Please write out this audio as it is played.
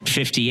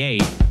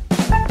58.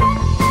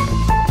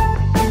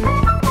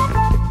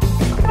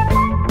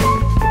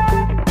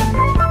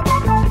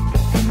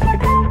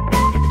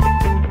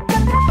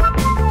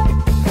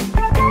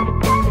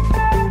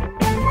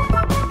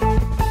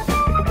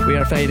 We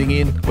are fading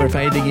in, we're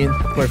fading in,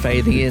 we're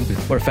fading in,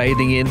 we're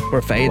fading in,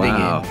 we're fading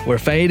Wow. in, we're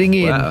fading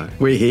in. Wow,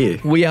 we're here.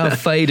 We are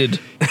faded.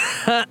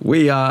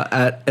 We are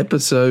at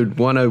episode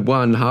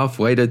 101,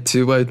 halfway to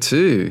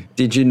 202.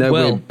 Did you know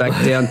Well- we're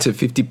back down to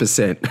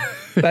 50%?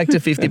 Back to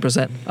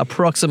 50%,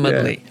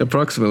 approximately. Yeah,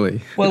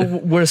 approximately. Well,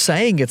 we're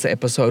saying it's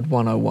episode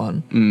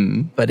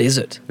 101, but is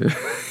it?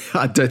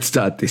 Don't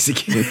start this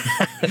again.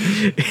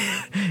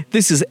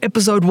 This is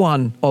episode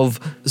 1 of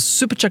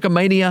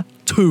Superchuckamania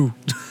 2.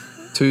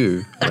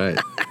 2, right.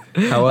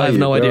 How are I have you?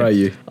 no Where idea. are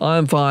you?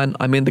 I'm fine.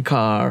 I'm in the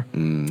car.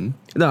 No,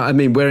 I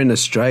mean, where in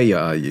Australia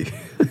are you?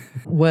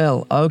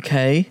 Well,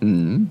 okay.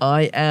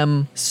 I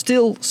am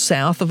still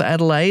south of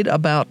Adelaide,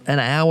 about an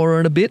hour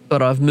and a bit,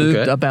 but I've moved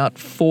Okay. about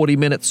 40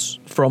 minutes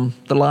from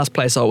the last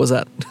place I was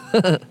at.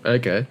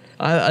 Okay.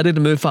 I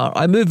didn't move far.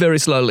 I moved very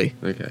slowly.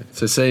 Okay.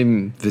 So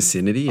same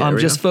vicinity area? I'm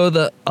just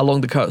further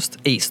along the coast,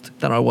 east,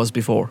 than I was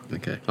before.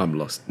 Okay. I'm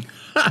lost.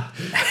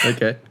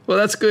 Okay. Well,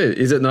 that's good.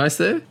 Is it nice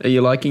there? Are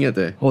you liking it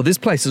there? Well, this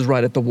place is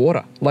right at the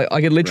water. Like,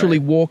 I can literally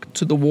Right. walk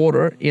to the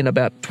water in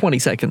about 20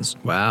 seconds.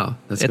 Wow.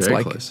 That's It's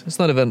very like, close. it's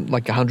not even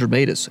like 100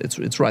 meters.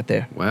 It's right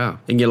there. Wow.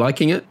 And you're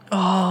liking it?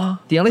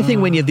 The only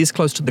thing when you're this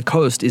close to the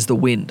coast is the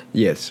wind.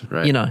 Yes.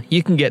 Right. You know,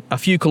 you can get a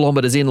few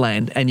kilometers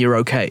inland and you're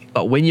okay.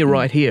 But when you're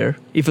right here,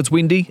 if it's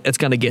windy, it's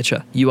going to get you.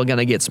 You are going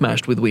to get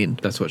smashed with wind.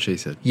 That's what she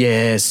said.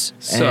 Yes.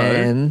 So,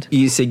 and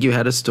you said you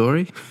had a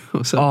story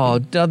or something? oh,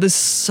 no, there's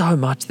so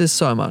much. There's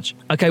so much.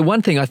 Okay,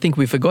 one thing I think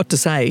we forgot to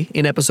say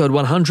in episode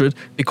 100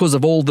 because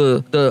of all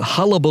the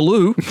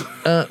hullabaloo,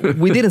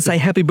 we didn't say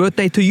happy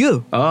birthday to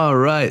you. Oh,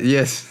 right.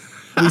 Yes.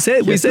 We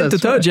said Yes, to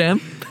that's Toe right.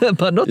 Jam,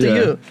 but not to Yeah.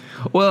 you.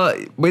 Well,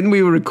 when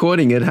we were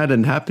recording, it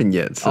hadn't happened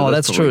yet. So Oh,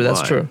 that's probably true,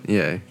 that's why. true.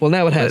 Yeah. Well,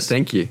 now it has.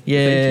 Thank you.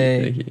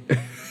 Yay. Thank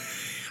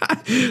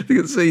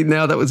you. See,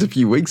 now that was a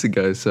few weeks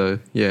ago. So,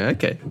 yeah,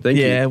 okay. Thank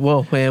Yeah, you.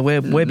 well,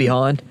 we're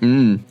behind.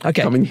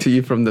 Okay. Coming to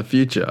you from the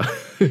future.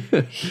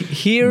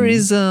 Here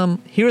is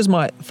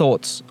my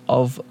thoughts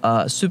of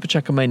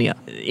Superchuckamania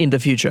in the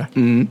future,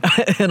 and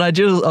I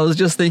was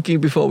just thinking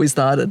before we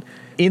started.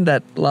 In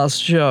that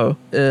last show,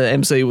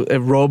 MC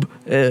Rob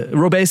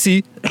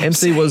Essie,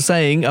 MC was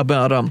saying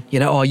about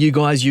oh, you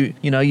guys you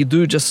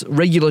do just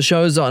regular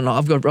shows, and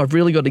I've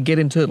really got to get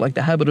into like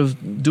the habit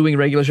of doing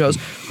regular shows.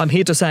 I'm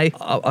here to say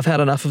I've had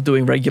enough of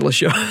doing regular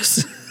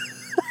shows.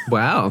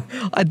 Wow.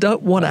 I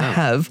don't want to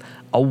have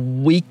a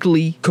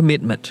weekly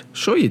commitment.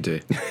 Sure you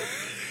do.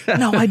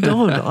 No, I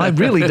don't. I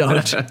really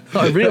don't.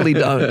 I really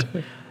don't.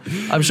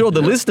 I'm sure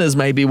the listeners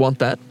maybe want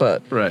that,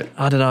 but Right.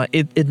 I don't know.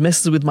 It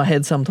messes with my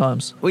head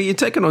sometimes. Well, you're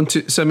taking on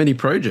so many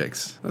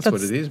projects. That's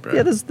what it is, bro.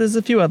 Yeah, there's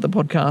a few other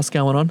podcasts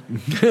going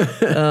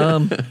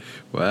on.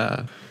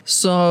 Wow.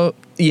 So,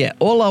 yeah,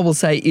 all I will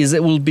say is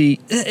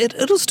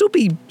it'll still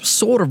be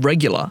sort of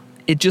regular.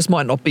 It just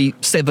might not be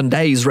 7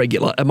 days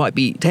regular. It might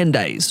be 10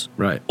 days.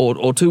 Right.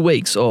 Or 2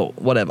 weeks or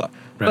whatever.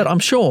 Right. But I'm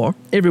sure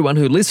everyone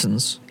who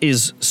listens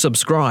is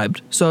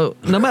subscribed. So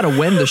no matter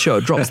when the show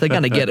drops, they're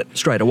going to get it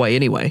straight away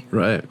anyway.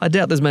 Right. I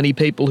doubt there's many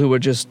people who are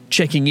just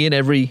checking in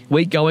every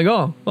week going,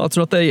 oh, well, it's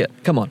not there yet.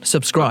 Come on,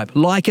 subscribe.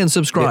 Like and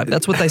subscribe.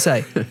 That's what they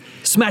say.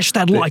 Smash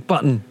that like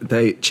button.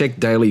 They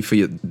check daily for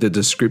the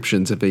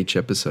descriptions of each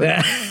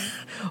episode.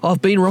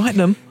 I've been writing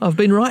them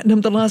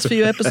the last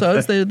few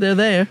episodes. They're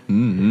there.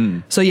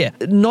 So yeah,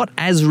 not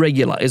as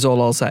regular is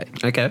all I'll say.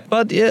 Okay.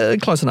 But yeah,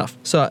 close enough.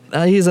 So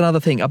here's another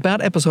thing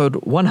about episode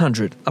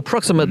 100,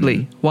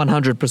 approximately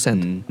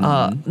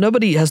 100%.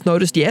 Nobody has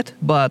noticed yet,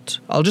 but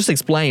I'll just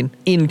explain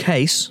in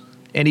case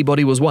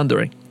anybody was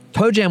wondering.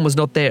 Toe Jam was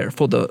not there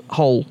for the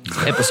whole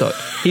episode.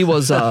 He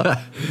was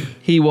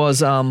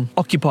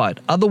occupied,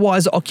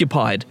 otherwise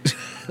occupied.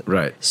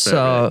 Right.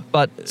 So, right.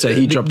 but So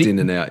he dropped in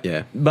and out,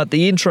 yeah. But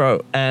the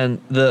intro and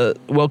the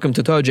welcome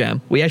to Toe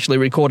Jam, we actually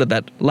recorded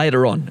that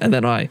later on, and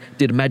then I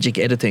did magic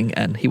editing,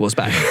 and he was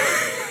back.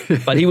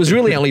 But he was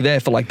really only there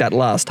for like that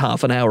last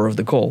half an hour of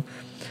the call.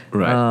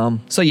 Right.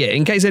 So yeah,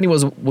 in case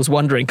anyone was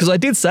wondering, because I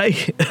did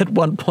say at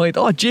one point,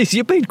 oh geez,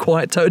 you've been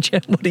quiet, Toe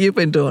Jam. What have you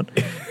been doing?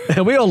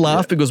 And we all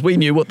laughed because we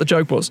knew what the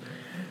joke was.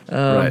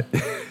 Right.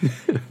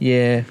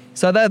 Yeah.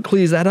 So that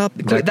clears that up.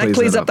 That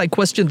clears up that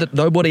question that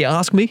nobody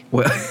asked me.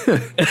 Well,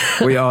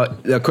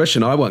 the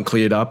question I want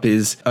cleared up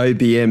is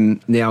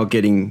OBM now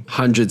getting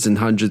hundreds and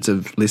hundreds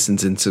of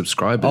listens and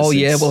subscribers. Oh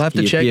yeah, since we'll have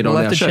to he check. appeared We'll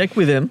on have our to show. check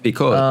with him.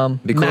 Because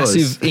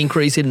massive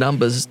increase in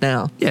numbers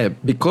now. Yeah,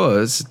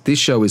 because this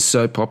show is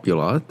so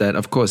popular that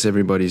of course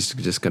everybody's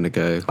just going to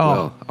go,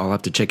 well, I'll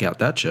have to check out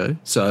that show.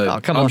 So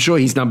come I'm on. sure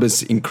his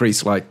numbers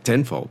increase like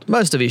tenfold.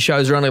 Most of his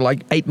shows are only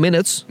like 8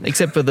 minutes,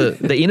 except for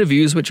the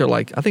interviews, which are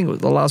like, I think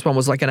the last one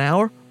was like an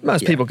hour.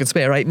 Most people can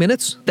spare 8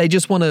 minutes. They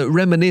just want to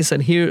reminisce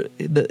and hear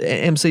the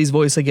MC's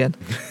voice again.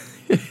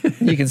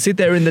 You can sit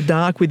there in the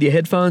dark with your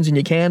headphones and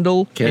your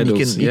candle.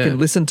 Candles, and you can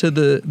listen to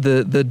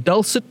the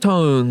dulcet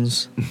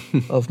tones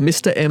of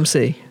Mr.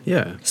 MC.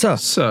 Yeah.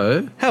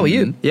 So how are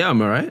you? Yeah,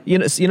 I'm all right. You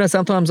know,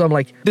 sometimes I'm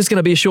like, this is going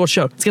to be a short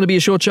show. It's going to be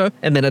a short show,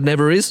 and then it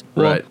never is.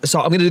 Well, Right. So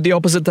I'm going to do the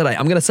opposite today.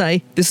 I'm going to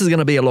say, this is going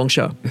to be a long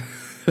show.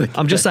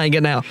 I'm just saying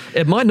it now.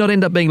 It might not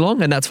end up being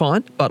long, and that's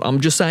fine, but I'm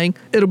just saying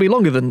it'll be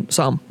longer than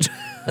some.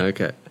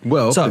 Okay.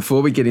 Well, So-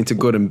 before we get into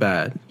good and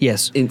bad,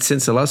 Yes.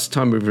 since the last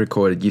time we've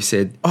recorded, you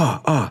said,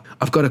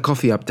 I've got a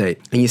coffee update.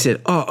 And you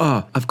said,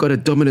 I've got a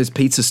Domino's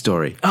pizza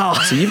story. Oh.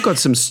 So you've got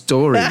some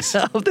stories.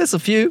 There's a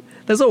few.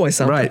 There's always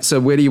something. Right. So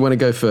where do you want to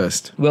go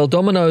first? Well,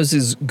 Domino's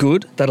is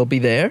good. That'll be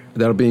there.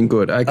 That'll be in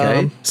good.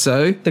 Okay.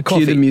 So The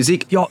coffee. cue the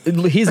music. Yeah,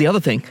 here's the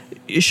other thing.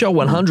 Show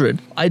 100.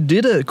 I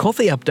did a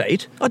coffee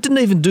update. I didn't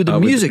even do the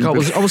music. I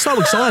was so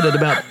excited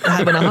about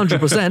having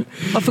 100%.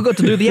 I forgot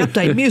to do the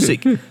update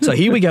music. So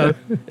here we go.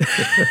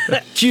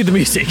 Cue the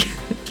music.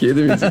 Cue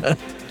the music.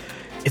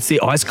 It's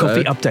the iced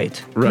coffee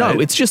update. right. No,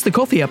 it's just the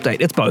coffee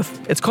update. It's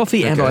both. It's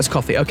coffee and Okay. iced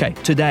coffee. Okay,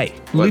 today,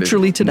 What is-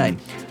 literally today,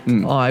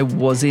 I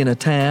was in a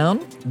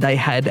town. They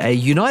had a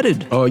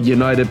United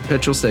United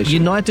petrol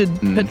station.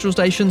 petrol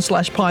station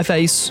 / pie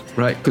face.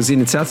 Right. Because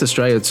in South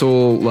Australia, it's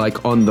all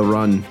like on the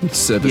run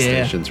service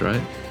Yeah. stations,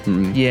 right?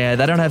 Yeah,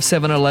 they don't have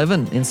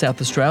 7-Eleven in South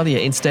Australia.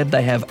 Instead,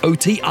 they have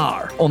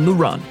OTR, on the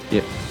run.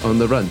 Yeah. On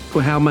the run.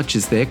 Well, how much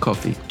is their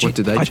coffee? What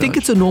do they I charge? think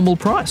it's a normal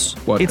price.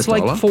 What, It's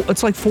 $1? like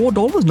it's like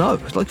 $4. No,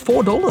 it's like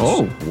 $4.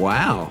 Oh,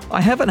 wow.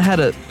 I haven't had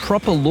a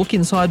proper look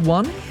inside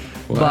one,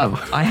 Wow.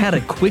 but I had a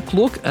quick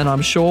look, and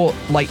I'm sure,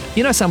 like,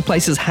 you know, some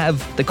places have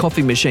the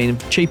coffee machine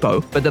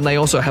cheapo, but then they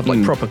also have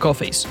like proper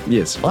coffees.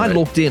 Yes, I right.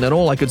 looked in, and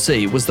all I could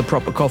see was the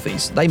proper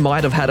coffees. They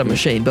might have had a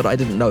machine, but I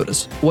didn't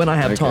notice. When I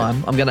have Okay.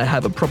 time, I'm going to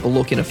have a proper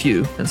look in a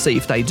few and see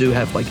if they do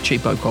have like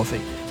cheapo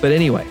coffee. But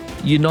anyway,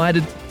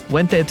 United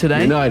went there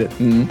today. United.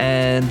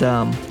 And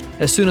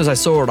as soon as I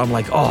saw it, I'm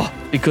like,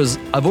 because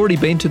I've already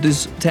been to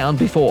this town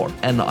before,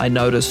 and I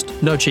noticed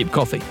no cheap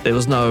coffee. There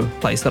was no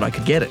place that I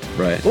could get it.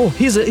 Right. Oh,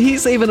 here's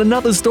even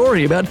another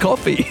story about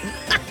coffee.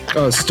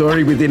 Oh,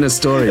 story within a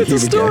story. It's Here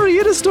a we go. story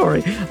in a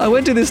story. I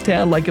went to this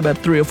town like about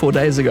 3 or 4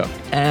 days ago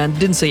and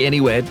didn't see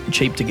anywhere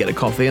cheap to get a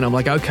coffee. And I'm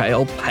like, okay,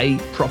 I'll pay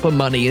proper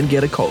money and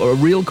get a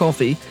real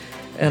coffee.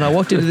 And I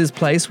walked into this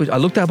place, which I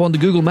looked up on the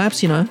Google Maps,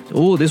 this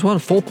one,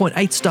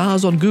 4.8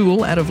 stars on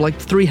Google out of like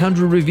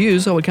 300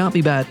 reviews, so it can't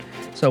be bad.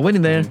 So I went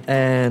in there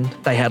and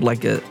they had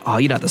like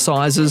the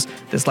sizes.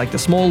 There's like the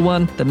small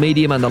one, the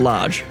medium, and the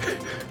large.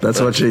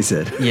 That's what she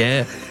said.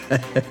 Yeah.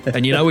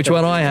 And you know which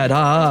one I had,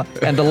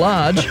 And the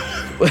large,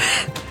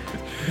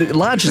 the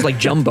large is like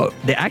jumbo.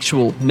 The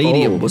actual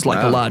medium was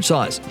like a large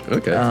size.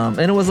 Okay. And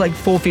it was like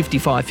 $4.50,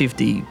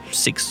 $5.50,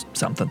 $6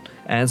 something.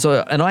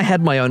 And I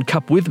had my own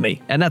cup with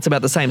me, and that's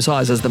about the same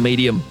size as the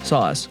medium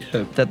size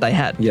that they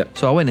had. Yep.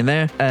 So I went in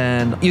there,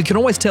 and you can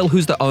always tell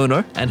who's the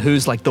owner and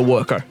who's like the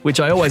worker, which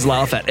I always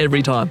laugh at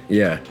every time.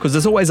 Yeah. Because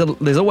there's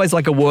always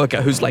like a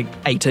worker who's like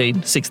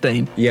 18,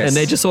 16. Yes. And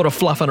they're just sort of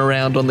fluffing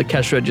around on the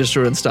cash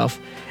register and stuff.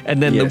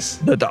 And then Yes.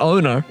 the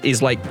owner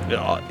is like,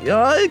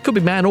 it could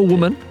be man or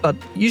woman, but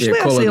usually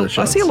calling the I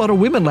shots. see a lot of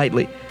women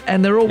lately.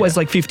 And they're always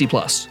like 50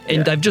 plus. And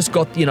Yeah. they've just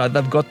got,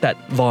 they've got that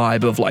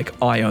vibe of like,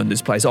 I own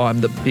this place.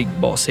 I'm the big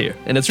boss here.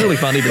 And it's really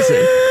funny to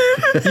see.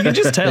 You can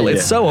just tell.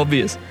 It's so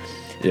obvious.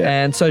 Yeah.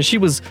 And so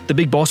the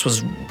big boss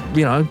was,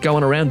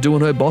 going around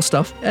doing her boss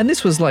stuff. And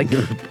this was like,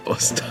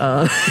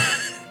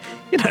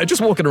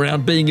 just walking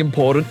around being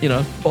important,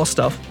 boss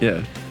stuff.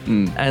 Yeah.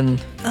 And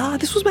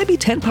this was maybe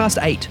 10 past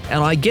 8.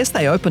 And I guess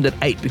they opened at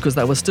 8 because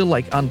they were still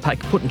like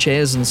putting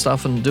chairs and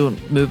stuff and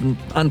moving,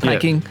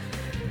 unpacking.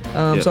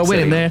 So I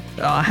went in there,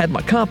 I had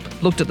my cup,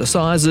 looked at the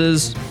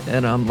sizes,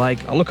 and I'm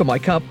like, I look at my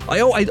cup.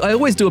 I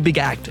always do a big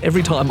act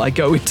every time I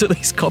go into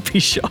these coffee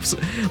shops.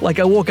 Like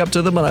I walk up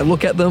to them and I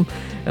look at them,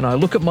 and I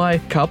look at my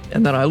cup,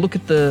 and then I look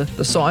at the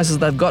sizes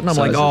they've got, and I'm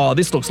like, Sizes.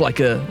 this looks like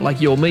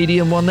your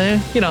medium one there.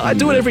 I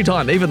do it every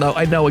time, even though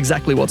I know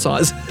exactly what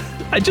size.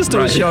 I just do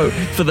a show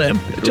for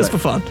them, just for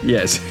fun.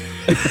 Yes.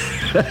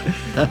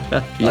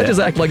 I just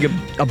act like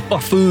a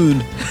buffoon.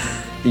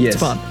 Yes. It's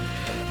fun.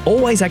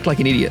 Always act like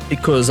an idiot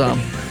because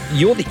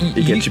you're the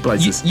It gets you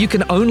places. You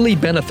can only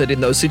benefit in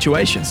those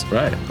situations.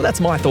 Right. Well, that's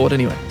my thought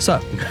anyway.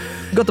 So,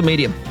 got the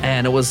medium,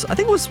 and it was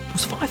it was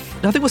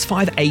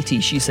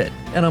 $5.80. She said,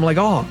 and I'm like,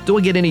 do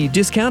I get any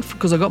discount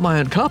because I got my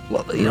own cup?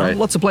 Well, Right.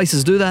 lots of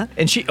places do that.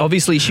 And she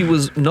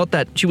was not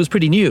that. She was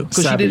pretty new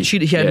because Savvy. she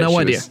had Yeah, no she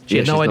idea. was- She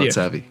had yeah, no she's not idea.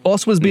 savvy.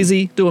 Boss was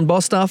busy doing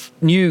boss stuff.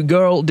 New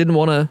girl didn't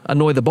want to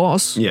annoy the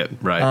boss. Yeah,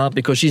 right.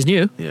 Because she's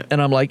new. Yeah.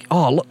 And I'm like, a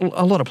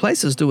lot of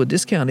places do a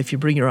discount if you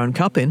bring your own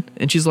cup in.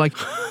 And she's like,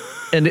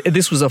 and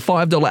this was a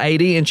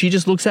 $5.80, and she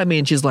just looks at me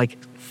and she's like,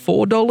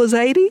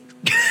 $4.80?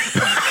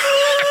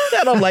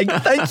 And I'm like,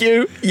 thank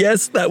you.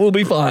 Yes, that will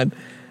be fine.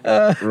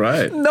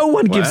 Right. No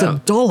one gives Wow.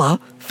 $1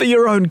 for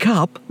your own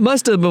cup.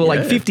 Most of them were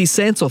like Yeah. 50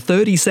 cents or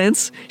 30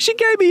 cents. She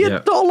gave me Yeah.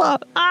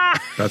 $1.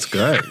 That's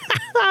great.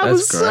 I That's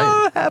was great.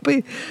 so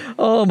happy.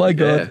 Oh my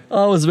God. Yeah.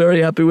 I was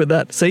very happy with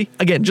that. See,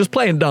 again, just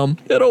playing dumb.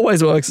 It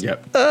always works.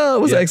 Yep. Oh,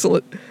 it was Yep.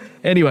 excellent.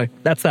 Anyway,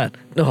 that's that.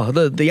 Oh,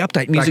 the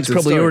update music's to the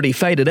probably story. already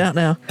faded out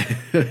now.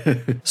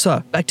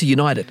 So, back to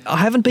United. I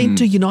haven't been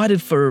to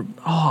United for,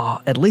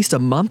 at least a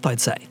month,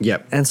 I'd say.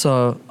 Yep. And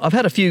so, I've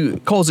had a few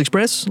Coles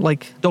Express,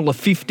 like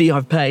 $1.50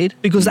 I've paid,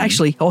 because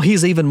actually,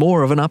 here's even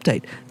more of an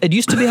update. It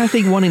used to be, I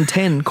think, 1 in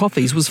 10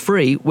 coffees was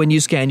free when you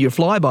scan your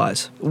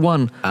flybys.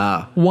 One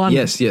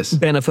yes.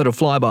 benefit of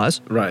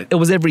flybys. Right. It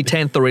was every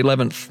 10th or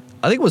 11th.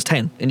 I think it was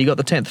 10, and you got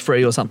the 10th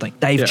free or something.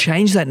 They've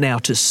changed that now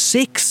to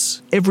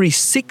 6. Every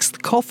 6th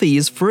coffee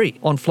is free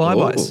on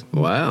flybys.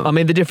 Oh, wow. I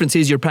mean, the difference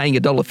is you're paying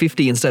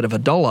 $1.50 instead of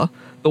 $1,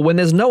 but when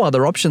there's no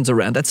other options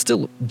around, that's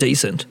still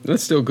decent.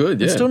 That's still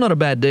good, yeah. It's still not a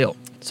bad deal.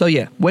 So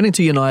yeah, went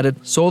into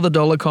United, saw the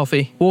 $1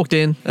 coffee, walked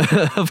in.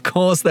 Of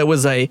course, there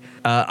was a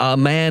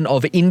man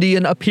of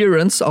Indian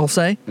appearance, I'll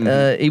say.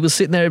 He was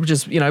sitting there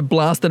just,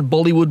 blasting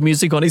Bollywood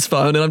music on his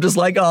phone, and I'm just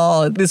like,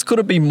 this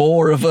couldn't be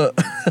more of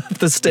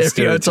the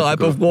stereotype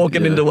of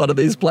walking into one of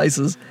these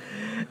places.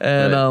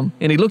 And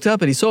and he looked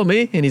up and he saw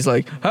me, and he's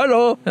like,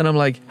 hello. And I'm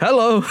like,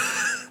 hello.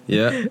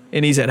 Yeah.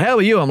 And he said, how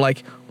are you? I'm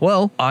like,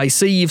 well, I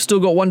see you've still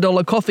got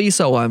 $1 coffee,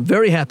 so I'm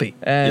very happy.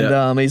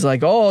 And he's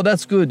like, oh,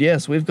 that's good.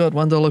 Yes, we've got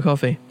 $1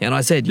 coffee. And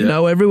I said,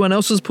 everyone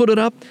else has put it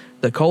up.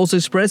 The Coles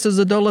Express is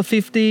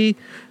 $1.50.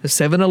 The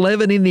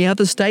 7-Eleven in the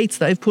other states,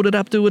 they've put it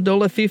up to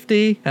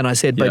 $1.50. And I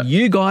said, but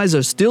you guys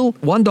are still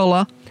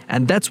 $1,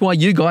 and that's why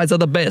you guys are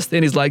the best.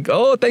 And he's like,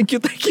 oh, thank you.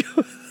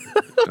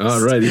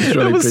 All right, he's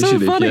really It was so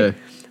appreciative. funny. Yeah.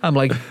 I'm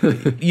like,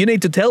 you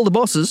need to tell the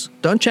bosses,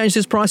 don't change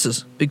these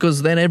prices,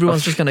 because then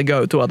everyone's just going to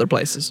go to other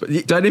places.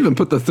 You don't even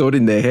put the thought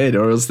in their head,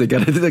 or else they're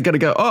gonna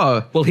go,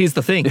 oh. Well, here's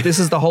the thing. This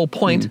is the whole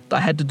point.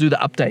 I had to do the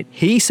update.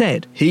 He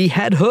said he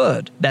had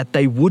heard that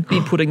they would be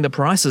putting the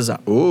prices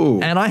up. Ooh,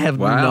 and I have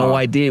no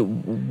idea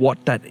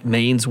what that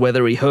means,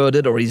 whether he heard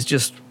it or he's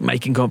just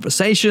making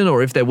conversation,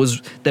 or if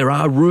there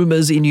are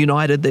rumors in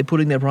United they're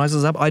putting their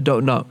prices up. I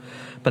don't know.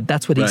 But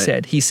that's what he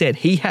said. He said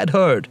he had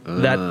heard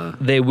that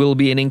there will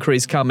be an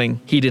increase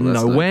coming. He didn't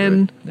know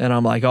when. Great. And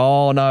I'm like,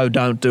 oh, no,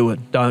 don't do it.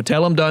 Don't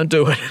tell him, don't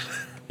do it.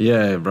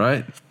 Yeah,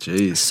 right?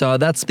 Jeez. So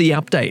that's the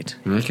update.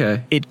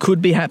 Okay. It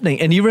could be happening.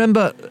 And you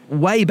remember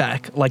way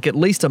back, like at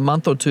least a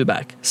month or two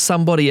back,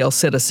 somebody else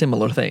said a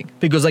similar thing.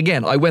 Because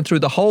again, I went through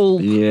the whole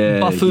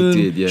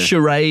buffoon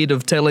charade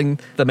of telling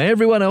them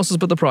everyone else has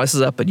put the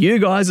prices up, but you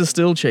guys are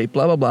still cheap,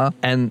 blah, blah, blah.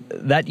 And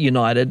that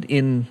United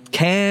in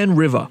Can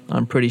River,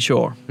 I'm pretty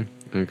sure.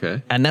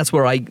 Okay. And that's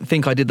where I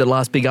think I did the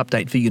last big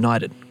update for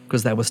United,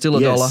 because they were still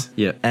 $1.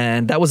 Yeah.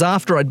 And that was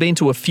after I'd been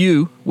to a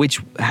few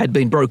which had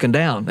been broken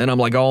down. And I'm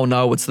like, oh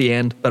no, it's the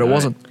end. But it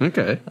wasn't.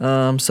 Okay.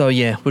 So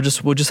yeah, we'll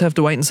just have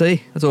to wait and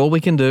see. That's all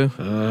we can do.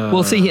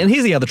 We'll see. And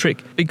here's the other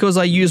trick. Because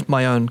I used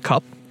my own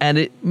cup,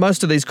 and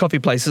most of these coffee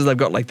places, they've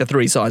got like the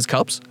 3 size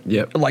cups.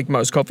 Yep. Like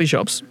most coffee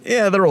shops.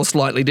 Yeah, they're all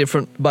slightly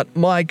different. But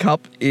my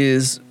cup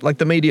is like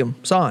the medium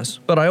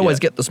size. But I always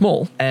get the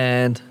small.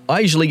 And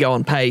I usually go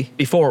and pay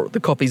before the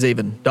coffee's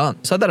even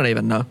done. So they don't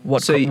even know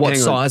what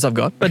size I've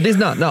got. But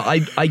there's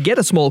I get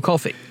a small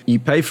coffee. You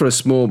pay for a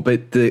small,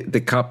 but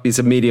the cup is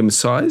a medium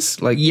size?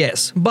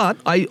 Yes. But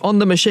on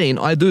the machine,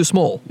 I do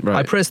small. Right.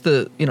 I press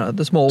the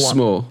small one.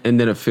 Small. And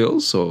then it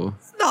fills, or?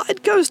 No,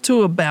 it goes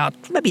to about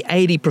maybe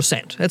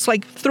 80%. It's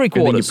like 3/4.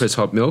 And then you press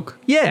hot milk?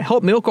 Yeah,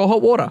 hot milk or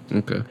hot water.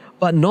 Okay.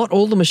 But not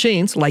all the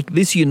machines, like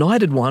this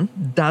United one,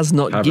 does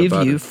not give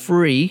you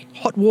free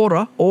hot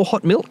water or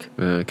hot milk.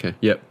 Okay,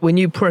 yep. When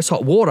you press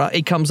hot water,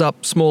 it comes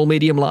up small,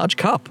 medium, large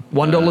cup.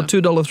 $1,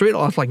 $2, $3.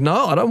 I was like,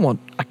 no, I don't want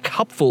a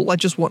cup full. I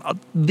just want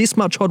this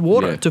much hot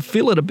water to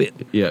fill it a bit.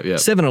 Yeah.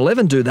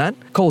 7-Eleven do that.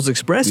 Coles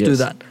Express do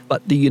that.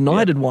 But the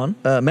United one,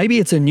 maybe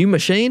it's a new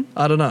machine.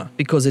 I don't know,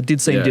 because it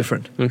did seem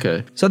different.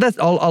 Okay. So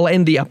I'll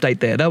end the update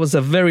there. That was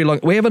a very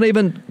long... We haven't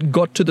even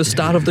got to the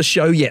start of the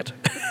show yet.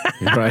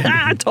 Right.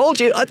 I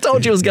told you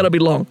it was going to be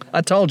long.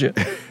 I told you.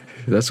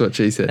 That's what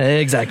she said.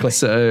 Exactly.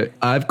 So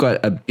I've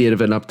got a bit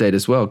of an update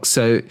as well.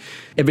 So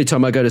every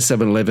time I go to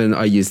 7-Eleven,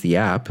 I use the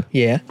app.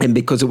 Yeah. And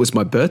because it was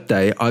my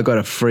birthday, I got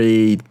a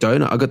free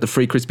donut. I got the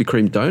free Krispy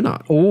Kreme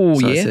donut. Oh,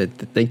 so yeah. I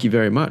said, thank you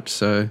very much.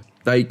 So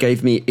they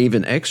gave me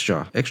even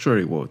extra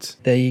rewards.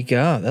 There you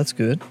go. That's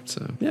good.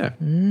 So, yeah.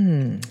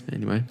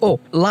 Anyway. Oh,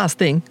 last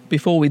thing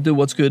before we do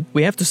what's good,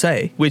 we have to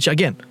say, which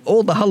again,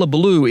 all the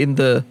hullabaloo in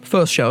the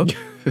first show,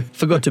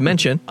 forgot to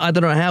mention. I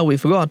don't know how we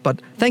forgot,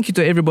 but thank you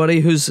to everybody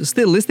who's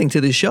still listening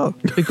to this show.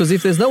 Because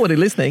if there's nobody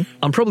listening,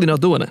 I'm probably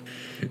not doing it.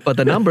 But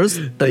the numbers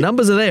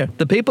are there.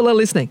 The people are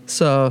listening.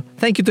 So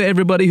thank you to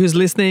everybody who's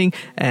listening,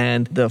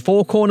 and the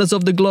 4 corners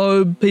of the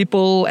globe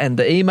people, and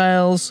the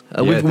emails.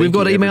 We've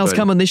got emails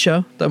coming this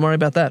show. Don't worry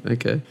about that.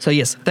 Okay. So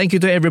yes, thank you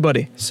to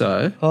everybody.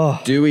 So,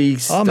 do we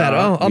start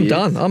I'm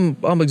done.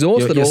 I'm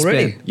exhausted you're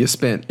already. You're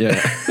spent,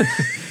 yeah.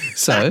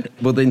 So,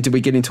 well then, do we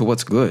get into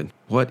what's good?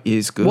 What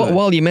is good?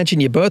 While you mention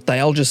your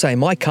birthday, I'll just say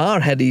my car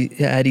had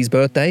his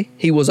birthday.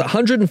 He was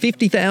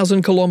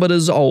 150,000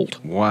 kilometers old.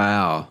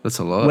 Wow, that's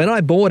a lot. When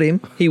I bought him,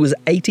 he was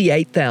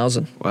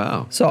 88,000.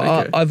 Wow. So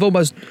okay. I've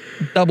almost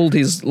doubled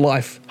his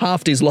life,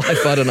 halved his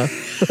life, I don't know.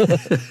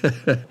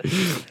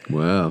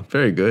 Wow,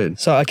 very good.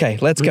 So, okay,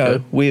 let's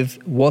go with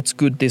what's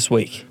good this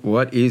week.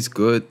 What is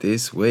good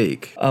this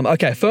week?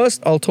 Okay,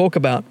 first I'll talk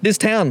about this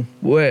town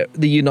where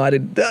the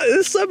United...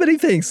 There's so many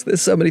things.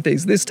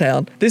 This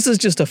town. This is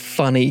just a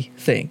funny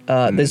thing.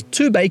 There's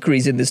 2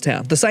 bakeries in this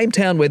town. The same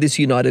town where this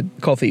United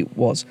Coffee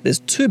was. There's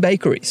 2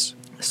 bakeries.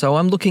 So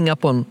I'm looking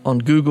up on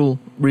Google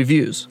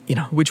reviews,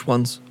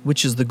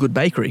 which is the good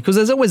bakery. Because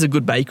there's always a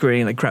good bakery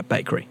and a crap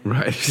bakery.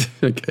 Right.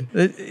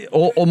 Okay.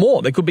 Or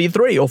more. There could be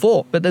 3 or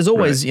 4. But there's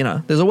always,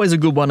 there's always a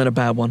good one and a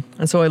bad one.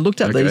 And so I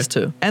looked at these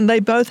 2. And they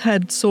both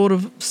had sort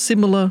of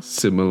similar.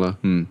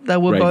 They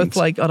were ratings. both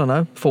like, I don't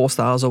know, 4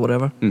 stars or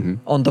whatever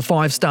on the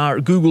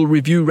 5-star Google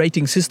review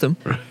rating system.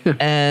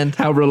 And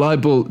how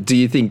reliable do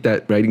you think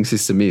that rating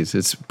system is?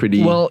 It's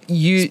pretty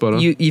spot on.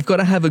 You've got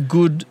to have a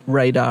good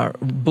radar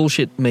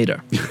bullshit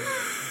meter.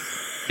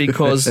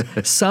 Because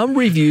some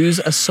reviews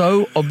are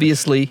so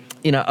obviously,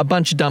 a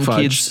bunch of dumb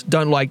kids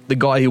don't like the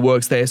guy who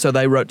works there, so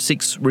they wrote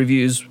 6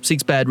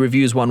 bad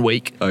reviews one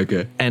week.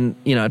 Okay. And,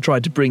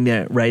 tried to bring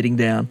their rating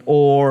down.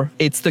 Or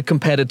it's the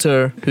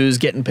competitor who's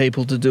getting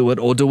people to do it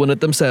or doing it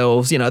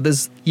themselves.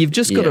 You've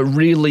just got to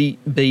really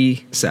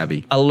be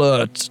savvy,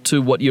 alert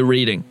to what you're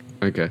reading.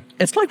 Okay.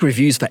 It's like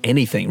reviews for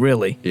anything,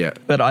 really. Yeah.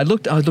 But I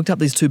looked up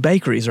these 2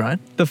 bakeries, right?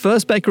 The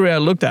first bakery I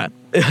looked at,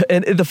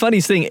 and the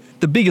funniest thing,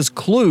 the biggest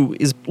clue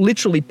is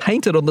literally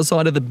painted on the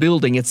side of the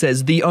building. It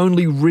says, the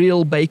only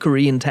real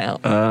bakery in town.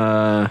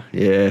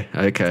 Yeah,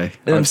 okay.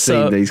 I've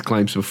seen these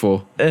claims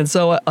before. And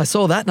so I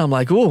saw that and I'm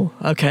like, oh,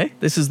 okay,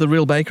 this is the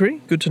real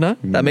bakery. Good to know.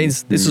 That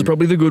means this is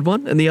probably the good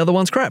one and the other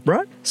one's crap,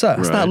 right? So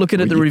I start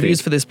looking at the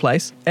reviews for this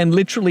place, and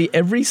literally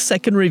every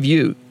second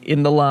review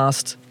in the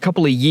last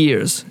couple of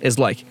years is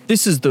like,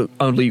 this is the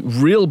only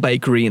real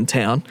bakery in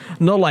town,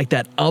 not like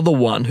that other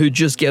one who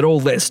just get all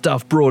their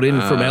stuff brought in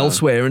from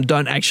elsewhere and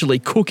don't actually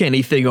cook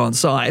anything on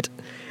site.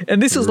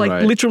 And this is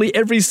like literally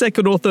every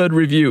second or third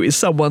review is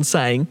someone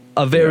saying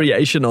a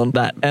variation on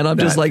that. And I'm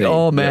just like,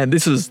 oh man,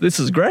 this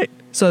is great.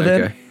 So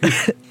then,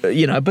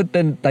 but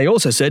then they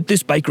also said,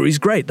 this bakery's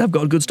great. They've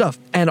got good stuff.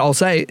 And I'll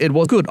say it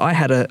was good. I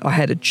had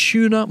a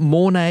tuna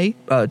mornay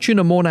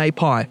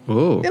pie.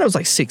 Ooh. It was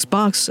like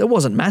 $6. It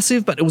wasn't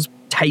massive, but it was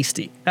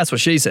tasty. That's what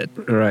she said.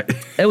 Right.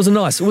 It was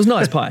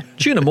nice pie.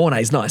 Tuna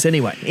mornay's nice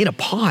anyway. In a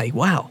pie,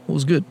 wow, it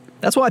was good.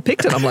 That's why I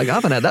picked it. I'm like, I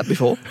haven't had that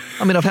before.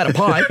 I mean, I've had a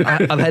pie.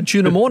 I've had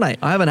tuna mornay.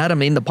 I haven't had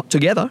them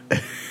together.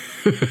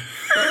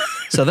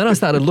 So then I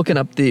started looking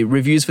up the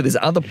reviews for this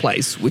other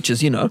place, which is,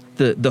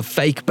 the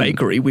fake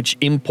bakery, which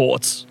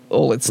imports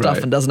all its stuff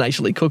and doesn't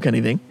actually cook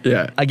anything.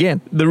 Yeah.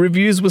 Again, the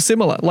reviews were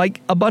similar.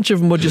 Like, a bunch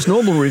of them were just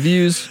normal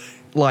reviews.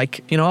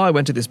 Like, I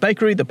went to this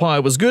bakery, the pie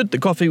was good, the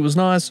coffee was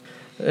nice,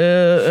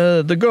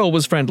 the girl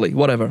was friendly,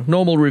 whatever.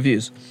 Normal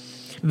reviews.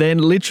 Then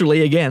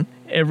literally, again,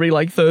 every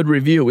third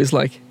review is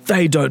like,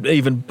 they don't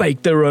even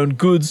bake their own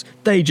goods.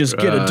 They just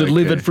get it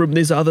delivered from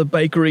this other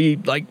bakery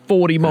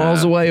 40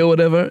 miles away or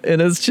whatever. And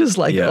it's just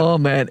like, oh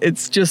man,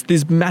 it's just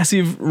this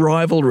massive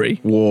rivalry.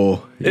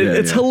 War. Yeah,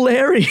 it's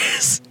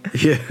hilarious.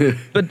 Yeah.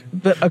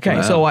 But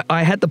okay, so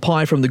I had the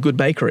pie from the good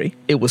bakery.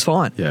 It was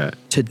fine. Yeah.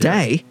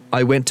 Today,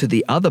 I went to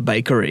the other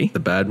bakery. The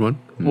bad one?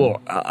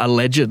 Well,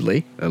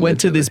 allegedly. Went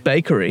to this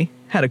bakery.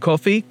 Had a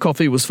coffee.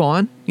 Coffee was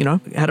fine.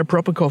 Had a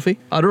proper coffee.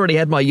 I'd already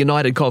had my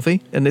United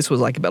coffee, and this was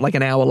about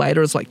an hour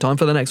later. It's like time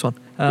for the next one.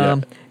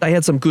 They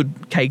had some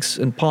good cakes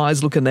and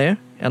pies looking there,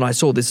 and I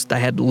saw this. They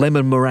had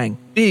lemon meringue,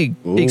 big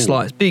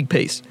slice, big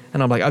piece,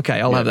 and I'm like,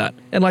 okay, I'll have that.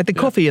 And the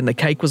coffee and the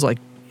cake was like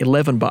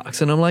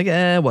 $11, and I'm like,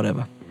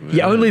 whatever.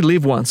 You only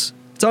live once.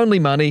 It's only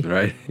money.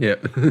 Right. Yeah.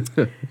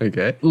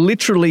 Okay.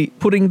 Literally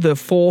putting the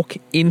fork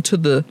into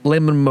the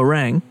lemon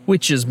meringue,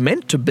 which is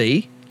meant to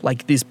be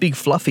like this big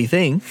fluffy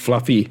thing.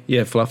 Fluffy.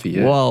 Yeah.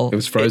 Well, it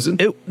was frozen?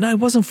 No, it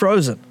wasn't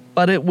frozen,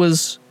 but it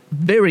was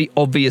very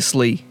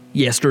obviously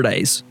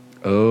yesterday's.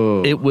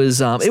 Oh. It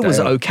was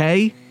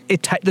okay.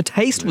 The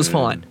taste was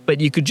fine,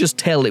 but you could just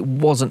tell it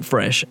wasn't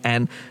fresh,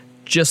 and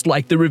just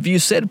like the review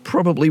said,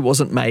 probably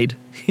wasn't made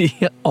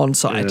on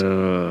site.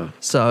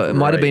 So it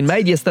might have been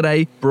made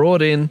yesterday,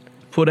 brought in,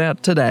 put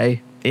out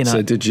today.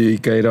 So did you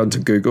get onto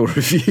Google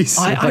reviews?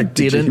 I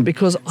didn't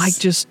because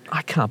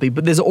I can't be.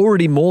 But there's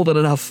already more than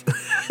enough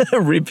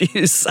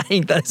reviews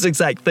saying those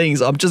exact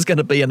things. I'm just going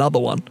to be another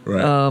one.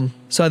 Right.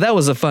 So that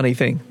was a funny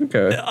thing.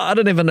 Okay. I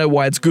don't even know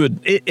why it's good.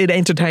 It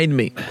entertained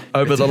me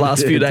over the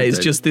last few days,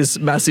 just this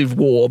massive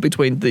war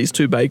between these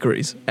 2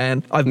 bakeries.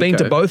 And I've been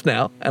to both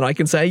now, and I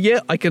can say,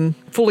 I can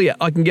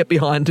get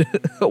behind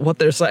what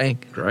they're saying.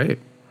 Great.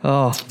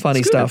 Oh,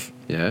 funny stuff.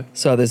 Yeah.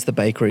 So there's the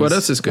bakeries. What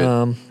else is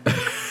good?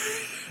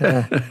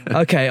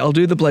 Okay, I'll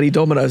do the bloody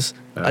Dominoes.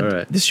 All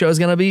right. This show is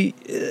going to be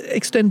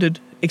extended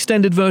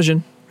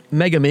version,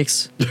 mega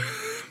mix.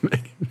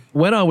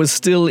 When I was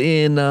still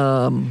in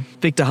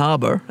Victor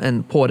Harbor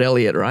and Port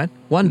Elliot, right?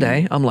 One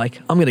day, I'm like,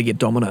 I'm going to get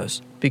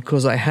Domino's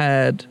because I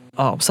had...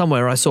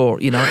 somewhere I saw,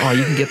 you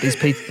can get these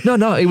pizzas.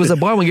 No, it was a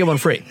buy one, get one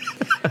free.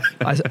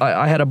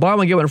 I had a buy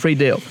one, get one free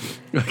deal.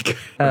 Okay.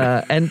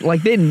 And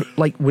then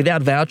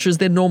without vouchers,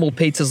 their normal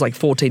pizza's like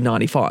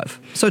 $14.95.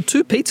 So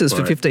 2 pizzas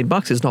for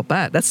 $15 is not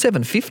bad. That's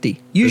 $7.50.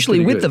 Usually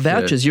with good, the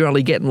vouchers, you're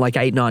only getting like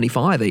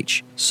 $8.95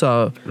 each.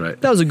 So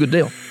that was a good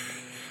deal.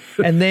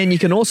 And then you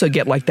can also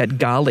get like that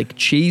garlic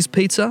cheese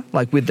pizza,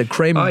 like with the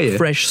cream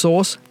fresh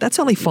sauce. That's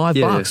only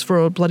 $5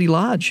 for a bloody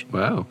large.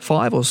 Wow.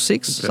 5 or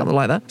 6, something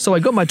like that. So I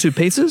got my 2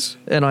 pizzas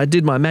and I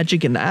did my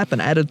magic in the app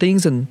and added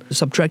things and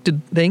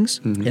subtracted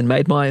things and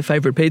made my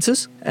favorite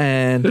pizzas.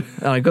 And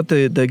I got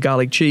the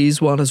garlic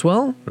cheese one as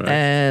well. Right.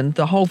 And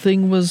the whole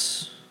thing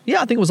was,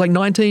 I think it was like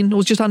it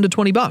was just under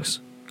 $20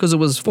 because it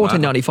was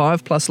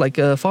 $14.95 plus like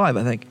 5,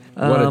 I think.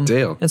 What a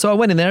deal. And so I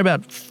went in there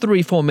about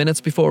 3-4 minutes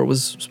before it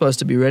was supposed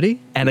to be ready.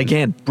 And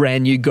again,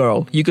 brand new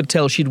girl. You could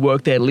tell she'd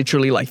worked there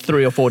literally like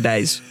 3 or 4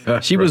 days.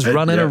 She was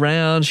running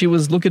around. She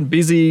was looking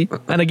busy.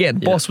 And again,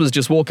 boss was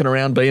just walking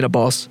around being a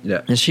boss.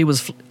 Yeah. And she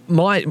was,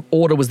 my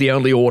order was the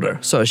only order.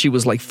 So she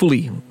was like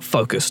fully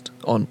focused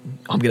on,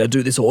 I'm going to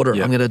do this order.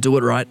 I'm going to do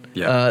it right.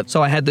 Yeah.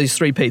 So I had these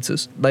 3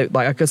 pizzas.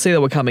 I could see they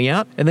were coming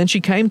out. And then she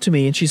came to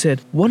me and she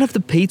said, one of the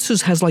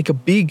pizzas has like a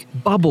big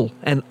bubble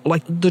and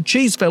like the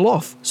cheese fell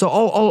off.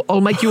 So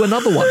I'll make you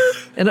another one.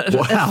 And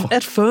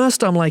at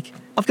first I'm like,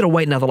 I've got to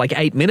wait another like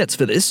 8 minutes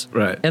for this.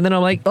 Right. And then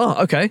I'm like,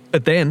 oh, okay.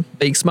 But then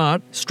being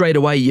smart, straight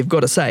away you've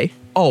got to say,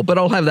 oh, but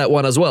I'll have that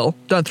one as well.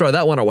 Don't throw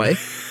that one away.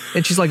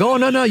 And she's like, oh,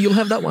 no, you'll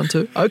have that one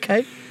too.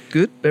 Okay,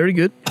 good, very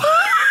good.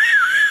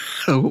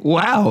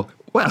 Wow.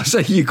 So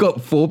you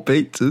got 4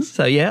 pizzas.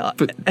 So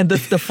and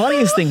the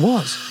funniest thing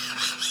was,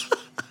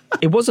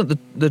 it wasn't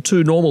the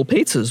 2 normal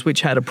pizzas which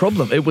had a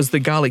problem. It was the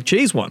garlic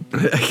cheese one.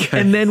 Okay.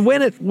 And then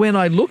when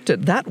I looked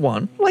at that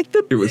one,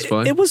 it was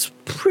fine. It was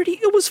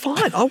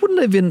fine. I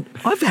wouldn't even.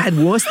 I've had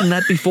worse than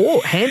that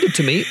before. Handed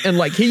to me and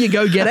like, here you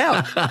go, get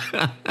out.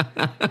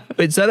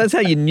 But so that's how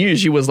you knew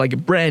she was like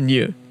brand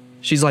new.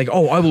 She's like,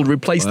 oh, I will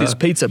replace this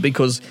pizza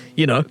because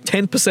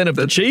 10% of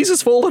the cheese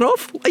has fallen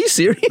off. Are you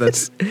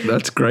serious?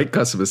 That's great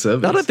customer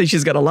service. I don't think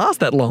she's going to last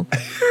that long.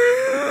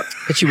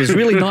 But she was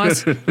really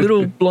nice,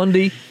 little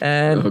blondie,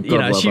 and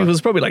she was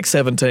probably like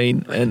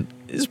 17, and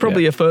it's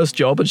probably her first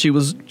job, and she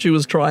was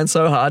trying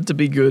so hard to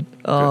be good.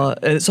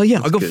 And so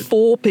I got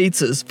 4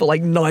 pizzas for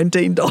like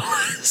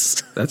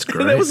 $19. That's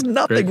great. And there was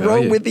nothing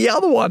wrong with the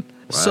other one.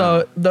 Wow.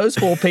 So those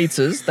 4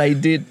 pizzas, they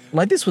did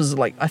like this was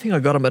like I think I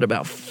got them at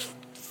about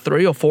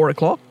 3 or 4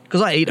 o'clock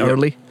because I eat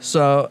early.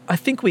 So I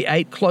think we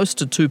ate close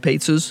to 2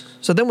 pizzas.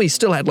 So then we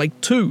still had like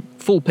 2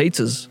 full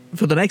pizzas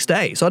for the next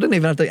day. So I didn't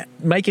even have to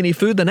make any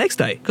food the next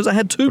day because I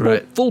had 2 more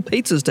full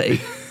pizzas to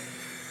eat.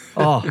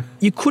 Oh,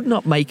 you could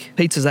not make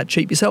pizzas that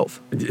cheap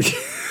yourself.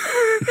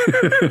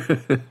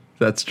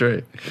 That's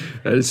true.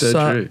 That is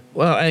so true.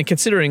 Well, and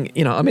considering,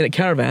 I'm in a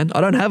caravan,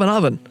 I don't have an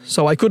oven,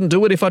 so I couldn't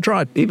do it if I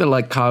tried. Even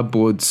like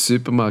cardboard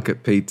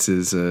supermarket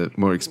pizzas are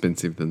more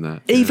expensive than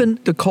that. Even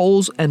the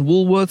Coles and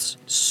Woolworths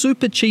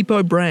super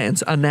cheapo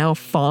brands are now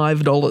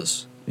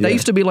 $5. They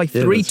used to be like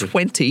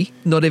 $3.20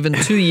 not even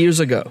 2 years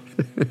ago.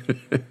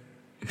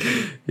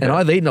 And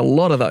I've eaten a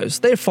lot of those.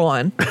 They're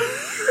fine.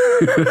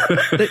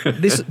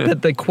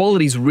 The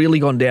quality's really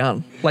gone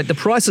down. Like the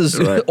prices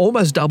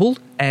almost doubled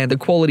and the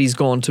quality's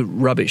gone to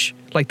rubbish.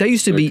 Like they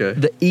used to be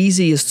the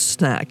easiest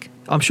snack.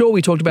 I'm sure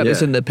we talked about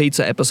this in the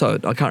pizza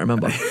episode. I can't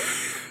remember.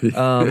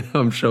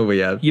 I'm sure we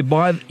have.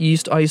 I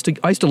used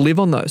to live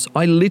on those.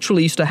 I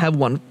literally used to have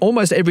one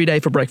almost every day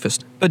for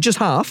breakfast, but just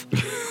half.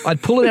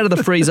 I'd pull it out of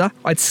the freezer.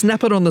 I'd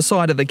snap it on the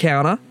side of the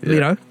counter,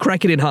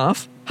 crack it in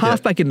half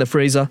back in the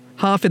freezer,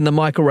 half in the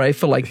microwave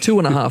for like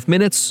 2.5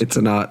 minutes. It's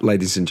an art,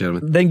 ladies and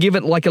gentlemen. Then give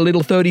it like a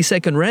little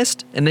 30-second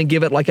rest and then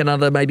give it like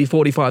another maybe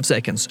 45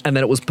 seconds. And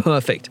then it was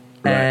perfect.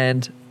 Right.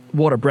 And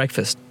what a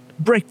breakfast.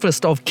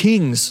 Breakfast of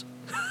kings.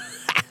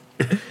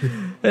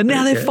 And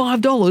now they're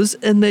 $5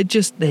 and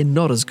they're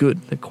not as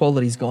good. The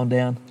quality's gone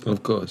down.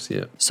 Of course,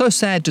 yeah. So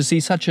sad to see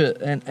such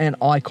an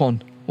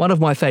icon. One of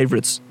my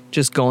favorites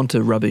just gone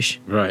to rubbish.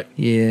 Right.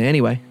 Yeah,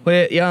 anyway.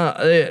 Well,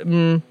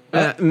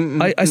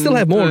 I still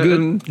have more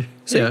good.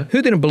 See,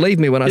 who didn't believe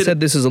me when I said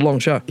this is a long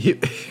show?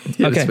 Hit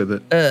us with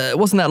it. It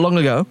wasn't that long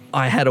ago.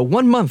 I had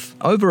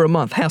over a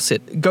month house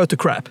sit go to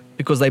crap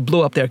because they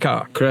blew up their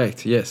car.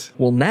 Correct, yes.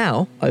 Well,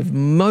 now I've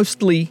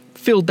mostly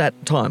filled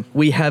that time.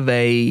 We have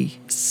a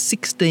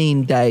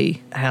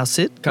 16-day house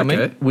sit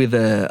coming with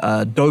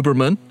a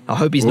Doberman. I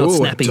hope he's not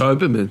snappy.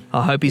 Doberman.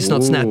 I hope he's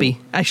not snappy.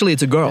 Actually,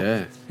 it's a girl.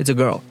 Yeah. It's a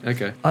girl.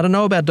 Okay. I don't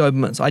know about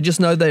Dobermans. I just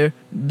know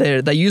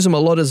they use them a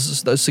lot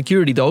as those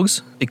security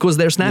dogs because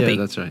they're snappy. Yeah,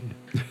 that's right.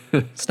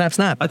 Snap,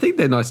 snap. I think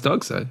they're nice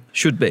dogs, though.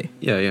 Should be.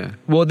 Yeah.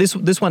 Well, this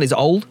one is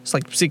old. It's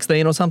like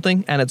 16 or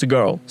something, and it's a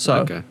girl.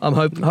 So I'm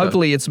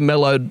hopefully it's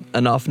mellowed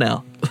enough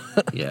now.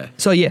 Yeah.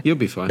 So yeah, you'll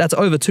be fine. That's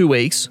over 2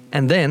 weeks,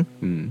 and then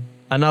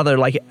another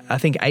I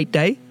think 8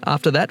 day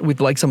after that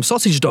with some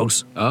sausage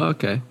dogs. Oh,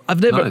 okay. I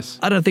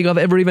don't think I've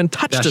ever even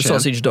touched a Dachshund.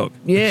 sausage dog.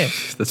 Yeah.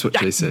 That's what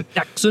she said.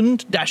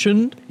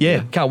 Dachshund.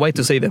 Yeah, can't wait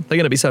to see them. They're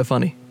going to be so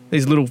funny.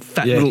 These little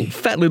fat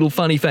little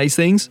funny face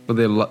things. Well,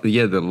 they're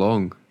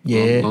long.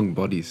 Yeah. Long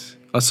bodies.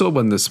 I saw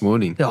one this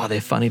morning. Oh, they're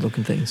funny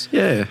looking things.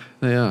 Yeah,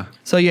 they are.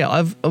 So yeah,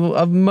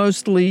 I've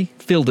mostly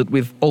filled it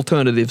with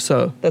alternatives,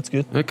 so that's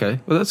good. Okay,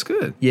 well that's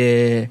good.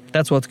 Yeah,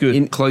 that's what's good.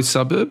 In close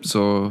suburbs,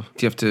 or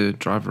do you have to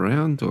drive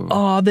around? Or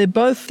Oh, they're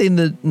both in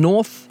the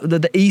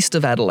the east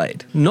of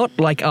Adelaide. Not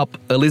up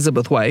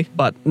Elizabeth Way,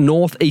 but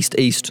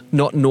northeast,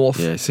 not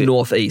northeast.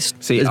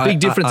 There's a big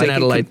difference in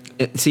Adelaide.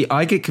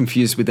 I get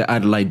confused with the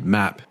Adelaide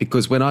map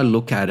because when I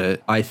look at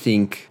it, I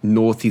think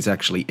north is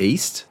actually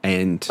east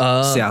and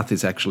south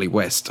is actually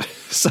west.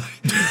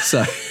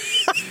 So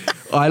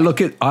I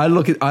look at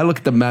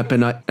the map,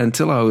 and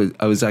until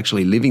I was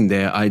actually living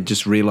there, I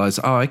just realized,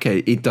 okay,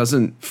 it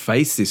doesn't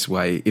face this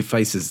way; it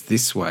faces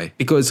this way.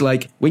 Because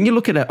when you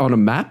look at it on a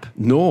map,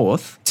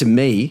 north to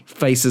me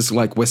faces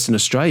Western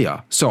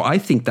Australia, so I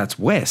think that's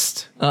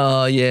west.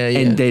 Oh yeah.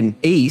 And then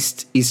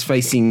east is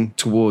facing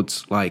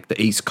towards the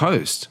east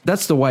coast.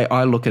 That's the way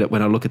I look at it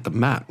when I look at the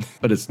map,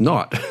 but it's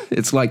not.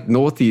 It's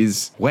north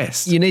is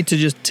west. You need to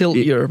just tilt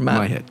your map.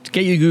 My head.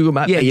 Get your Google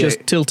map and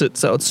just tilt it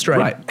so it's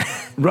straight.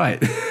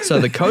 Right. So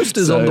the coast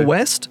is on the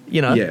west,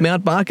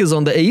 Mount Barker's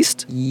on the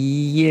east.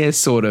 Yeah,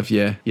 sort of,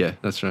 yeah,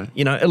 that's right.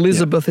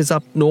 Elizabeth is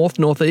up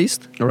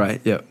northeast.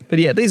 Right, yeah. But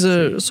yeah, these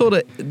are sort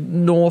of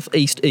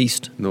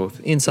east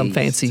North in some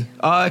fancy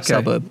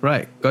suburb.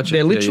 Right, gotcha.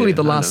 They're literally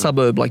the last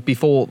suburb,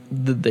 before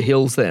the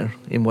hills there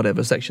in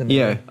whatever section.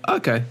 Yeah,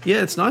 okay.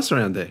 Yeah, it's nice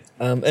around there.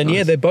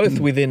 They're both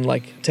within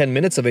 10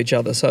 minutes of each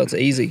other, so it's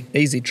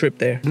easy trip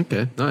there.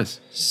 Okay,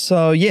 nice.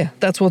 So yeah,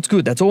 that's what's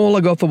good. That's all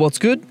I got for what's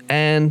good.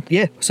 And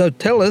yeah, so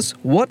tell us,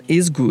 what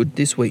is good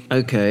this week?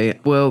 Okay,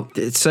 well,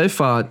 so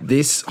far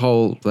this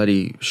whole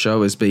bloody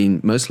show has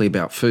been mostly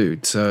about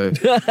food, so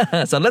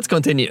so let's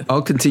continue.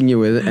 I'll continue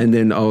with it and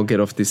then I'll get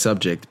off this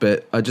subject.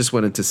 But I just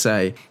wanted to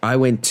say, I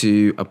went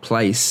to a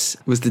place,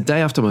 it was the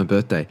day after my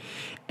birthday,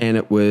 and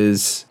it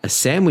was a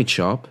sandwich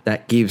shop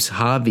that gives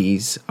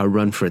Harvey's a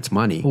run for its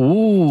money.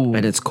 Ooh.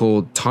 And it's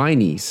called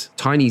Tiny's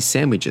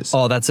Sandwiches.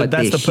 Oh, that's the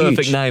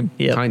perfect name.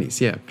 Yep. Tiny's,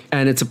 yeah.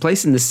 And it's a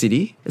place in the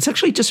city. It's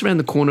actually just around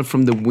the corner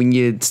from the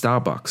Wynyard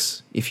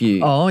Starbucks, if you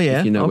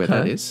know where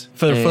that is.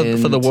 For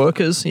the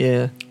workers,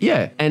 yeah.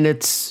 Yeah, and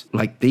it's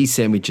these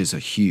sandwiches are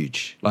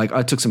huge.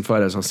 I took some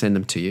photos, I'll send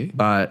them to you.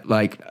 But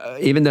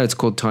even though it's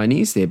called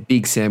Tiny's, they're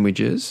big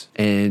sandwiches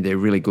and they're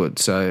really good.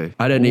 So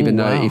I don't even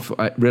know if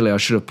I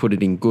should have put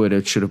it in good.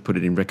 I should have put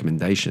it in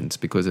recommendations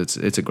because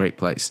it's a great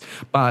place.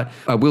 But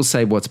I will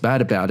say what's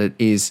bad about it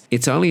is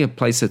it's only a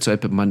place that's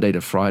open Monday to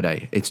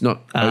Friday. It's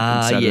not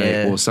open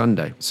Saturday or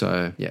Sunday.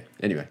 So yeah,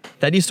 anyway.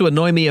 That used to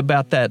annoy me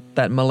about that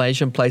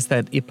Malaysian place,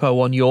 that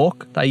Ipoh on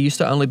York. They used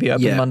to only be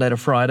open Monday to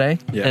Friday.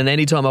 Yeah. And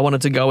anytime I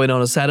wanted to go in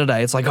on a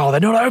Saturday, it's they're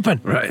not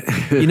open. Right.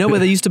 You know where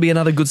there used to be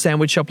another good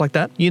sandwich shop like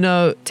that?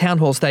 Town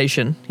Hall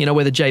Station,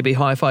 where the JB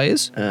Hi-Fi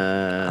is?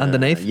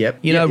 Underneath? Yep.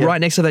 Right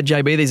next to that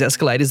JB, these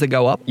escalators that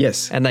go up?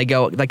 Yes. And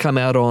they come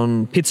out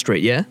on Pitt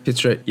Street, yeah? Pitt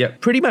Street,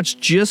 yep. Pretty much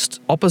just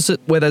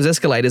opposite where those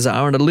escalators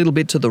are and a little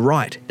bit to the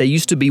right. There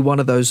used to be one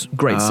of those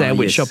great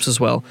sandwich shops as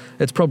well.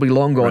 It's probably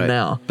long gone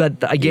now. But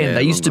again,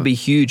 they used to be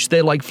huge.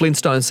 They're like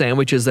Flintstone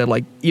sandwiches. They're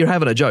you're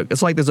having a joke.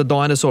 It's like there's a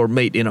dinosaur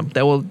meat in them.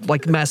 They were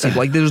massive,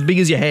 they're as big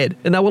as your head.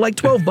 And they were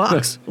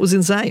 $12. It was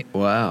insane.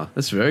 Wow,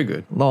 that's very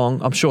good.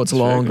 I'm sure it's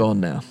long gone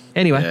now.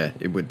 Anyway. Yeah,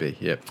 it would be,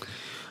 yep.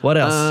 What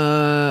else?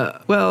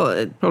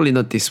 Well, probably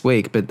not this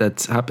week, but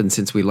that's happened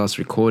since we last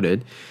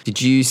recorded.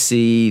 Did you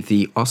see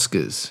the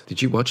Oscars?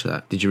 Did you watch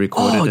that? Did you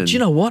record it? Oh, do you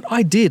know what?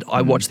 I did.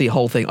 I watched the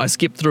whole thing. I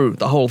skipped through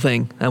the whole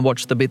thing and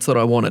watched the bits that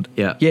I wanted.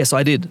 Yeah. Yes,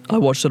 I did. I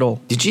watched it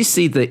all. Did you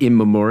see the In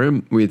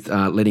Memoriam with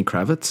Lenny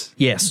Kravitz?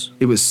 Yes.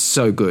 It was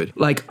so good.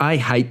 I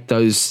hate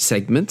those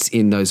segments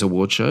in those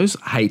award shows.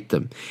 I hate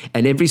them.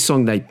 And every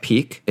song they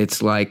pick, it's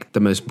the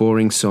most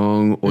boring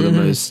song or the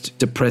most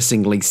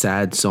depressingly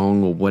sad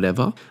song or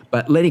whatever.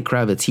 But Lenny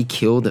Kravitz, he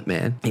killed it,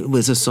 man. It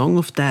was a song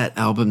of that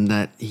album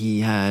that he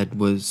had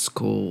was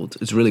called,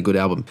 it's a really good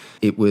album.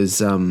 It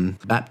was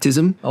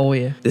Baptism. Oh,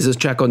 yeah. There's a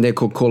track on there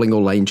called Calling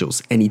All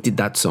Angels, and he did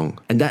that song.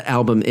 And that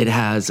album, it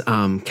has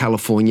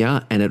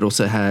California, and it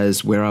also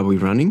has Where Are We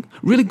Running?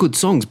 Really good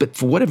songs, but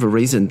for whatever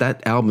reason,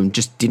 that album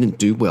just didn't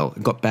do well.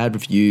 It got bad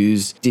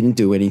reviews, didn't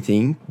do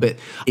anything, but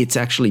it's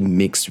actually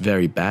mixed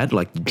very bad.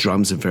 The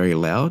drums are very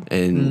loud,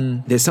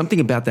 and there's something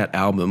about that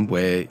album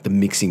where the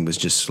mixing was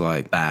just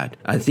bad.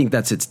 I think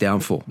that's its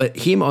downfall. But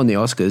him on the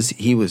Oscars,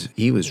 he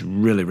was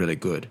really, really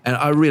good. And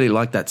I really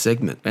like that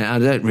segment. And I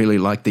don't really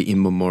like the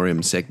In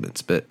Memoriam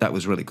segments, but that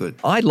was really good.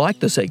 I like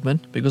the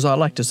segment because I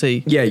like to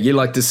see... Yeah, you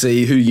like to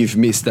see who you've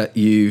missed that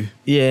you...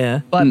 Yeah,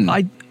 but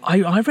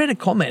I read a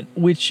comment,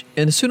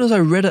 and as soon as I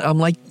read it, I'm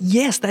like,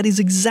 yes, that is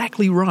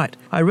exactly right.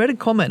 I read a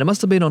comment. It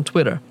must have been on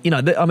Twitter.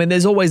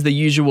 There's always the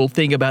usual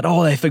thing about,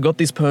 they forgot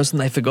this person,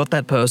 they forgot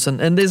that person.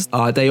 And there's...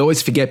 they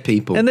always forget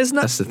people. And there's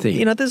no... That's the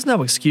thing. There's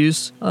no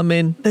excuse.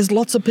 There's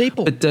lots of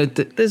people. But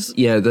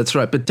yeah, that's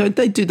right. But don't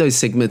they do those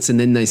segments and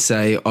then they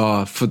say,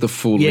 for the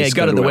full list,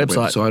 go to the our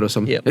website or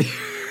something? Yep.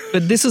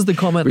 But this is the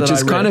comment that I read.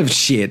 Which is kind of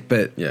shit,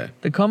 but yeah.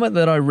 The comment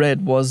that I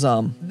read was,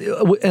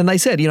 and they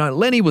said,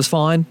 Lenny was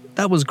fine,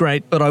 that was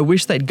great, but I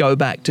wish they'd go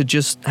back to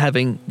just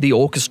having the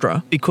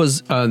orchestra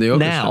because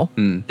now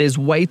there's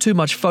way too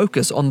much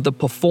focus on the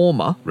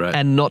performer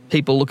and not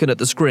people looking at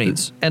the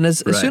screens. And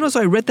as soon as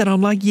I read that,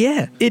 I'm like,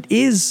 yeah, it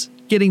is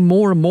getting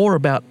more and more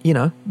about,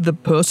 the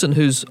person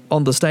who's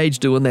on the stage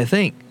doing their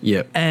thing.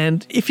 Yeah.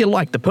 And if you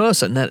like the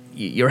person, that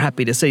you're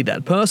happy to see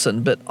that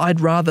person, but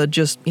I'd rather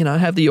just,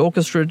 have the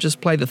orchestra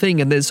just play the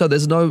thing and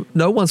there's no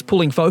one's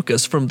pulling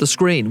focus from the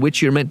screen,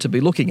 which you're meant to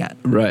be looking at.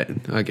 Right.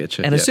 I get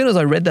you. And as soon as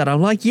I read that,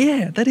 I'm like,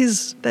 yeah, that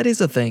is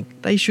a thing.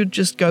 They should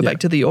just go back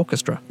to the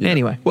orchestra. Yeah.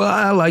 Anyway. Well,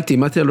 I liked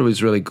him. I thought it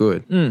was really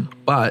good.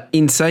 But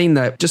in saying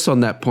that, just on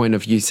that point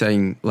of you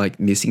saying like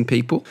missing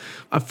people,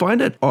 I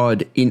find it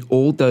odd in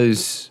all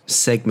those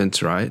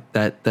segments, right,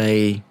 that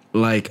they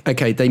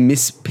they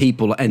miss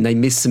people and they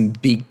miss some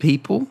big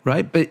people,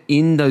 right? But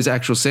in those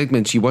actual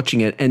segments, you're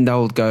watching it and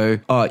they'll go,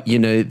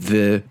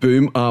 the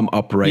boom arm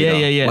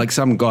operator, like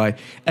some guy.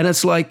 And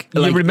it's like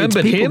you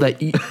remember him?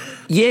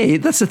 Yeah,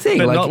 that's the thing.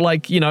 But not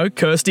like,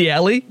 Kirstie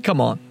Alley?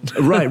 Come on.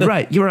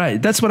 Right. You're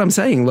right. That's what I'm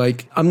saying.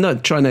 Like, I'm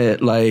not trying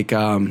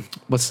to,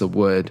 what's the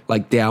word?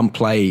 Like,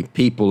 downplay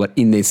people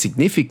in their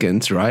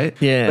significance, right?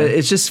 Yeah. But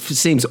it just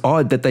seems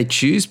odd that they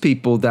choose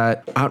people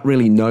that aren't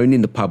really known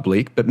in the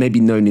public, but maybe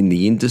known in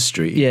the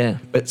industry. Yeah.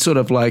 But sort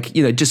of like,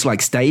 just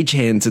like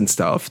stagehands and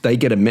stuff, they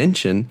get a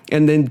mention,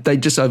 and then they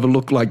just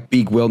overlook, like,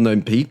 big,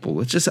 well-known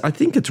people. It's just, I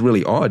think it's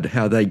really odd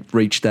how they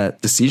reach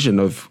that decision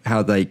of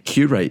how they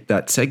curate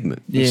that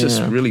segment. It's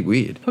just really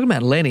weird. Talking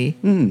about Lenny,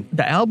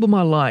 the album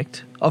I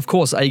liked, of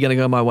course, Are You Gonna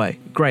Go My Way?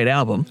 Great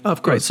album.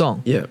 Of course. Great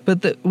song. Yeah.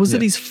 But was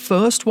it his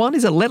first one?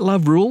 Is it Let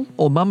Love Rule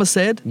or Mama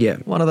Said? Yeah.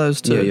 One of those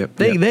two. Yeah.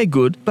 They're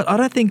good, but I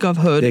don't think I've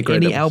heard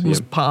any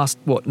albums past,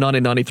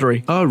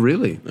 1993. Oh,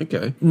 really?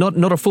 Okay.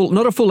 Not a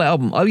full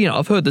album.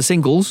 I've heard the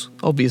singles,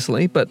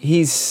 obviously, but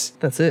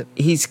that's it.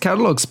 His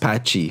catalog's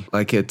patchy.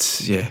 Like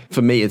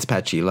for me it's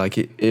patchy. Like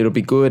it'll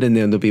be good and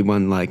then there'll be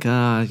one like,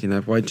 why'd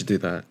you do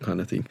that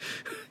kind of thing.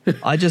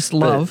 I just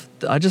love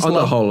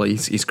the whole,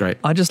 he's great.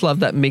 I just love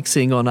that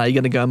mixing on Are You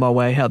Gonna Go My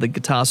Way, how the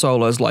guitar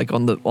solo's like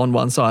on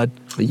one side.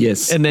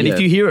 Yes. And then if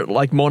you hear it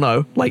like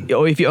mono,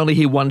 or if you only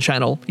hear one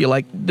channel, you're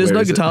like, there's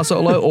no guitar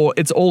solo or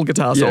it's all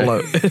guitar solo.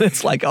 And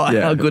it's like,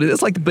 how good it is.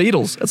 It's like the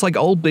Beatles. It's like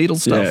old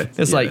Beatles stuff.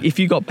 It's like if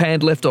you got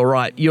panned left or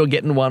right, you're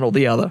getting one or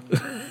the other.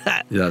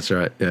 That's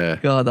right. Yeah.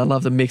 God, I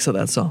love the mix of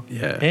that song.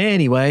 Yeah.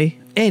 Anyway,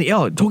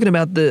 talking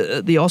about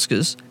the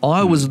Oscars,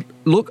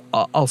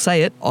 I'll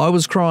say it. I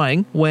was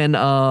crying when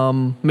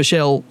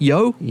Michelle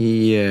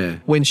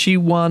Yeoh, when she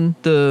won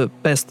the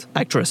Best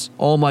Actress.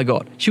 Oh my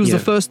God, she was the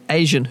first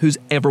Asian who's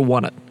ever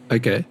won it.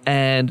 Okay.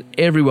 And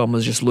everyone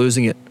was just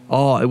losing it.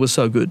 Oh, it was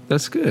so good.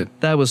 That's good.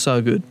 That was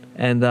so good.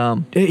 And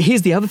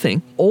here's the other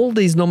thing. All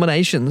these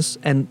nominations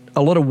and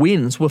a lot of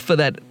wins were for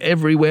that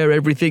Everywhere,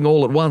 Everything,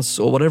 All at Once,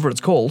 or whatever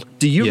it's called.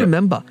 Do you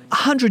remember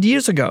 100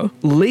 years ago,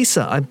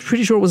 Lisa, I'm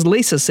pretty sure it was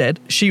Lisa, said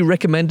she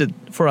recommended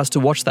for us to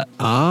watch that.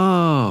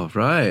 Oh,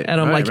 right.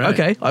 And I'm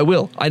okay, I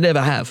will. I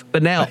never have.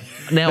 But now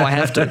I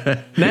have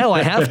to. Now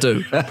I have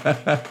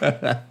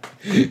to.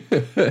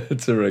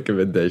 It's a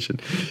recommendation.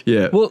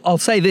 Yeah. Well, I'll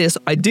say this.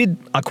 I did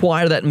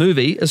acquire that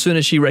movie as soon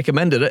as she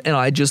recommended it, and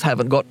I just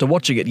haven't got to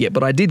watching it yet,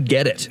 but I did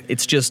get it.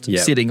 It's just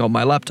sitting on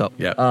my laptop.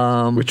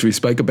 Yeah. Which we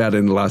spoke about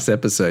in the last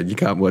episode. You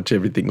can't watch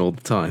everything all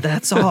the time.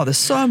 There's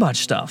so much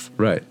stuff.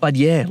 Right. But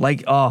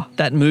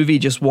that movie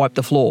just wiped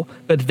the floor.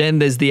 But then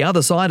there's the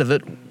other side of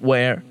it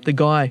where the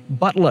guy,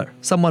 Butler,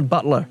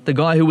 the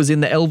guy who was in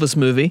the Elvis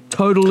movie,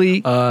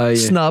 totally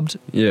snubbed.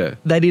 Yeah.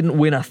 They didn't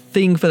win a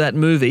thing for that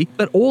movie.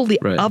 But all the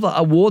other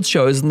awards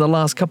shows in the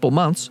last couple of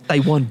months, they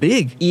won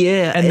big.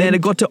 Yeah. And then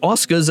it got to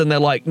Oscars and they're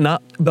like, nah,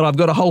 but I've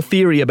got a whole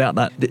theory about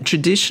that.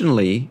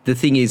 Traditionally, the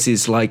thing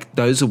is like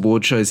those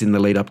award shows in the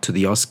lead up to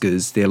the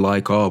Oscars, they're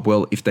like, oh,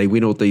 well, if they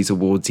win all these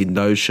awards in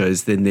those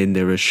shows, then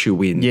they're a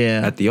shoo-in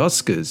at the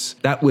Oscars.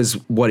 That was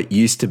what it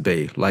used to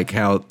be, like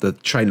how the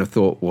train of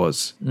thought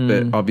was.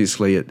 But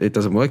obviously it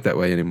doesn't work that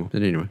way anymore.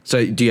 But anyway,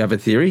 so do you have a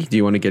theory? Do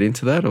you want to get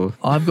into that? Or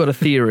I've got a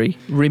theory.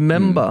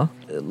 Remember,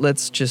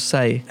 let's just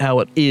say how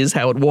it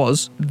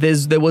was.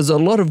 There was a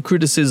lot of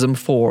criticism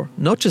for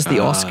not just the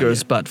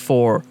Oscars, but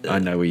for I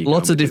know where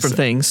lots of different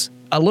things.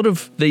 A lot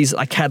of these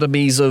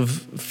academies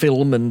of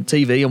film and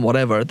TV and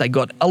whatever, they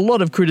got a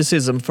lot of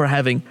criticism for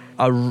having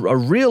a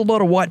real lot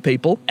of white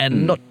people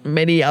and not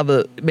many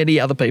other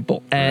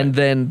people. And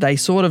then they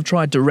sort of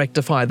tried to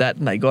rectify that,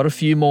 and they got a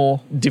few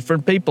more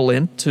different people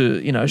in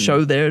to,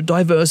 show their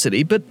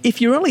diversity. But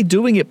if you're only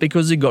doing it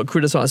because you got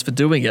criticized for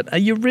doing it, are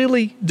you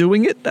really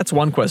doing it? That's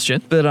one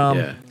question. But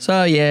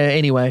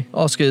anyway,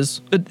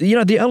 Oscars. But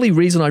the only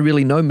reason I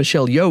really know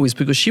Michelle Yeoh is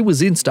because she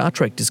was in Star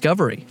Trek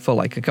Discovery for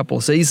like a couple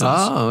of seasons.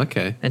 Oh,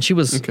 okay. And she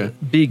was a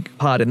big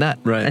part in that.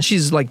 Right. And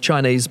she's like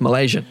Chinese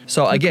Malaysian.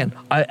 So again,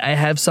 I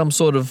have some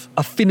sort of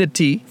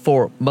affinity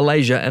for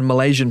Malaysia and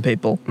Malaysian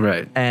people.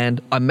 Right.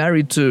 And I'm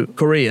married to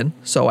Korean,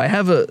 so I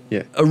have a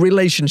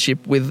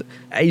relationship with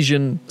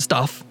Asian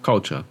stuff.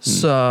 Culture.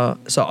 So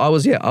I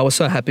was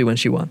so happy when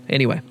she won.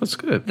 Anyway. That's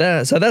good.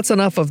 So that's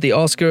enough of the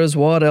Oscars.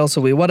 What else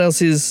are we?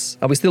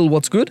 Are we still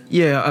what's good?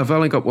 Yeah, I've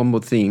only got one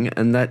more thing,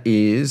 and that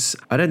is,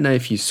 I don't know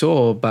if you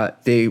saw,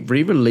 but they're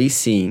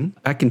re-releasing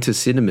back into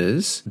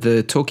cinemas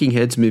the Talking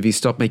Heads movie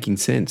Stop Making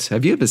Sense.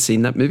 Have you ever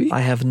seen that movie?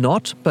 I have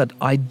not, but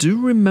I do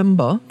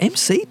remember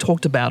MC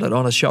talked about it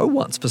on a show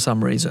once for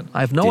some reason.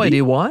 I have no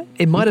idea why.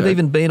 It might have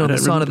even been on a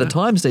Sign of the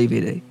Times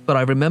DVD, but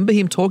I remember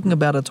him talking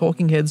about a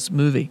Talking Heads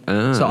movie.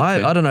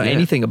 I don't know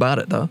anything about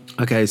it though.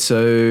 Okay,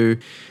 so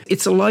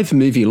it's a live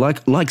movie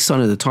like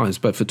Sign of the Times,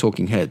 but for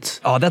Talking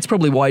Heads. Oh, that's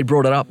probably why he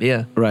brought it up,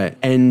 yeah. Right.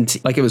 And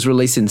like it was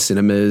released in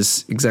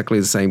cinemas exactly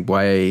the same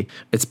way.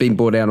 It's been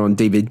brought out on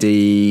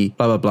DVD,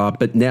 blah, blah, blah.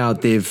 But now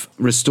they've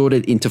restored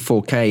it into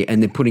 4K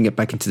and they're putting it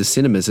back into the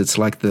cinemas. It's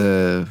like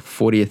the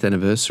 40th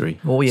anniversary.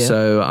 Oh, yeah.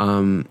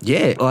 So,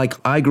 like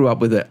I grew up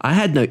with it. I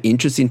had no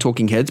interest in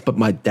Talking Heads, but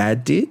my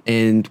dad did.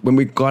 And when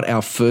we got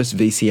our first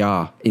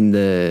VCR in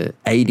the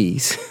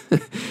 80s,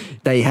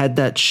 they had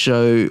that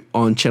show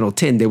on Channel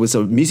 10. There was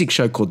a music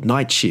show called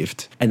Night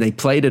Shift, and they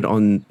played it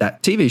on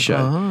that TV show.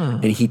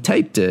 And he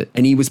taped it,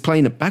 and he was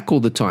playing it back all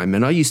the time.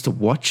 And I used to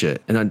watch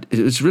it, and it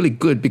was really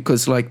good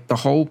because, like, the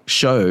whole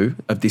show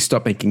of this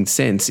Stop Making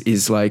Sense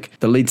is like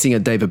the lead singer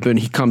David Byrne.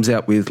 He comes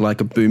out with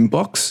like a boom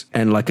box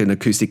and like an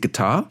acoustic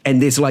guitar,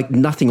 and there's like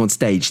nothing on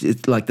stage.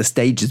 It's like the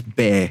stage is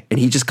bare, and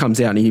he just comes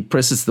out and he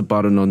presses the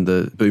button on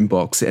the boom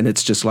box, and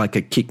it's just like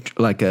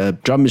a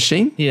drum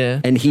machine.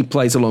 Yeah, and he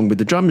plays along with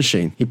the drum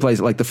machine. He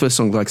plays like the first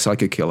song, like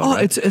Psycho Killer. Oh,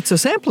 right? it's a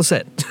sampler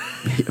set.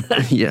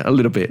 Yeah, a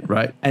little bit,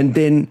 right? And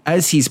then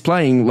as he's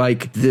playing,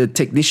 like the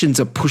technicians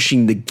are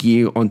pushing the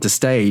gear onto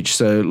stage.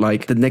 So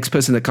like the next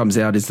person that comes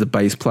out is the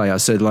bass player.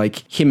 So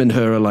like him and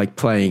her are like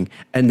playing,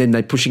 and then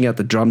they're pushing out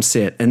the drum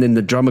set, and then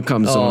the drummer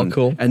comes on.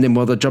 Cool. And then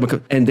while the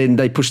drummer and then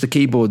they push the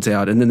keyboards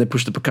out, and then they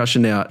push the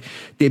percussion out.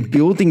 They're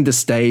building the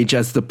stage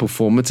as the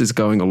performance is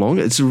going along.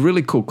 It's a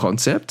really cool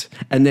concept.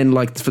 And then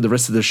like for the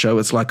rest of the show,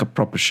 it's like a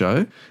proper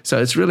show.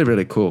 So it's really,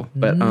 really cool.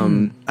 But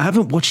I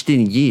haven't watched it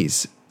in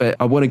years, but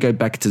I want to go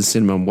back to the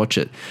cinema and watch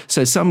it.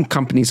 So some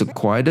companies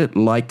acquired it,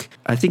 like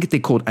I think they're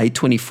called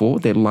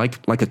A24. They're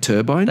like a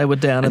turbine. They were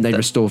down and at they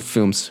restore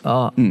films.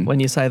 Oh, when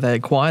you say they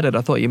acquired it,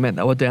 I thought you meant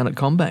they were down at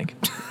Combank.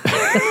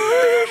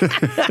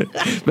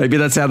 Maybe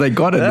that's how they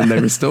got it and they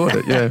restored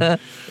it. Yeah.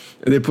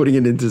 And they're putting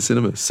it into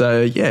cinema.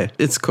 So yeah,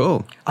 it's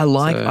cool.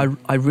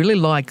 I really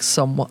like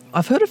someone.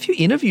 I've heard a few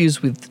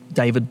interviews with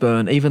David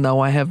Byrne, even though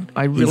I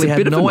really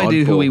had no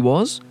idea who he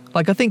was.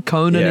 Like I think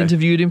Conan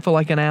interviewed him for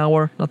like an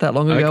hour not that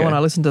long ago, and I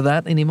listened to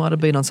that, and he might have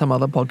been on some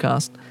other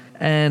podcast.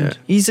 And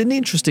he's an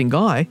interesting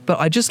guy, but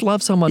I just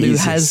love someone who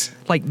has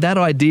like that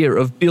idea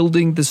of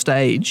building the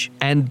stage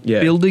and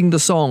building the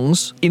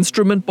songs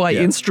instrument by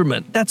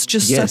instrument. That's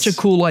just such a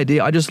cool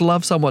idea. I just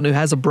love someone who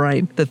has a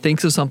brain that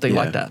thinks of something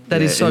like that.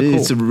 That is so cool.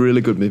 It's a really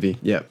good movie.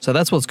 Yeah. So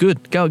that's what's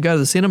good. Go to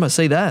the cinema,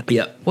 see that.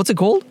 Yeah. What's it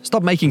called?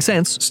 Stop Making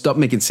Sense. Stop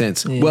Making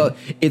Sense. Yeah. Well,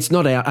 it's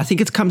not out. I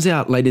think it comes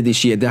out later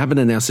this year. They haven't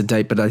announced a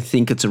date, but I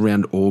think it's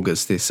around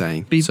August, they're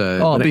saying.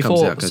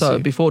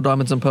 Before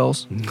Diamonds and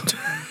Pearls.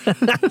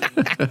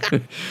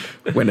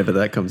 Whenever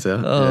that comes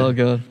out. Oh,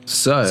 God.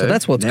 So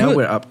that's what's now good.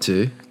 we're up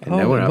to. And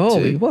now Holy we're up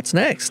moly, to. what's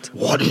next?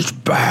 What is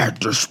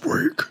bad this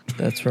week?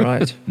 That's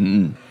right.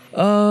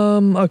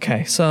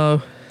 Okay,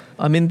 so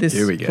I'm in this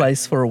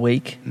place for a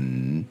week.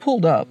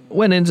 Pulled up,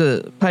 went in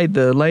to paid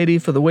the lady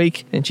for the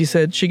week, and she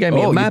said she gave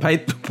me a map. You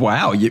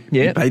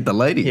paid the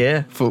lady?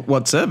 Yeah. For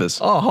what service?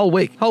 Oh, whole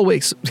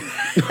weeks.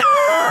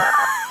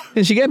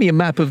 And she gave me a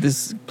map of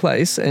this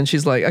place, and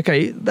she's like,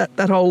 okay,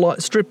 that whole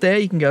strip there,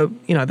 you can go,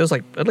 there's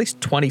like at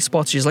least 20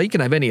 spots. She's like, you can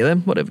have any of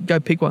them, whatever, go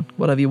pick one,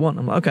 whatever you want.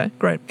 I'm like, okay,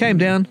 great. Came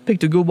down,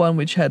 picked a good one,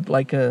 which had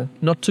like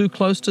not too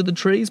close to the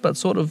trees, but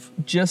sort of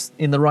just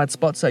in the right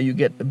spot, so you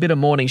get a bit of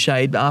morning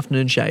shade,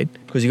 afternoon shade,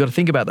 because you got to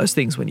think about those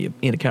things when you're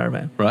in a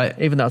caravan. Right.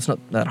 Even though it's not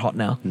that hot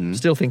now.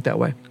 Still think that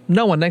way.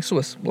 No one next to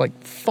us, like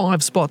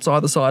 5 spots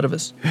either side of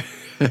us.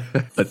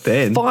 But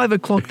then 5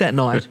 o'clock that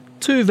night,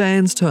 2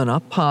 vans turn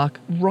up, park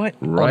right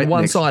on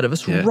one side of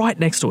us, right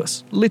next to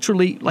us.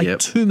 Literally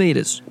 2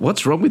 meters.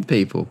 What's wrong with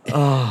people?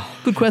 Oh,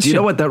 good question. Do you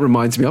know what that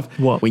reminds me of?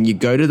 What? When you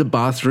go to the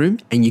bathroom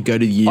and you go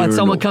to the urinal. And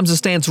someone comes and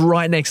stands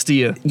right next to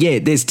you. Yeah,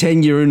 there's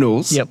 10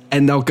 urinals. Yep.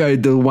 And they'll go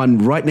to the one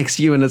right next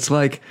to you, and it's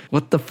like,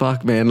 what the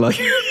fuck, man? Like,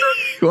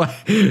 Why?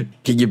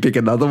 Can you pick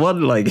another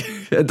one? Like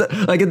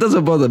it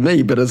doesn't bother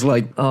me, but it's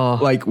like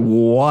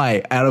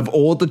why? Out of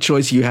all the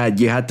choice you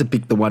had to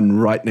pick the one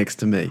right next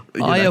to me.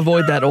 I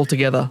avoid that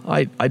altogether.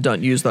 I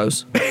don't use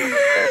those.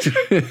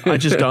 I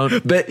just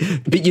don't. But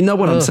you know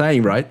what I'm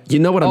saying, right? You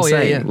know what I'm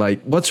saying. Yeah.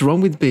 Like, what's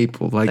wrong with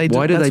people? Like,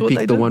 why do they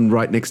pick the one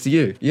right next to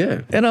you?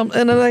 Yeah. And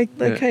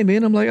they came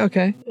in. I'm like,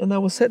 okay. And they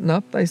were setting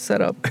up. They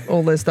set up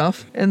all their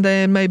stuff. And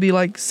then maybe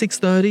like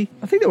 6:30.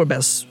 I think there were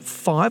about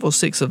 5 or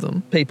 6 of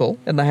them people.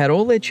 And they had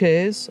all their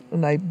chairs.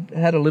 And they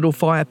had a little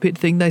fire pit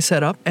thing they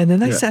set up. And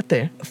then they sat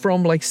there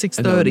from like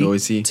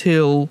 6:30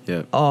 till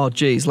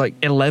like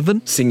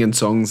 11. Singing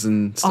songs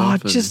and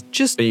stuff.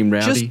 Just being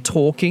rowdy. Just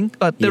talking.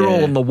 But they're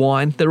all on the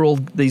wine. They're all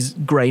these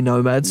grey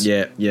nomads.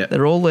 Yeah.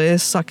 They're all there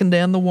sucking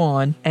down the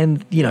wine.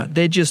 And,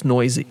 they're just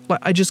noisy. Like,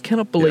 I just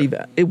cannot believe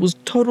it. It was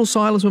total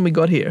silence when we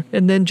got here.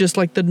 And then just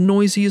like the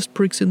noisiest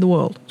pricks in the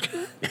world.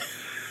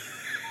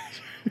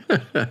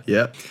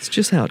 Yeah. It's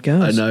just how it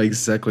goes. I know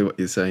exactly what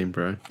you're saying,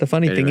 bro. The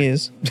funny thing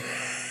is...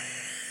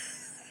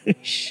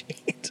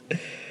 Shit.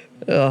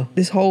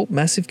 This whole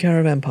massive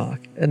caravan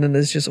park, and then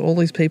there's just all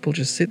these people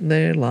just sitting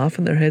there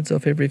laughing their heads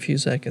off every few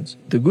seconds.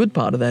 The good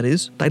part of that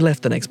is they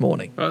left the next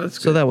morning. Oh, that's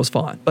good. So that was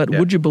fine. But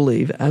would you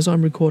believe, as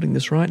I'm recording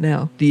this right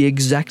now, the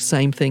exact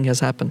same thing has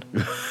happened.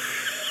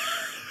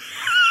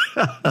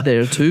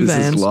 There are 2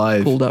 vans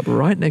pulled up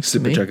right next to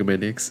me.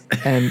 Superchuckamaniacs.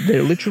 And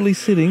they're literally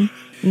sitting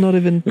not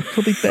even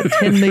probably about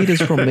 10 meters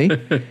from me.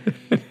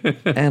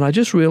 And I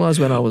just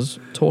realized when I was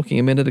talking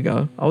a minute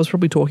ago, I was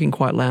probably talking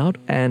quite loud,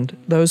 and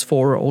those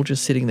 4 are all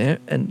just sitting there,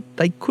 and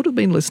they could have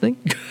been listening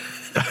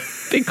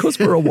because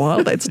for a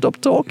while they'd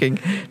stopped talking.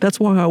 That's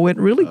why I went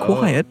really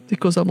quiet,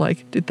 because I'm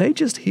like, did they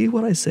just hear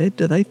what I said?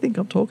 Do they think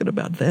I'm talking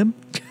about them?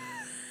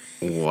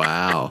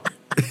 Wow.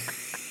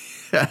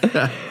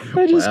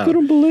 I just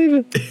couldn't believe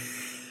it.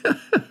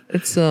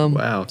 It's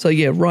wow. So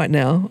yeah, right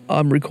now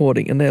I'm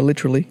recording and they're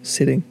literally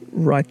sitting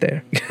right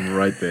there.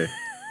 Right there.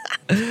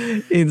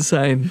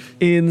 Insane.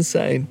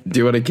 Do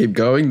you want to keep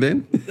going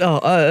then?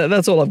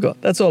 That's all I've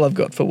got. That's all I've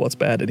got for what's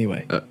bad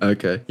anyway.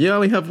 Okay. You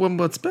only have one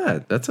what's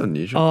bad. That's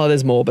unusual. Oh,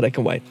 there's more, but I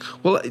can wait.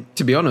 Well,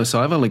 to be honest,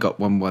 I've only got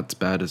one what's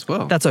bad as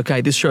well. That's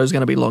okay. This show's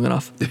going to be long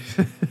enough.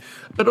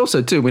 But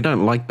also, too, we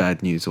don't like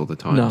bad news all the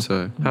time. No.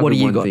 So What do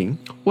you one got? thing.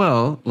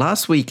 Well,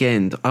 last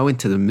weekend I went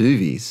to the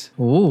movies.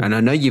 Ooh. And I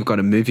know you've got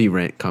a movie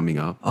rant coming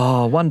up.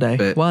 Oh, one day.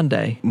 But One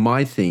day.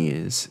 My thing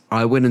is,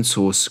 I went and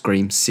saw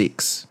Scream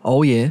 6.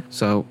 Oh, yeah.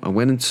 So I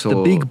went and saw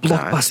The big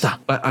blockbuster.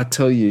 But I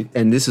tell you,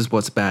 and this is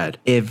what's bad,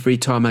 every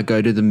time I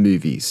go to the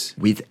movies,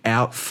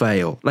 without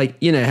fail, like,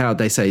 you know how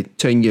they say,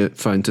 turn your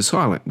phone to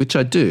silent, which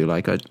I do,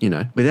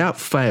 without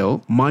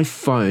fail, my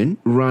phone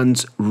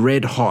runs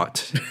red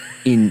hot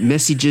in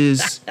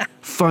messages,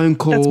 phone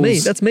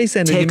calls. That's me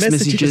sending you text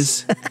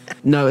messages.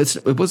 No,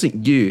 it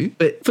wasn't you.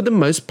 But for the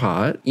most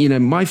part,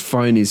 my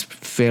phone is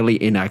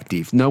fairly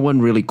inactive. No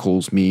one really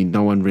calls me.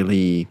 No one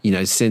really,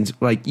 sends,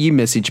 like, you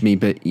message me,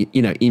 but,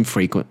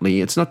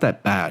 infrequently. It's not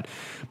that bad.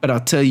 But I'll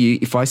tell you,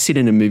 if I sit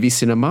in a movie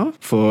cinema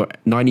for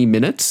 90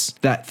 minutes,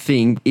 that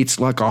thing, it's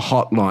like a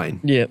hotline.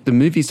 Yeah. The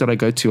movies that I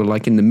go to are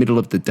like in the middle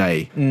of the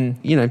day.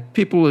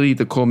 People will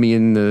either call me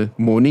in the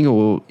morning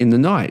or in the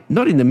night.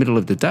 Not in the middle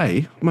of the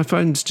day. My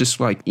phone's just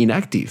like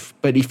inactive.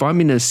 But if I'm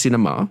in a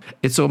cinema,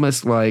 it's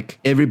almost like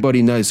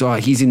everybody knows,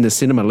 he's in the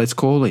cinema, let's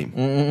call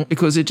him.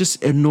 Because it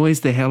just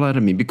annoys the hell out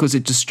of me, because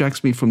it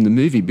distracts me from the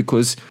movie,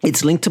 because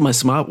it's linked to my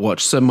smartwatch.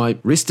 So my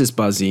wrist is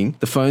buzzing,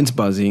 the phone's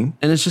buzzing,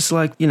 and it's just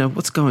like,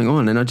 what's going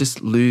on? And I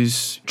just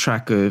lose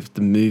track of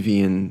the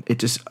movie, and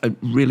it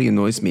really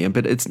annoys me.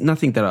 But it's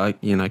nothing that I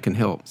can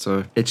help.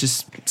 So it's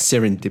just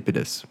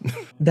serendipitous.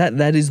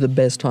 That is the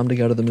best time to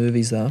go to the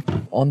movies, though.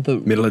 On the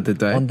middle of the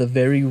day. On the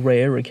very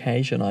rare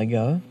occasion I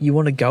go, you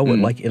want to go at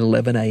like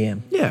 11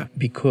 a.m. Yeah.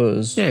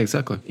 Because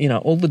exactly.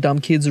 All the dumb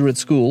kids are at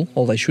school,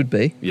 or they should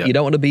be. Yep. You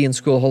don't want to be in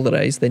school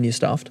holidays, then you're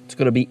stuffed. It's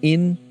got to be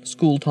in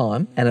school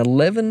time, and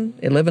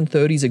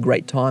 11:30 is a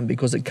great time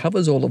because it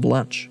covers all of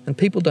lunch, and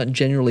people don't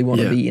generally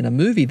want to be in a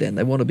movie then.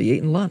 They want to be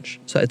eating lunch.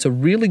 So it's a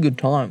really good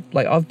time.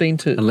 Like, I've been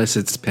to... Unless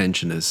it's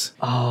pensioners.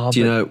 Oh, do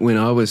you know, when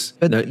I was...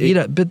 But,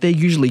 but they're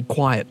usually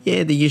quiet.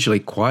 Yeah, they're usually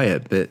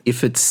quiet, but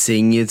if it's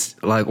seniors,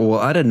 I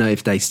don't know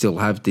if they still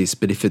have this,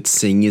 but if it's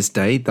seniors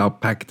day, they'll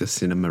pack the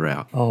cinema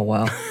out. Oh,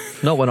 wow.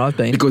 Not when I've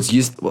been. Because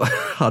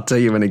I'll tell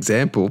you an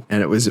example,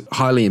 and it was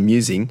highly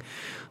amusing.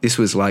 This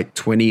was like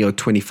 20 or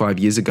 25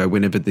 years ago,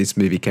 whenever this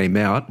movie came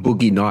out,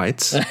 Boogie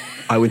Nights.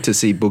 I went to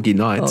see Boogie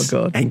Nights.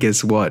 Oh, God. And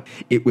guess what?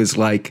 It was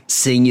like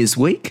Seniors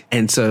Week.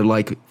 And so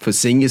like for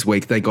Seniors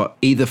Week, they got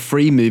either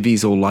free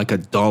movies or like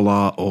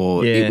 $1,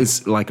 or it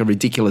was like a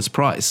ridiculous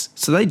price.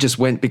 So they just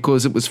went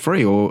because it was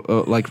free or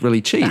like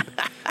really cheap.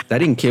 They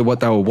didn't care what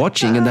they were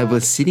watching, and they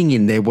were sitting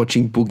in there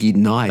watching Boogie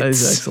Nights. That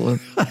is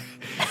excellent.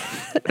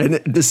 And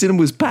the cinema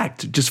was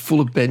packed, just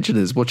full of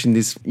pensioners watching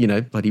this,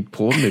 bloody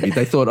porn movie.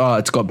 They thought,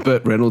 it's got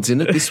Burt Reynolds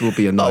in it. This will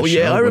be a nice show. Oh,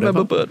 yeah, I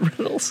remember Burt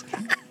Reynolds.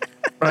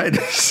 Right?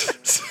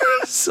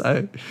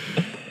 So,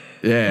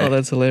 yeah. Oh,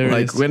 that's hilarious.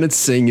 Like, when it's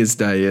Seniors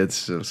Day,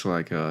 it's just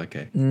like,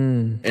 okay.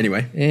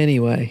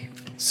 Anyway.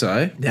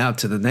 So now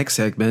to the next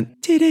segment.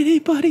 Did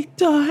anybody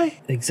die?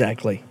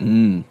 Exactly.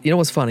 You know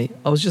what's funny?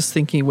 I was just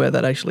thinking where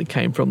that actually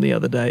came from the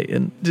other day.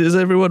 And does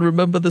everyone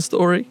remember the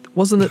story?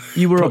 Wasn't it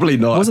you were Probably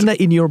not. Wasn't that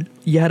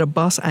you had a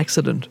bus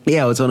accident?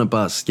 Yeah, I was on a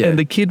bus. Yeah, And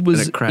the kid was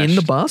And it crashed. in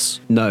the bus?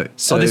 No.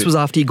 So This was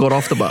after he got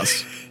off the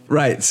bus.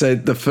 Right. So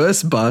the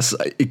first bus,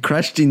 it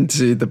crashed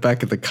into the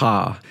back of the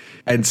car.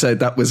 And so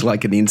that was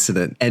like an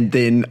incident. And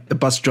then the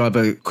bus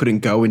driver couldn't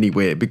go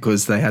anywhere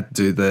because they had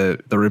to do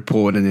the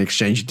report and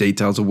exchange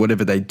details or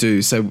whatever they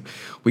do. So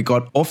we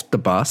got off the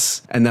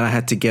bus and then I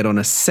had to get on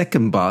a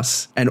second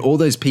bus. And all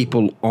those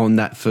people on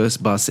that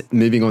first bus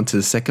moving on to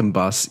the second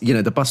bus, you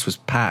know, the bus was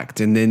packed.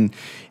 And then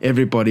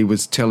everybody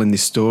was telling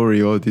this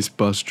story, oh, this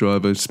bus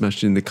driver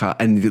smashed in the car.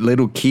 And the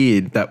little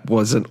kid that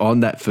wasn't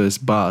on that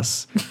first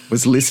bus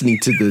was listening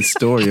to the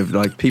story of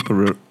like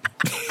people,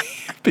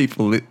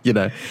 you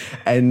know,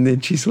 and then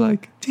she's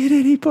like, did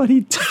anybody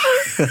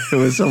die? It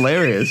was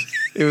hilarious.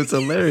 It was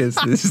hilarious.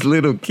 This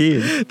little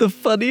kid. The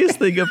funniest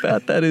thing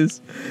about that is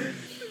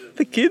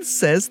the kid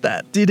says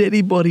that, did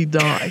anybody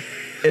die?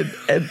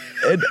 And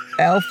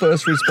our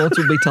first response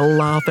would be to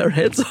laugh our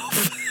heads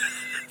off.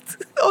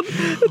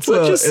 It's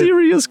such a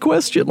serious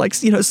question.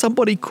 Like, you know,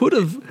 somebody could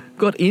have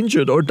got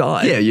injured or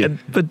died. Yeah.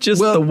 But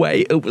just the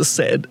way it was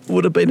said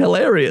would have been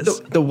hilarious.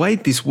 The way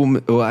this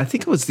woman, or I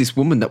think it was this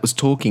woman that was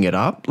talking it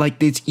up. Like,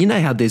 there's, you know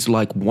how there's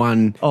like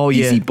one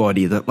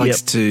busybody that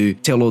likes to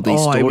tell all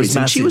these stories. It was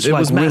massive. And she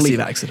was massive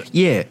accident.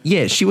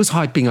 Yeah. She was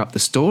hyping up the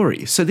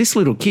story. So this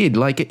little kid,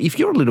 like, if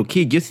you're a little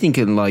kid, you're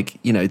thinking like,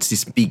 you know, it's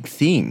this big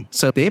thing.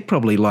 So they're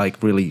probably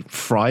like really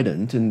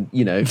frightened and,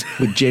 you know,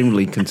 were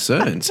generally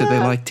concerned. So they're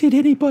like, did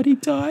anybody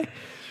die?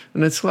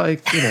 And it's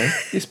like, you know,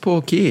 this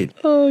poor kid.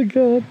 Oh,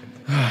 God.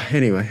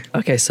 Anyway.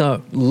 Okay,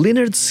 so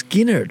Lynyrd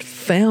Skynyrd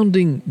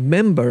founding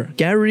member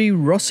Gary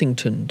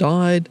Rossington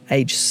died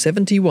age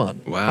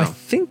 71. Wow.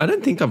 I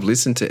don't think I've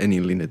listened to any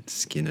Lynyrd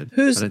Skynyrd.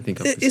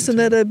 Isn't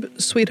that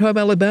a Sweet Home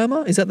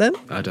Alabama? Is that them?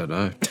 I don't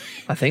know.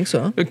 I think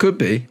so. It could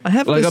be. I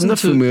have I'm not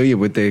familiar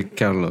with their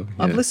catalogue.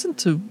 I've listened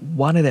to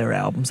one of their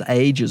albums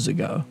ages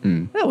ago.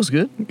 That was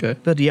good. Okay.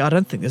 But yeah, I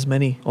don't think there's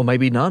many, or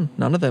maybe none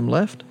of them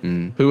left.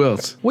 Who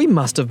else? We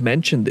must have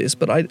mentioned this,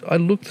 but I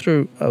looked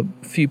through a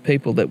few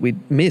people that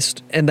we'd missed,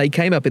 and they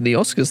came up in the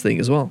Oscars thing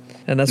as well.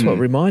 And that's what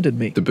reminded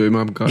me. The Boom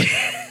Up guy.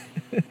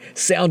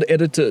 Sound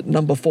editor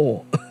number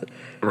 4.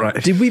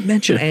 Right. Did we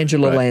mention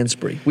Angela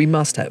Lansbury? We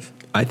must have.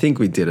 I think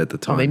we did at the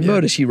time. I mean,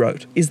 Murder, She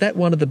Wrote. Is that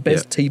one of the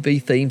best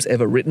TV themes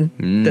ever written?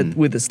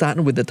 That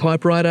starting with the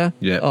typewriter,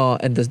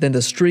 and then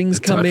the strings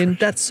come in.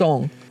 That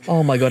song,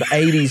 oh my God,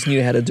 80s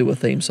knew how to do a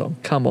theme song.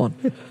 Come on.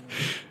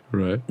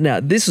 Right. Now,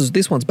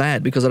 this one's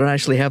bad because I don't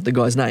actually have the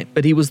guy's name,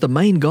 but he was the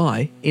main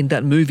guy in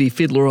that movie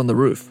Fiddler on the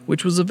Roof,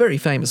 which was a very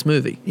famous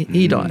movie.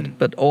 He died,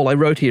 but all I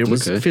wrote here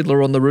was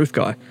Fiddler on the Roof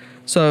guy.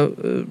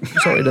 So,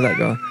 sorry to that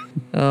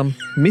guy.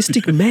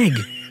 Mystic Meg.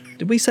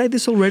 Did we say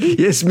this already?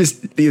 Yes,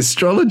 the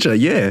astrologer,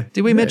 yeah.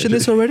 Did we mention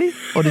this already?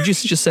 Or did you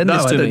just send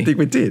this to me? No, I don't think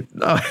we did.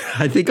 No,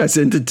 I think I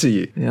sent it to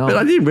you. Yeah. But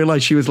I didn't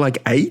realize she was like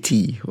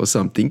 80 or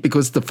something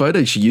because the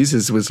photo she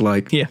uses was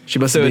like, she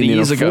must have been in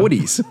her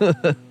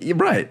 40s. You're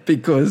right,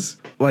 because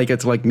like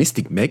it's like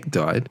Mystic Meg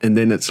died and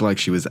then it's like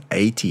she was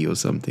 80 or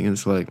something. And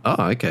it's like,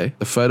 oh, okay.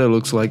 The photo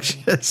looks like,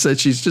 so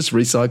she's just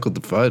recycled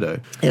the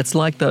photo. It's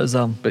like those,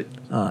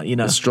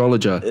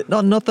 astrologer.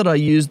 Not that I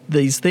used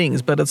these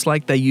things, but it's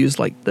like they use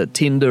like the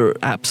Tinder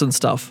apps and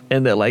stuff,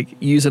 and they're like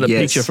using a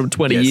picture from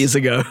 20 years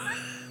ago.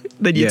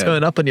 Then you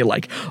turn up and you're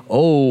like,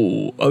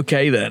 oh,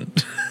 okay then.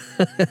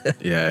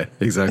 Yeah,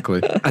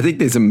 exactly. I think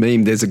there's a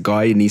meme. There's a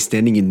guy and he's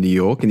standing in New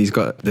York and he's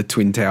got the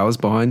Twin Towers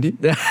behind him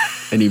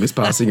and he was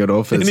passing it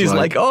off as and he's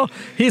like, oh,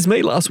 here's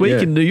me last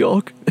week in New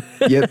York.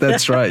 Yeah,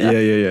 that's right.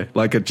 Yeah.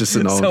 Like just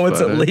an old So it's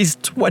photo. at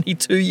least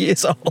 22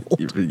 years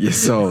old.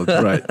 Years old,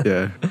 right,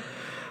 yeah.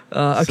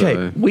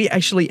 Okay, we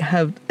actually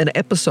have an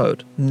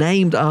episode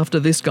named after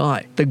this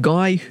guy. The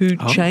guy who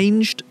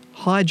changed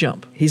high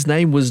jump. His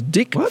name was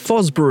Dick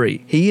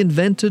Fosbury. He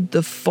invented the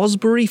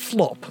Fosbury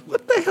flop.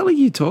 What the hell are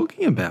you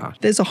talking about?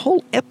 There's a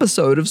whole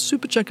episode of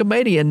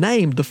Superchuckamania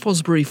named the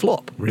Fosbury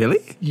flop.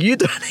 Really? You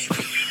don't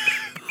even...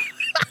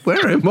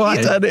 Where am I?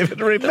 You don't even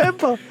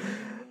remember.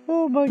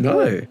 Oh my God.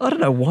 No. I don't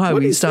know why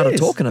we started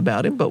talking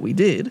about him, but we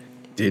did.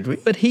 Did we?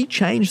 But he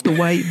changed the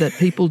way that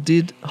people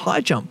did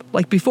high jump.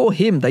 Like before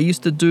him, they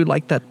used to do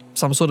like that,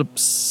 some sort of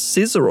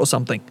scissor or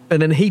something.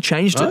 And then he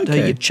changed it.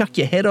 Okay. You chuck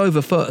your head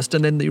over first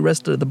and then the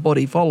rest of the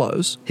body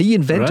follows. He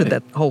invented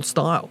that whole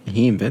style.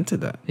 He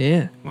invented that?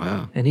 Yeah.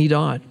 Wow. And he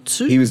died.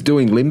 He was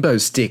doing limbo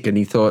stick and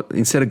he thought,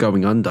 instead of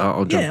going under,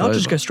 I'll jump over. Yeah, I'll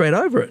just go straight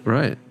over it.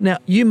 Right. Now,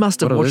 you must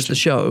have What a watched the legend.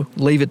 show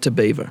Leave It to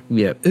Beaver.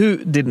 Yep. Who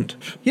didn't?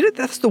 You know,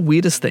 that's the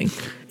weirdest thing.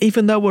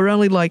 Even though we're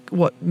only like,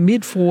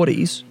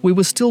 mid-40s, we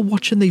were still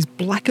watching these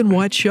black and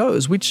white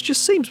shows, which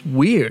just seems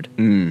weird.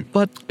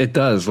 But It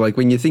does. Like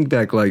when you think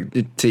back, like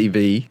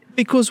TV.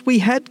 because we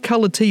had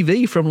colour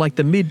TV from like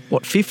the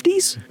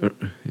mid-50s?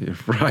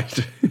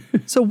 Right.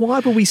 So why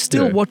were we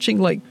still Yeah. watching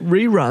like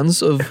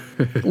reruns of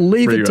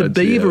Leave It to Reruns,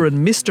 Beaver yeah.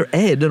 and Mr.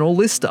 Ed and all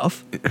this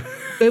stuff?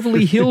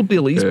 Beverly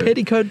Hillbillies,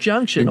 Petticoat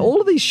Junction,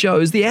 all of these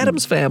shows, The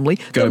Addams Family,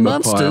 The Gomer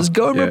Munsters,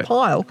 Pyle. Gomer Yeah.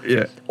 Pyle.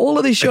 Yeah. All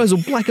of these shows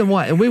were black and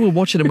white, and we were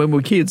watching them when we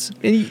were kids.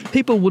 And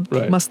people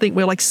Right. must think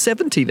we're like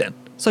 70 then.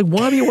 So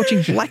why are you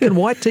watching black and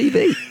white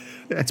TV?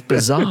 It's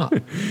bizarre.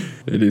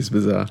 It is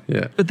bizarre.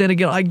 Yeah. But then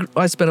again,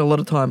 I spent a lot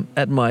of time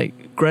at my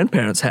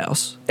grandparents'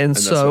 house, and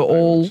that's so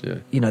what they watch,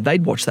 yeah.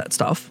 they'd watch that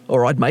stuff,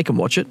 or I'd make them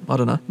watch it. I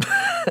don't know.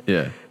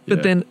 Yeah. But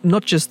yeah. then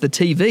not just the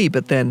TV,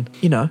 but then,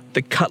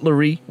 the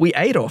cutlery we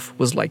ate off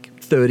was like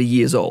 30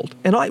 years old.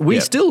 And we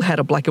Yep. still had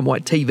a black and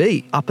white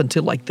TV up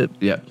until like the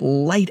Yep.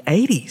 late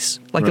 80s,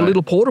 like a Right.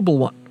 little portable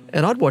one.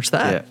 And I'd watch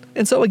that. Yeah.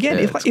 And so again,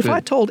 Yeah, if I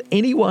good. told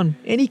anyone,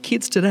 any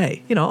kids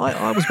today,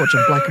 I was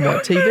watching black and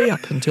white TV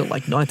up until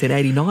like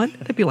 1989,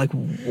 they'd be like,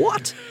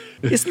 what?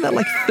 Isn't that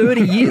like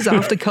 30 years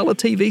after colour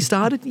TV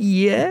started?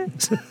 Yeah.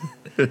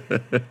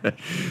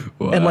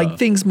 Wow. And like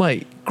things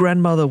my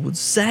grandmother would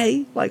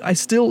say, like I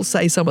still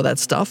say some of that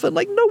stuff, and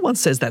like no one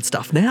says that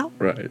stuff now.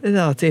 Right.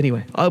 No,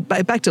 anyway,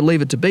 back to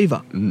Leave It to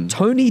Beaver. Mm.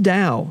 Tony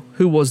Dow,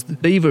 who was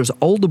Beaver's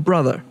older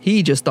brother,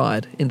 he just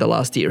died in the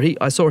last year.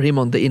 I saw him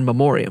on the In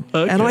Memoriam,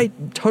 Okay. and I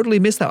totally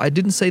missed that. I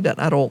didn't see that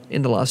at all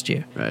in the last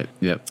year. Right.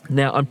 Yep.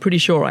 Now, I'm pretty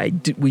sure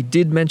we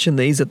did mention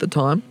these at the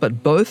time,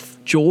 but both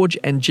George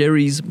and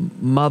Jerry's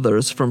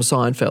mothers from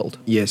Seinfeld.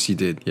 Yes, you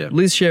did. Yeah.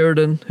 Liz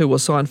Sheridan, who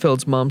was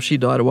Seinfeld's mum, she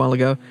died a while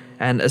ago,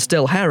 and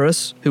Estelle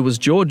Harris, who was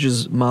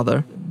George's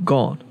mother,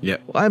 gone.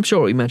 Yep. I'm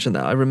sure we mentioned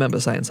that. I remember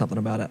saying something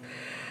about it.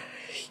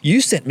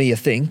 You sent me a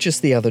thing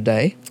just the other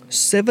day,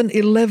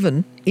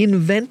 7-Eleven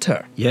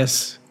inventor.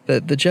 Yes.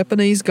 The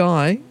Japanese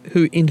guy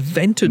who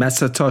invented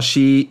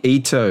Masatoshi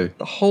Ito.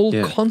 the whole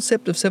Yeah.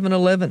 concept of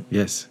 7-Eleven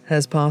Yes.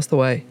 has passed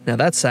away. Now,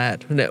 that's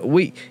sad. Now,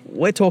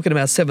 we're talking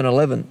about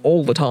 7-Eleven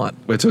all the time.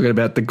 We're talking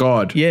about the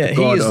god. Yeah, the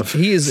god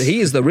he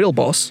is the real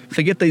boss.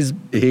 Forget these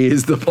He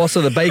is the boss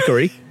of the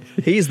bakery.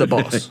 He's the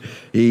boss.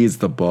 He is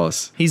the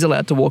boss. He's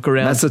allowed to walk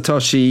around.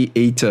 Masatoshi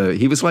Ito.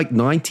 He was like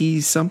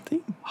 90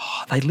 something.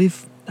 Oh, they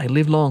live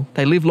long.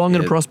 They live long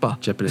and Yeah, prosper.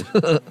 Japanese.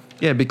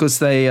 Yeah, because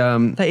they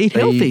They eat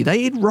healthy. They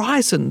eat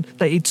rice and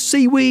they eat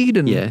seaweed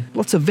and Yeah.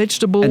 lots of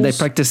vegetables. And they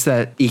practice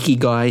that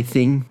ikigai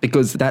thing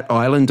because that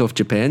island of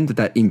Japan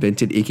that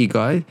invented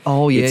ikigai.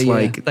 Oh yeah, it's yeah.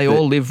 like They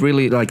all live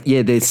really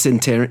they're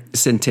centenary.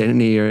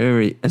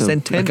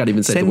 I can't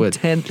even say the word.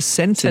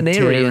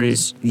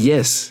 Centenarians.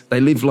 Yes, they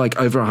live like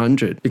over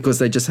 100 because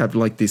they just have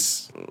like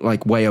this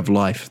like way of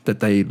life that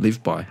they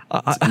live by.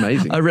 It's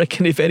amazing. I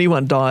reckon if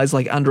anyone dies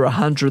like under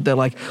 100, they're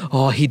like,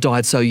 oh, he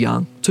died so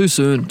young. Too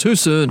soon.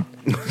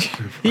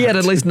 He had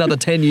at least another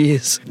 10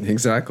 years.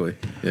 Exactly.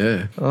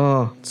 Yeah.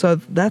 Oh, so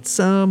that's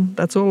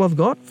all I've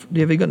got.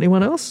 Have you got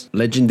anyone else?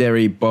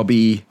 Legendary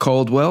Bobby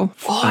Caldwell.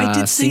 Oh, I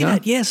did see singer.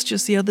 that. Yes,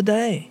 just the other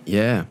day.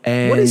 Yeah.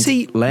 And What is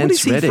he? Lance what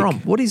is he Reddick. from?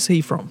 What is he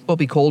from?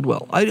 Bobby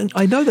Caldwell.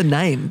 I know the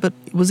name, but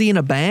was he in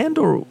a band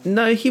or?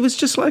 No, he was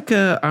just like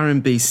a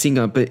R&B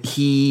singer, but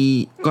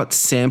he got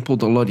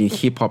sampled a lot in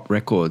hip hop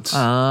records.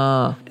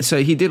 Ah,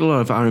 So he did a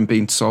lot of R&B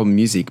and soul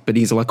music, but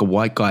he's like a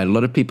white guy. A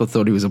lot of people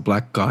thought he was a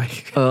black guy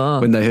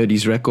when they heard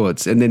his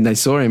records. And then they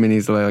saw him and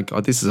he's like,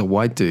 oh, this is a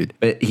white dude.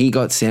 But he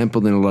got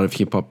sampled in a lot of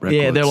hip hop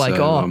records. yeah. They're like,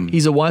 so,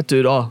 he's a white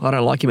dude. Oh, I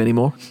don't like him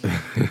anymore.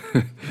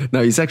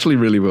 no, he's actually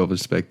really well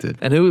respected.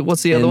 And who?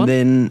 What's the other And one?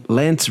 then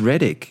Lance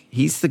Reddick,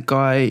 he's the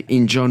guy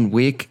in John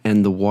Wick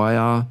and The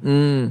Wire,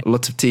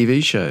 lots of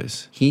TV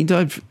shows. He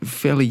died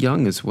fairly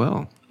young as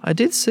well. I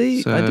did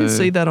see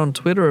So- that on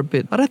Twitter a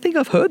bit. I don't think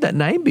I've heard that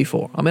name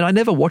before. I mean, I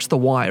never watched The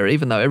Wire,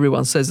 even though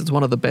everyone says it's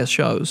one of the best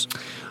shows.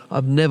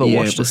 I've never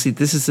watched well, it. see,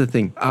 this is the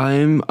thing.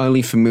 I'm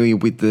only familiar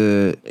with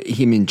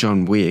him in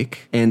John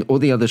Wick and all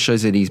the other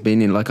shows that he's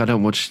been in. Like, I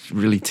don't watch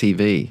really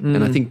TV,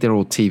 and I think they're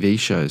all TV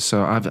shows.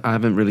 So I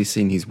haven't really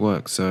seen his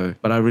work. So,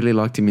 but I really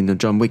liked him in the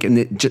John Wick,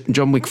 and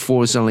John Wick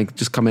 4 has only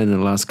just come out in the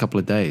last couple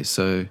of days.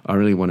 So I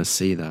really want to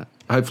see that.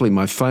 Hopefully,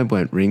 my phone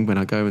won't ring when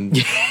I go and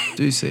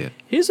do see it.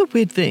 Here's a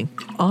weird thing.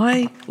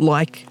 I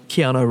like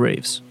Keanu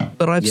Reeves,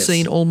 but I've Yes.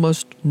 seen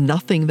almost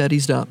nothing that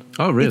he's done.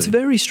 Oh, really? It's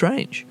very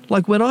strange.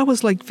 Like when I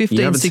was like 15,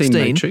 haven't seen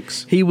 16,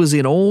 Matrix? he was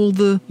in all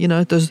the,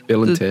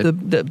 Bill and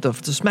Ted. the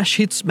Smash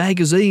Hits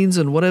magazines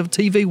and whatever,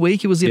 TV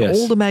Week. He was in Yes.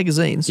 all the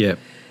magazines. Yeah.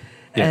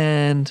 Yeah.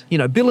 And,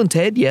 Bill and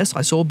Ted, yes,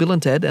 I saw Bill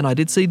and Ted, and I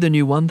did see the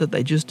new one that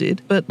they just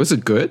did. But, Was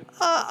it good?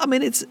 I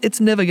mean,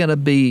 it's never going to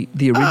be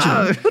the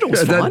original, but it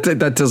was fine.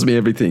 That tells me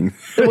everything.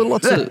 There were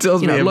lots That of,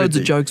 tells me loads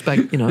of everything. jokes back,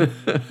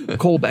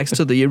 callbacks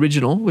to the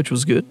original, which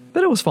was good,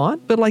 but it was fine.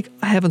 But like,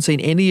 I haven't seen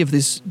any of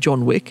this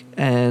John Wick,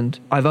 and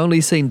I've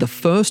only seen the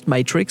first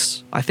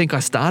Matrix. I think I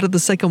started the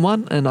second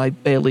one, and I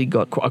barely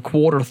got a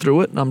quarter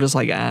through it, and I'm just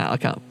like, I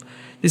can't.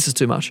 This is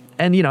too much.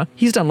 And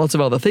he's done lots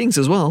of other things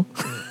as well,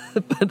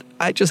 but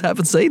I just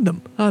haven't seen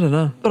them. I don't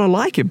know, but I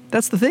like him.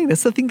 That's the thing.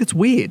 That's the thing that's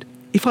weird.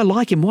 if I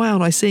like him, why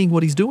aren't I seeing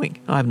what he's doing?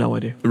 I have no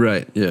idea.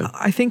 Right, yeah.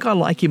 I think I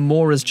like him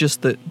more as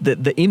just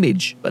the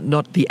image, but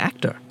not the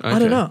actor. I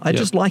don't know. I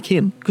just like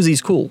him because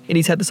he's cool and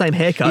he's had the same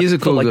haircut He's a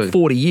cool for like dude.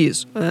 40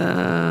 years.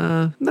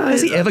 No,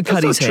 Has he ever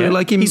cut his hair?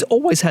 Like him, He's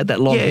always had that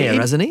long hair,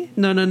 hasn't he?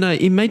 No.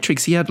 In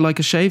Matrix, he had like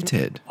a shaved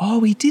head.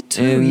 Oh, he did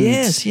too. And-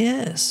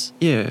 Yes.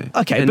 Yeah.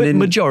 Okay, And but then-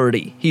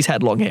 majority, he's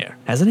had long hair,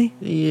 hasn't he?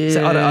 Yeah.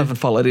 So I haven't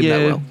followed him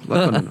that well. like,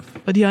 I don't know.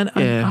 But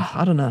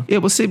I don't know. Yeah,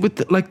 well, see, with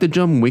the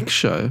John Wick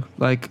show,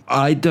 like,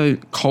 I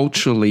don't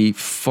culturally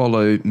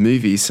follow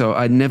movies, so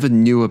I never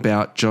knew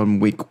about John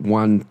Wick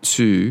 1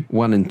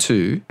 and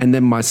 2. And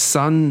then my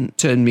son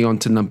turned me on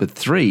to number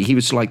 3. He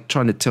was like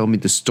trying to tell me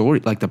the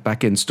story, like the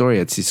back end story.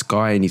 It's this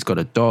guy and he's got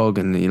a dog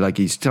and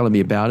he's telling me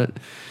about it.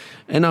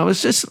 And I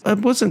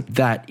wasn't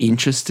that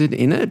interested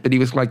in it, but he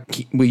was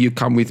like, will you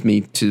come with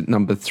me to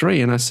number 3?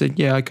 And I said,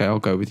 yeah, okay, I'll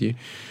go with you.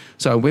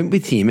 So I went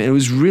with him and it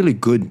was really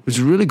good. It was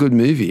a really good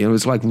movie. It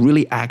was like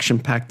really action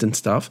packed and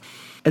stuff.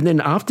 And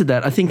then after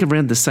that, I think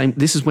around the same,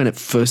 this is when it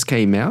first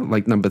came out,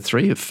 like number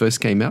 3, it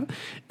first came out.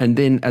 And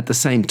then at the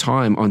same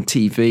time on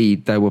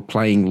TV, they were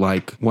playing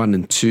like 1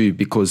 and 2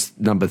 because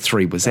number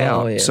 3 was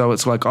out. Yeah. So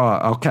it's like,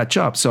 I'll catch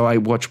up. So I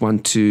watched 1,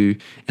 2,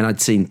 and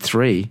I'd seen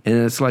 3.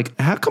 And it's like,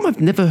 how come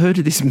I've never heard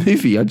of this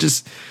movie? It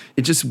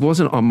just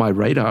wasn't on my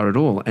radar at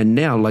all. And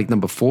now like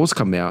number 4's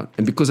come out.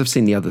 And because I've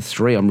seen the other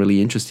 3, I'm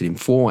really interested in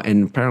 4.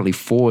 And apparently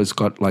 4 has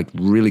got like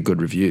really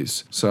good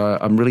reviews. So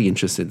I'm really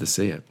interested to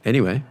see it.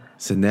 Anyway.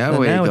 So now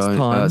we're now going. it's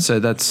time So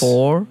that's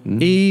for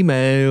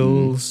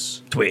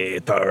emails.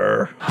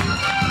 Twitter.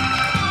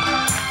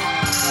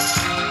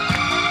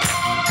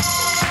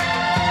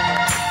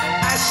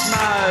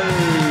 Asmo.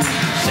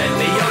 Send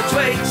me your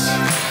tweets,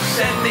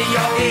 send me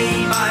your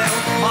email.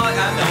 I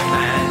am no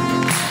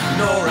man,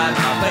 nor am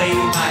I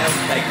female.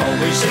 They call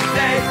me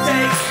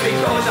synthetic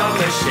because I'm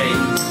a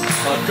sheep.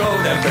 I'm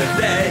cold and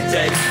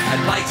pathetic and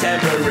like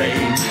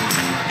tambourine.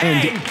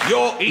 And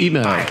your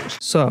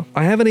emails. So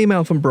I have an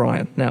email from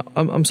Brian. Now,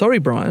 I'm sorry,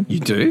 Brian.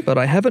 You do? But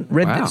I haven't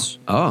read Wow. this.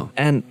 Oh.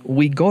 And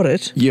we got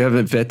it. You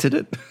haven't vetted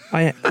it?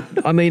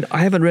 I mean,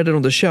 I haven't read it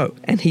on the show.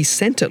 And he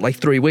sent it like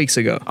 3 weeks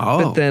ago.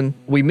 Oh. But then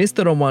we missed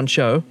it on one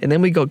show. And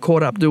then we got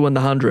caught up doing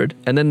the 100.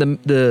 And then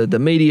the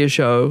media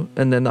show.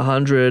 And then the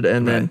 100.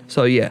 And then,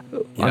 so yeah,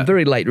 I'm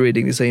very late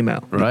reading this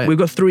email. Right. We've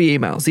got 3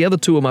 emails. The other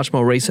 2 are much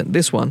more recent.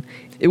 This one,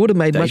 it would have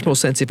made much more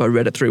sense if I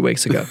read it 3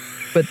 weeks ago.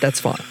 But that's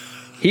fine.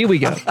 Here we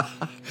go.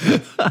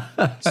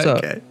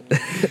 So,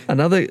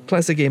 another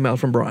classic email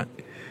from Brian.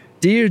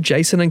 Dear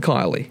Jason and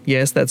Kylie.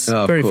 Yes, that's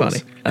very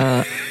funny.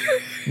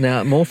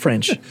 Now, more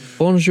French.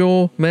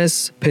 Bonjour,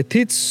 mes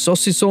petites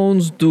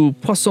saucissons du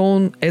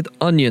poisson et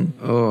oignon.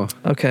 Oh.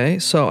 Okay,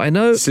 so I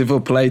know... S'il vous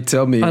plaît,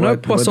 tell me. I know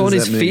what poisson does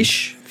is that mean?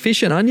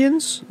 fish and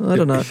onions. I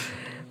don't know.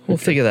 We'll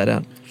figure that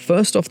out.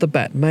 First off the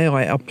bat, may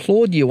I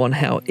applaud you on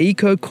how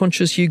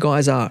eco-conscious you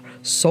guys are.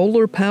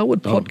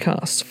 Solar-powered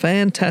podcasts,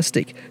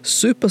 fantastic.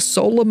 Super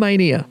solar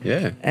mania.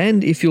 Yeah.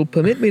 And if you'll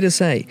permit me to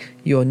say,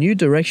 your new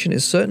direction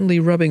is certainly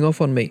rubbing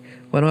off on me.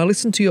 When I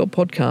listen to your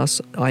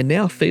podcasts, I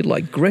now feel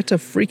like Greta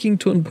freaking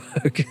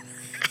Thunberg.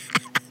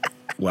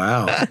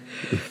 Wow.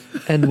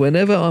 And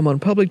whenever I'm on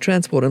public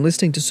transport and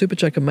listening to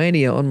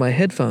Superchuckamania on my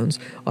headphones,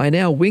 I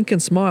now wink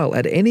and smile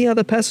at any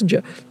other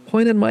passenger,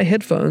 point at my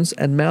headphones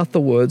and mouth the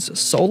words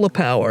solar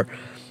power.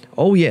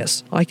 Oh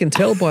yes, I can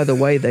tell by the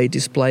way they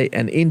display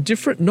an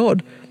indifferent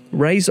nod,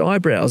 raise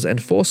eyebrows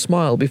and forced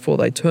smile before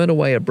they turn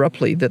away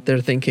abruptly that they're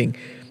thinking,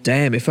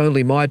 damn, if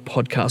only my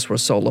podcast were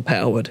solar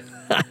powered.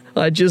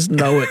 I just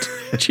know it.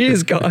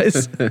 Cheers,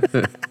 guys.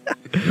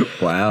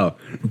 Wow.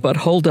 But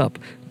hold up.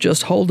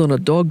 Just hold on a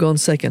doggone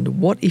second.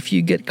 What if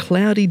you get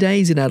cloudy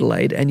days in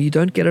Adelaide and you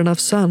don't get enough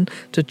sun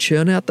to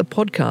churn out the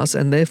podcast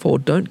and therefore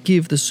don't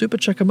give the Super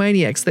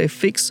Chuckamaniacs their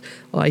fix?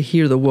 I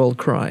hear the world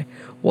cry.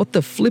 What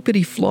the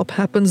flippity flop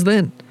happens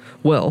then?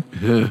 Well,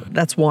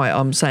 that's why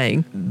I'm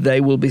saying they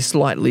will be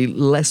slightly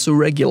less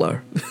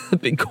regular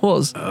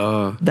because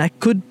that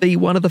could be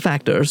one of the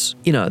factors.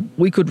 You know,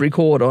 we could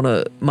record on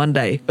a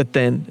Monday, but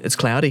then it's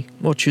cloudy.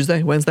 Or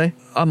Tuesday, Wednesday.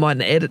 I might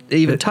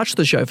even touch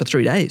the show for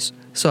 3 days.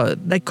 So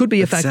that could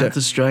be a factor. South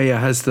Australia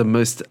has the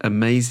most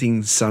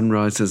amazing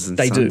sunrises and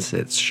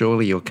sunsets.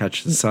 Surely you'll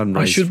catch the sun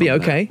rays. I should be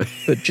from okay, that.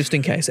 but just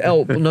in case.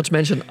 Not to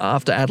mention,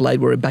 after Adelaide,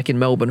 we're back in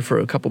Melbourne for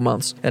a couple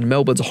months, and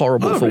Melbourne's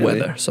horrible for really?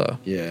 weather. So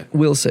Yeah.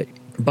 we'll see.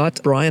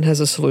 But Brian has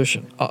a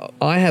solution.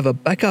 I have a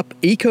backup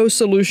eco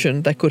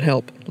solution that could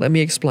help. Let me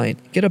explain.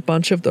 Get a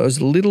bunch of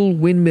those little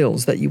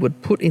windmills that you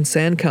would put in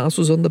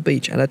sandcastles on the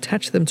beach and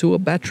attach them to a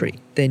battery.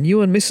 Then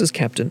you and Mrs.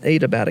 Captain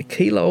eat about 1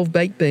 kilo of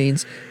baked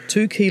beans,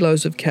 2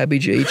 kilos of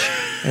cabbage each,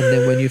 and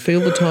then when you feel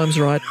the time's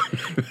right,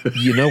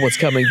 you know what's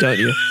coming, don't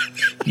you?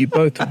 You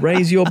both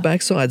raise your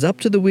backsides up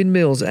to the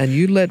windmills and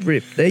you let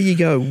rip. There you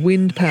go,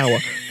 wind power.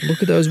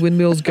 Look at those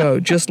windmills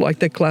go, just like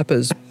the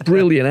clappers.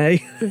 Brilliant,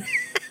 eh?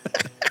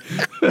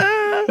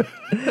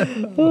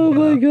 Oh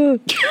my God.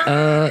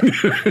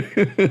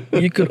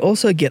 You could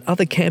also get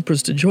other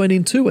campers to join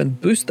in too and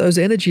boost those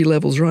energy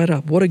levels right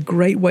up. What a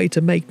great way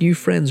to make new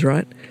friends,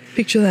 right?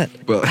 Picture that.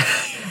 Well,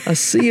 A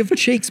sea of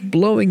cheeks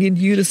blowing in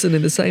unison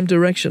in the same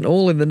direction,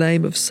 all in the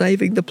name of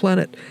saving the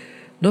planet.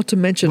 Not to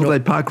mention... Well, they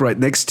park right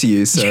next to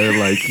you, so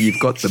like you've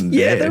got them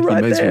yeah, there. they're right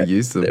you may as there. well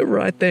use them. They're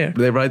right there.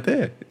 They're right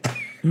there.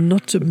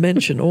 Not to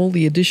mention all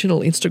the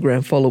additional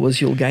Instagram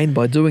followers you'll gain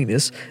by doing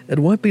this. It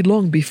won't be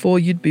long before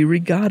you'd be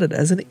regarded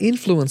as an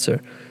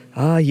influencer.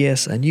 Ah,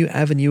 yes, a new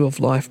avenue of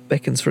life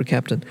beckons for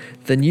Captain.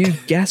 The new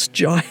gas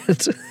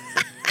giant.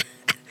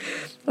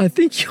 I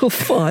think you'll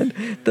find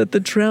that the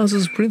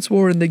trousers Prince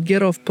wore in the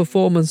Get Off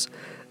performance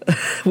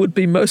would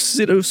be most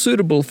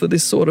suitable for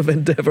this sort of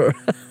endeavour.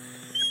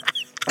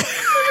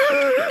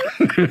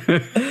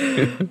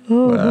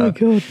 My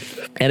God.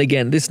 And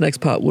again, this next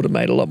part would have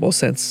made a lot more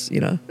sense,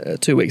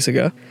 2 weeks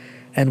ago.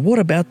 And what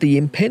about the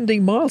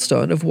impending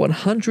milestone of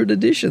 100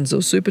 editions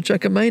of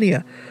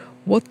Superchuckamania?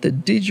 What the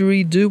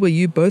didgeridoo are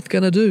you both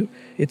going to do?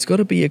 It's got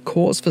to be a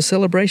cause for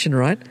celebration,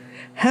 right?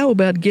 How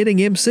about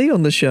getting MC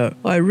on the show?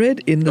 I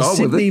read in the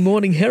Sydney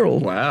Morning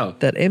Herald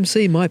that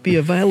MC might be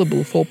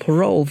available for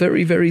parole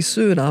very, very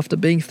soon after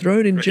being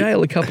thrown in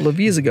jail a couple of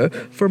years ago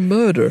for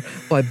murder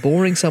by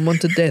boring someone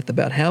to death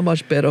about how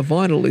much better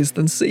vinyl is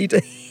than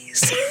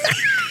CDs.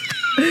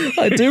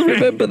 I do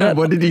remember that.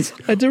 What did he?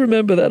 I do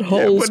remember that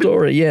whole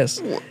story, yes.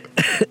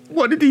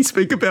 What did he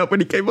speak about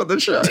when he came on the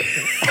show?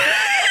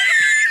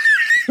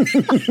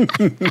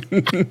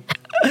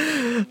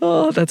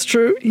 Oh, that's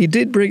true. He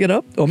did bring it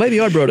up. Or maybe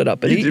I brought it up,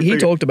 but he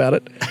talked about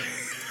it.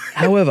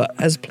 However,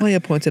 as Player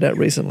pointed out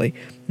recently,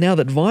 now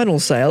that vinyl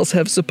sales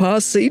have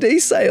surpassed CD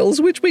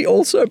sales, which we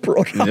also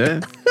brought up.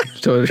 Yeah.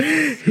 So,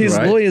 His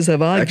lawyers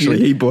have argued. Actually,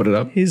 he brought it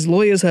up. His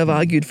lawyers have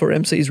argued for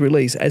MC's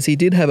release, as he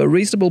did have a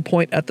reasonable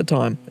point at the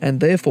time, and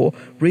therefore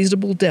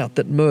reasonable doubt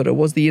that murder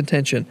was the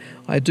intention.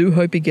 I do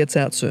hope he gets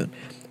out soon.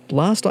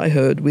 Last I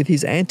heard, with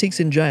his antics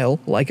in jail,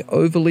 like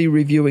overly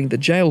reviewing the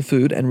jail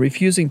food and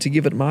refusing to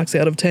give it marks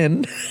out of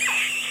 10.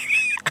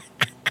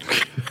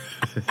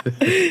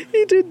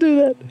 He did do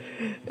that.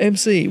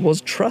 MC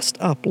was trussed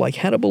up like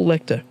Hannibal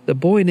Lecter. The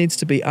boy needs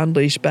to be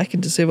unleashed back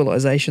into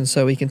civilization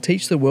so he can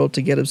teach the world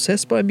to get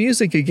obsessed by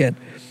music again.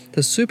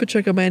 The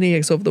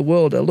Superchuckamaniacs of the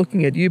world are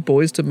looking at you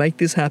boys to make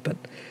this happen.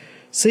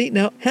 See,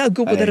 now, how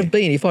good would that have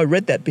been if I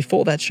read that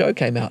before that show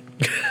came out?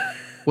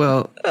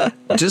 Well,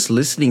 just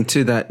listening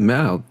to that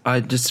mail, I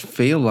just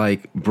feel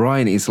like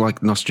Brian is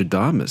like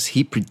Nostradamus.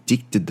 He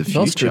predicted the future.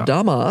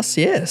 Nostradamus,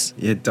 yes.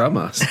 Yeah,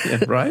 dumbass.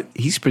 Yeah, right?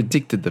 He's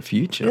predicted the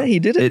future. Yeah, he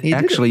did it. It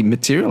actually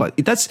materialized.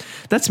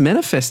 That's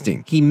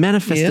manifesting. He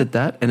manifested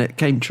that and it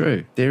came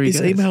true. There he goes.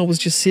 His email was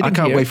just sitting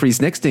here. I can't wait for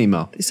his next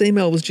email. This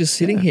email was just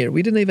sitting here.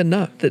 We didn't even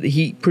know that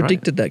he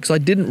predicted that because I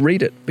didn't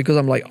read it because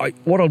I'm like,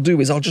 what I'll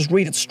do is I'll just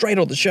read it straight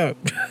on the show.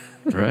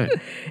 Right.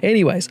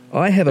 Anyways,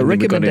 I have a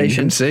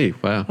recommendation.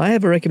 Wow. I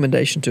have a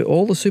recommendation to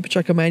all the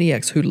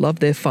Superchuckamaniacs who love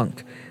their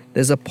funk.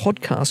 There's a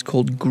podcast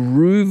called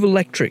Groove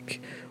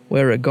Electric,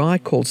 where a guy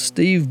called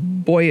Steve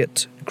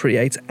Boyett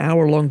creates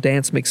hour-long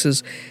dance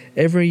mixes.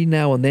 Every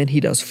now and then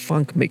he does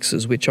funk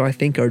mixes, which I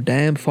think are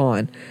damn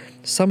fine.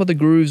 Some of the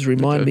grooves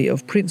remind me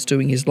of Prince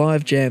doing his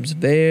live jams,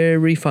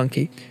 very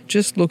funky.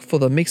 Just look for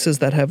the mixes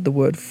that have the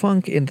word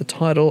funk in the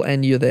title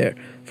and you're there.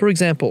 For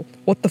example,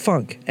 What the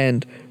Funk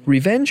and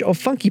Revenge of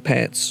Funky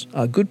Pants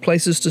are good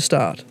places to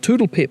start.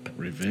 Toodle Pip.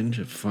 Revenge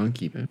of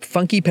Funky Pants.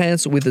 Funky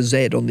Pants with a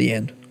Z on the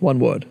end. One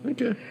word.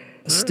 Okay.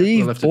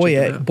 Steve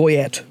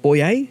Boyett?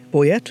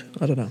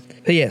 I don't know.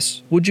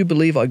 P.S. Would you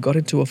believe I got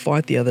into a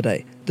fight the other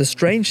day? The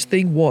strange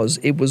thing was,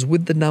 it was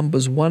with the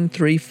numbers 1,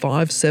 3,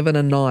 5, 7,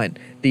 and 9.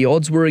 The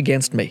odds were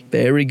against me.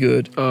 Very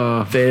good.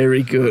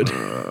 Very good.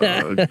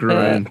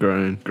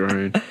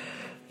 Groan.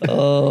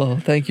 Oh,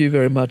 thank you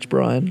very much,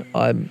 Brian.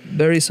 I'm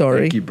very sorry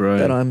Thank you, Brian.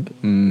 that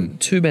I'm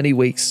too many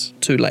weeks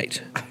too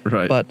late.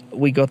 Right. But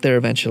we got there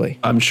eventually.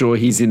 I'm sure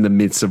he's in the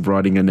midst of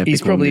writing an epic.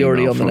 He's probably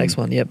already on the next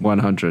one, yep.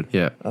 100,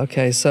 yeah.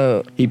 Okay,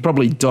 so... He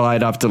probably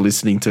died after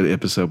listening to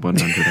episode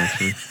 100,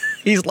 actually.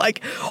 He's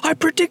like, I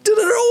predicted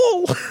it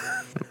all!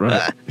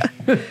 Right.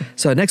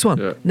 So next one.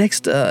 Yeah.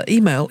 Next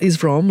email is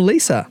from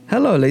Lisa.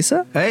 Hello,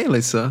 Lisa. Hey,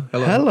 Lisa.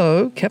 Hello.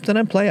 Hello, Captain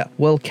and Player.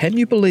 Well, can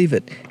you believe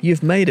it?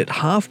 You've made it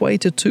halfway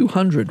to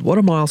 200. What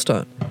a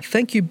milestone.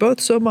 Thank you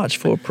both so much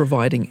for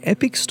providing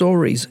epic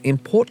stories,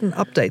 important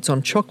updates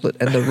on chocolate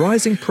and the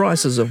rising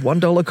prices of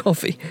 $1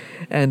 coffee,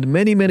 and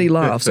many, many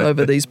laughs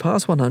over these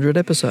past 100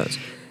 episodes.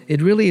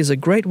 It really is a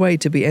great way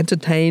to be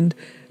entertained,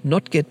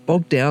 not get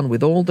bogged down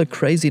with all the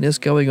craziness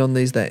going on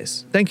these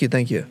days. Thank you.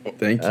 Thank you,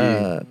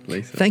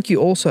 Lisa. Thank you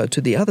also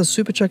to the other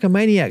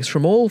Superchuckamaniacs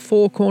from all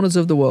four corners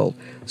of the world.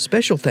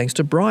 Special thanks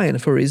to Brian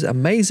for his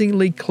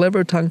amazingly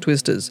clever tongue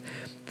twisters.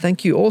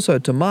 Thank you also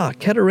to Mark,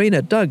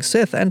 Katerina, Doug,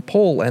 Seth, and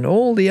Paul, and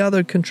all the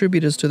other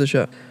contributors to the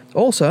show.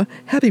 Also,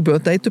 happy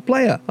birthday to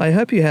Player. I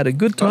hope you had a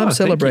good time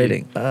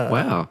celebrating.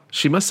 Wow.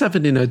 She must have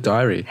it in her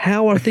diary.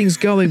 How are things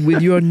going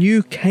with your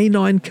new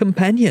canine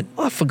companion?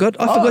 I forgot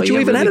you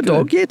even had a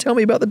dog. Yeah, tell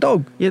me about the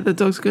dog. Yeah, the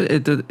dog's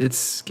good.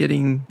 It's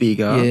getting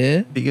bigger.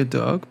 Yeah. Bigger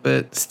dog,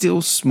 but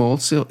still small.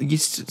 Still, you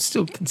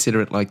still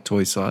consider it like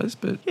toy size,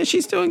 but yeah,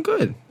 she's doing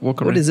good.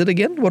 Walk around. What is it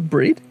again? What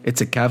breed?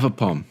 It's a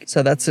Cavapom.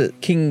 So that's a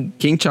King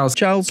Charles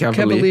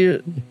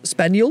Cavalier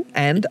Spaniel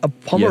and a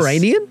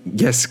Pomeranian?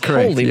 Yes,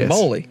 correct. Holy yes.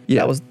 moly.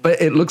 Yeah,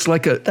 but it looks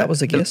like That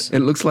was a guess. It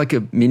looks like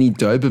a mini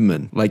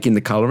Doberman, like in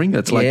the colouring.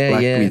 It's like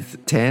black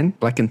with tan,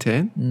 black and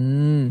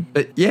tan.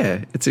 But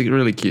yeah, it's a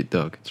really cute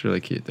dog. It's a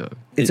really cute dog.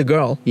 It's a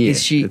girl. Yeah,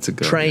 Is she it's a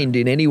girl, trained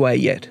in any way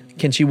yet?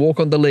 Can she walk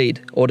on the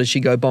lead or does she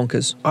go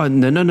bonkers? Oh,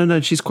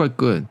 no. She's quite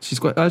good. She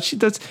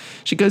goes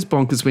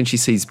bonkers when she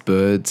sees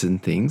birds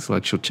and things,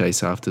 like she'll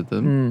chase after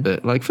them.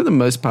 But like for the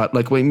most part,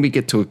 like when we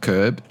get to a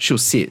curb, she'll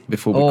sit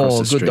before we cross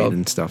the street dog.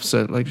 and stuff.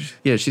 So like,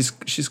 yeah, she's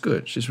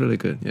good. She's really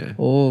good. Yeah.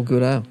 Oh,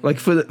 good. Like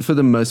for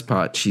the most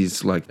part,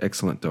 she's like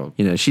excellent dog.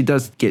 You know, she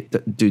does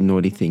do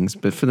naughty things,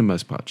 but for the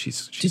most part,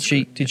 she's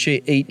Did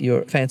she eat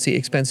your fancy,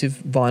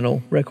 expensive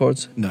vinyl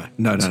records? No.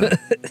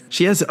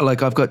 She has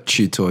like I've got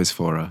chew toys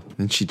for her,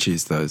 and she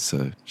chews those,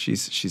 so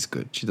she's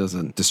good. She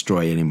doesn't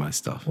destroy any of my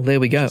stuff. Well, there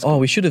we go.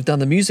 We should have done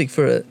the music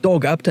for a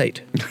dog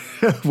update.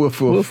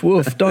 Woof woof. Woof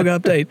woof. Dog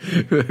update.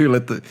 Who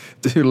let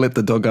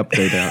the dog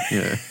update out?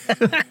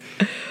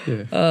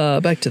 Yeah.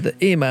 Back to the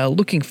email.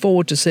 Looking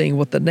forward to seeing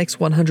what the next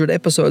 100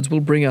 episodes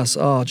will bring us.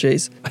 Oh,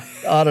 geez.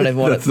 I don't even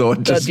want The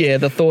thought just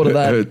the thought of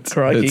that.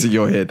 Crikey. It's in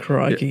your head.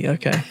 Crikey.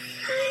 Okay.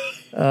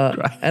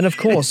 And of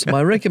course,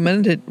 my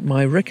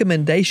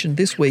recommendation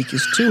this week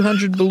is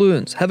 200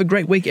 balloons. Have a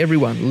great week,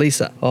 everyone.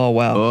 Lisa. Oh,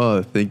 wow.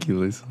 Oh, thank you,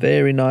 Lisa.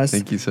 Very nice.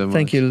 Thank you so much.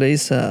 Thank you,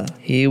 Lisa.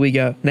 Here we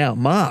go. Now,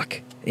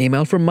 Mark.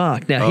 Email from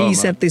Mark. Now, he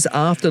sent this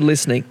after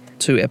listening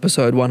to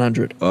episode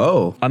 100.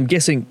 Oh. I'm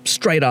guessing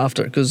straight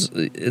after because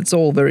it's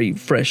all very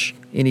fresh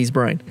in his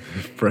brain.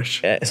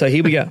 Fresh. So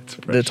here we go.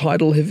 The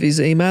title of his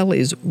email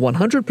is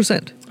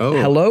 100%. Oh.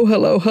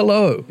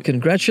 Hello.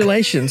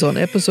 Congratulations on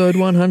episode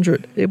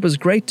 100. It was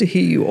great to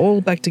hear you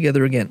all back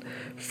together again.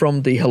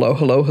 From the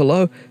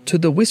hello to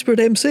the whispered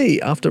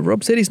MC after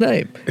Rob said his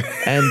name.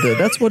 And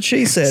that's what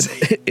she said.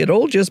 It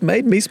all just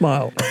made me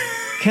smile.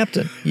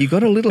 Captain, you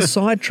got a little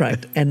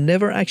sidetracked and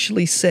never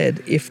actually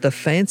said if the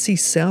fancy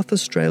South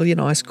Australian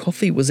iced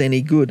coffee was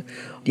any good.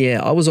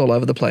 Yeah, I was all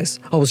over the place.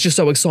 I was just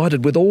so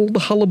excited with all the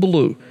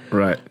hullabaloo.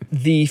 Right.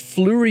 The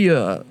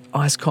Flurier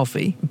iced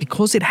coffee,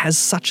 because it has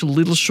such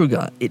little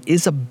sugar, it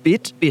is a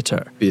bit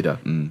bitter. Bitter.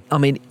 I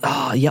mean,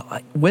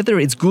 whether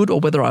it's good or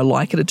whether I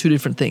like it are two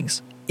different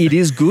things. It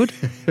is good.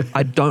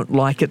 I don't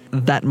like it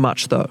that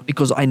much though,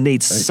 because I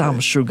need some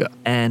sugar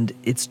and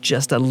it's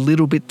just a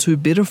little bit too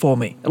bitter for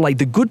me. Like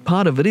the good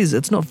part of it is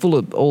it's not full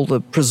of all the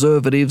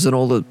preservatives and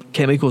all the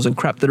chemicals and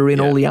crap that are in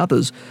all the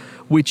others,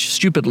 which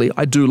stupidly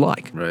I do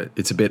like. Right.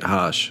 It's a bit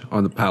harsh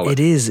on the palate.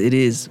 It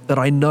is. But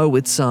I know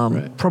it's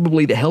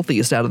probably the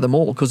healthiest out of them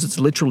all because it's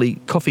literally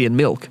coffee and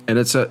milk. And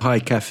it's a high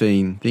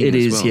caffeine thing It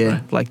is, well, yeah.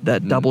 right? Like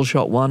that double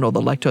shot one or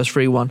the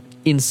lactose-free one.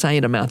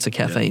 Insane amounts of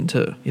caffeine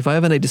too. If I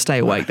ever need to stay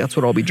awake, that's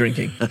what I'll be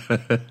drinking.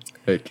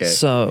 Okay.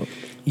 So,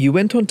 you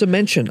went on to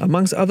mention,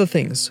 amongst other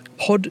things,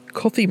 pod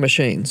coffee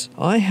machines.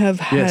 I have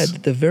had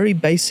the very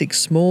basic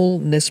small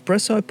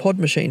Nespresso pod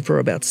machine for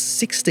about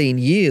 16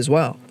 years,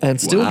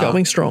 and still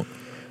going strong.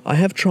 I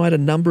have tried a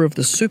number of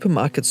the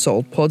supermarket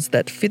sold pods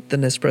that fit the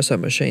Nespresso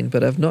machine,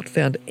 but have not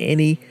found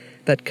any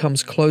that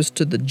comes close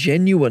to the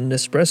genuine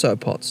Nespresso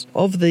pods.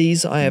 Of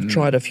these, I have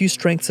tried a few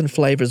strengths and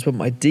flavors, but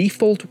my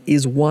default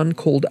is one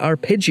called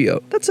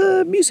Arpeggio. That's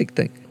a music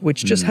thing,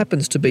 which just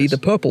happens to be the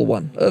purple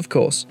one, of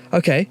course.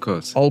 Okay, Of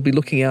course. I'll be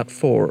looking out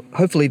for,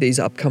 hopefully these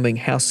upcoming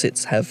house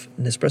sits have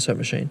Nespresso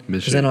machine.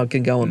 Because then I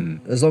can go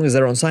on, as long as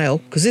they're on sale.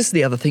 Because this is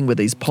the other thing with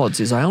these pods,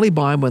 is I only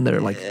buy them when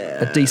they're like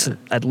a decent,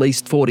 at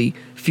least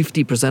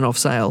 50% off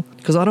sale.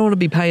 Because I don't want to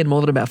be paying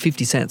more than about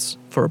 50 cents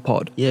for a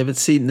pod. Yeah, but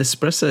see,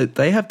 Nespresso,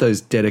 they have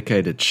those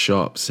dedicated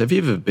shops. Have you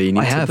ever been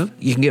into I have. them?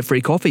 You can get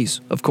free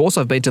coffees. Of course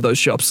I've been to those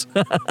shops.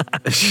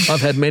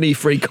 I've had many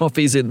free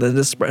coffees in the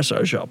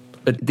Nespresso shop.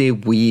 But they're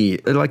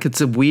weird. Like,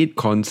 it's a weird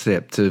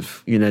concept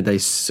of, they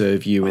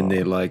serve you and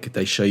they're like,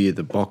 they show you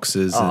the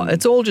boxes. Oh,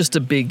 it's all just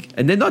a big...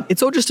 And they're not...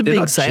 It's all just a they're big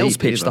not sales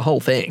cheap pitch, either. the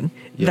whole thing.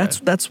 Yeah.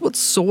 That's what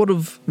sort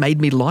of made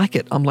me like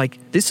it. I'm like,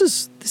 this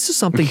is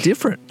something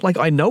different. Like,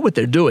 I know what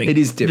they're doing. It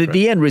is different.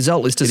 The end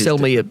result is to It is sell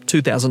me a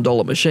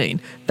 $2,000 machine.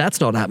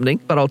 That's not happening,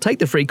 but I'll take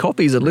the free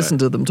copies and listen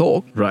to them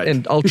talk. Right.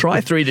 And I'll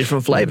try 3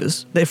 different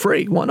flavors. They're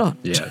free. Why not?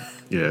 Yeah.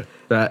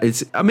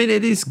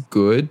 It is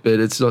good, but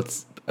it's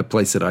not a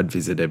place that I'd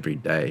visit every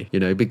day,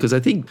 because I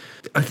think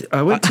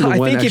I went to the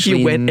one I think if you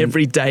actually went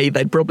every day,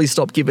 they'd probably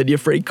stop giving you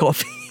free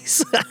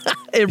coffees.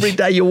 Every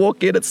day you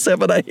walk in at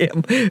 7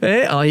 a.m.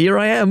 Here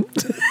I am.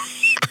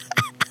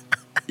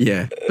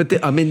 Yeah. But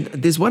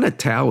there's one at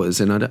Towers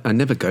and I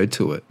never go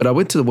to it. But I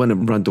went to the one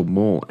in Rundle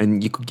Mall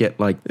and you could get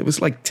it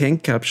was like 10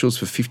 capsules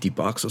for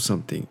 $50 or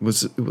something.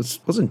 Wasn't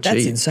cheap.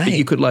 That's insane. But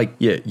you could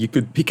you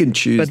could pick and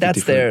choose. But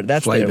that's their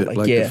flavor,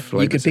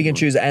 you could pick and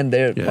choose and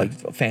they're like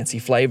fancy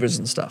flavors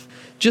and stuff.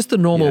 Just the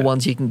normal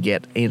ones you can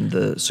get in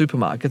the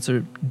supermarkets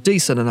are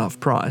decent enough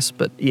price,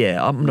 but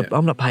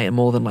I'm not paying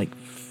more than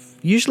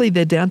usually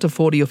they're down to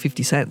 40 or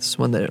 50 cents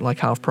when they're like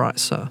half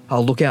price. So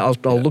I'll look out.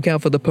 I'll look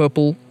out for the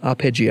purple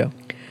arpeggio.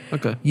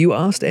 Okay. You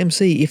asked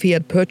MC if he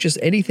had purchased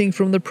anything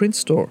from the print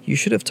store. You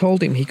should have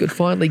told him he could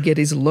finally get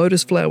his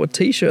Lotus Flower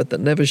T-shirt that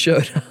never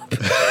showed up.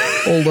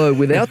 Although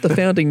without the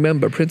founding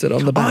member printed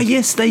on the back. Oh,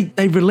 yes, they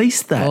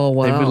released that. Oh,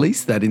 wow. They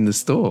released that in the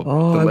store.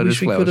 Oh, the I Lotus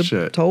wish we Flower could have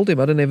shirt. told him.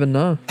 I didn't even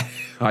know.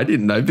 I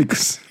didn't know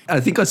because I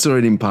think I saw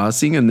it in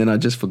passing and then I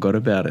just forgot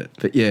about it.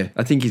 But yeah,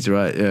 I think he's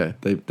right. Yeah,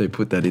 they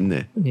put that in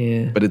there.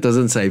 Yeah. But it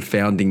doesn't say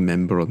founding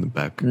member on the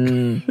back.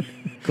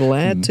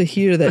 Glad to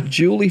hear that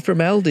Julie from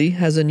Aldi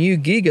has a new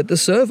gig at the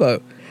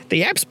Servo.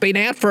 The app's been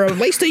out for at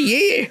least a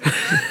year.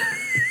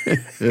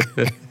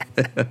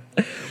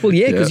 Well,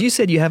 yeah, because you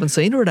said you haven't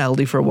seen her at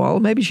Aldi for a while.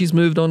 Maybe she's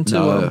moved on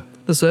to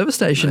the service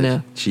station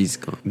now. She's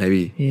gone.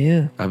 Maybe.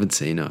 Yeah. I haven't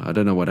seen her. I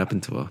don't know what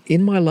happened to her.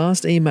 In my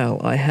last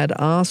email, I had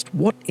asked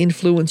what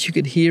influence you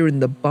could hear in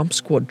the Bump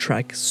Squad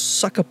track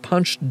Sucker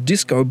Punch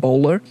Disco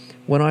Bowler.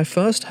 When I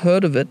first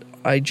heard of it,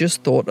 I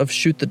just thought of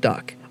Shoot the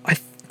Duck.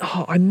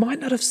 I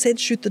might not have said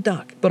Shoot the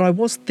Duck, but I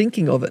was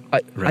thinking of it.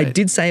 I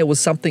did say it was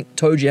something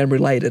Toe Jam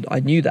related. I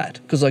knew that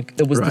because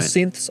it was the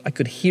synths. I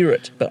could hear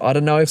it, but I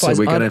don't know if we're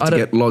going to have to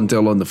get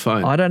Londell on the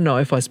phone. I don't know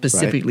if I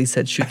specifically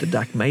said Shoot the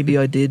Duck. Maybe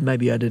I did,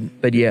 maybe I didn't.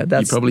 But yeah,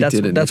 you probably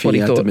didn't. That's if what he he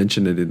had thought. to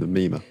mention it in the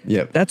meme.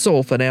 Yep. That's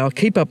all for now.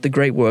 Keep up the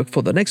great work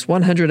for the next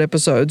 100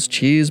 episodes.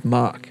 Cheers,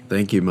 Mark.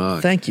 Thank you,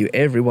 Mark. Thank you,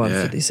 everyone,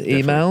 for these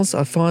emails.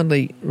 I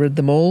finally read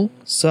them all.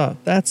 So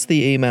that's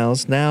the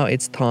emails. Now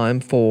it's time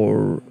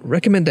for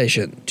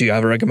recommendation. Do you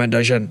have a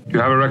recommendation? Do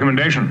you have a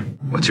recommendation?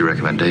 What's your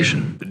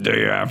recommendation? Do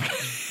you have?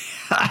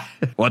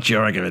 What's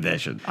your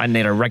recommendation? I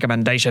need a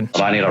recommendation.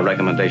 I need a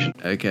recommendation.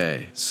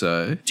 Okay,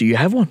 so... Do you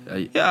have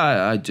one?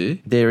 Yeah, I do.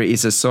 There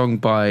is a song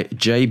by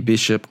Jay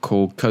Bishop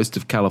called Coast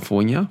of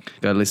California.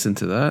 Go listen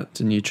to that. It's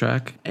a new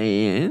track.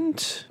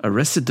 And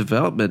Arrested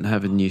Development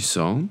have a new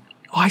song.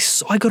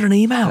 I got an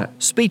email.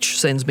 Speech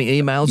sends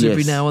me emails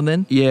every now and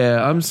then.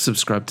 Yeah, I'm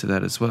subscribed to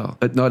that as well.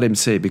 But not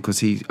MC because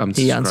he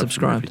unsubscribed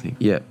from everything.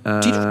 Yeah.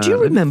 Do you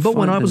remember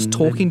when I was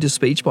talking to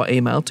Speech by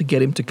email to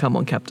get him to come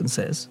on Captain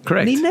Says?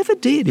 Correct. And he never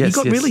did. Yes,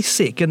 he got really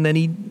sick and then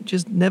he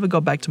just never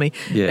got back to me.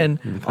 Yeah. And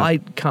I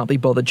can't be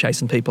bothered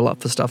chasing people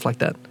up for stuff like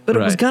that. But it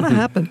was going to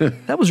happen.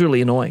 That was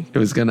really annoying. It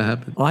was going to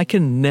happen. I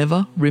can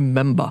never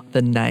remember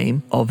the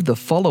name of the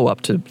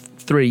follow-up to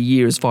 3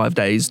 years, 5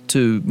 days,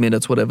 2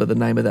 minutes, whatever the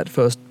name of that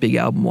first big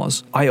album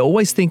was. I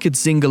always think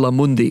it's Zingala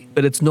Mundi,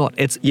 but it's not.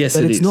 It's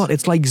not.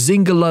 It's like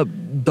Zingala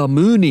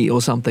Damuni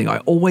or something. I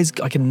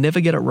can never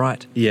get it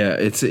right. Yeah,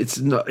 it's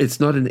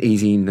not an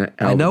easy album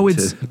I know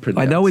it's to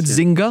pronounce. I know it's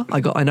Zinga.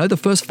 I know the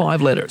first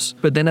 5 letters,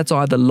 but then it's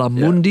either La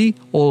Mundi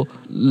or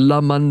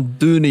La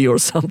Manduni or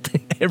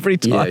something every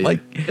time.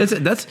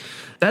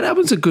 That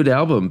album's a good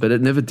album, but it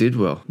never did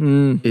well.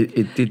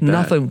 It did bad.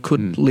 Nothing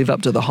could live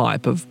up to the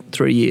hype of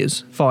 3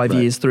 years, 5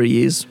 years, 3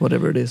 years,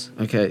 whatever it is.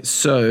 Okay,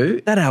 so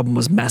That album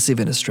was massive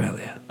in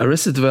Australia.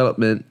 Arrested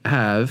Development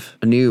have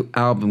a new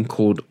album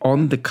called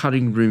On the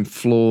Cutting Room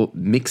Floor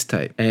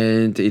Mixtape,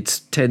 and it's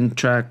 10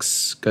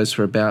 tracks, goes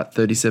for about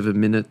 37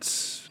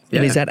 minutes.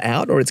 And is that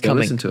out or it's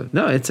coming? Listen to it.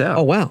 No, it's out.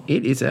 Oh, wow.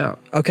 It is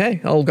out.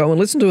 Okay, I'll go and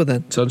listen to it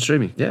then. It's on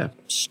streaming, yeah.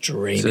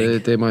 Streaming. So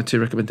they're my 2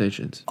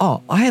 recommendations.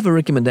 Oh, I have a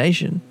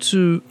recommendation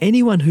to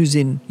anyone who's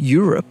in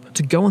Europe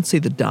to go and see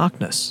The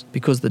Darkness,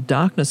 because The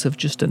Darkness have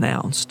just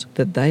announced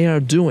that they are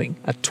doing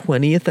a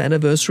 20th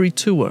anniversary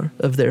tour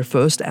of their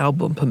first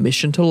album,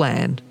 Permission to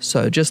Land.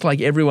 So just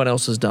like everyone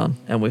else has done,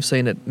 and we've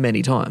seen it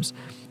many times,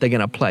 they're going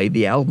to play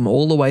the album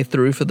all the way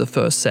through for the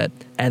first set,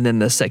 and then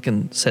the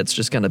second set's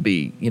just going to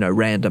be,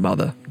 random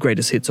other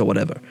greatest hits or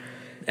whatever.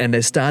 And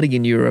they're starting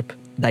in Europe.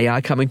 They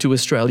are coming to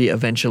Australia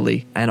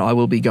eventually, and I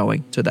will be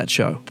going to that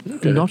show.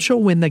 Okay. Not sure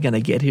when they're going to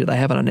get here. They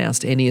haven't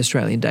announced any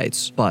Australian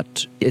dates,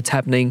 but it's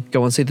happening.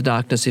 Go and see The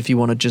Darkness if you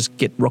want to just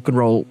get rock and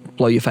roll,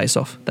 blow your face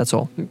off. That's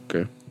all.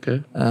 Okay.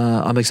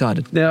 I'm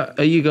excited. Now,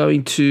 are you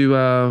going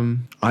to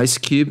Ice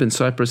Cube and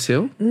Cypress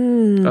Hill?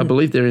 I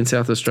believe they're in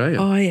South Australia.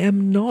 I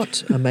am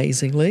not,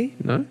 amazingly.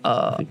 No?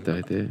 I think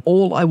they're there.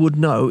 All I would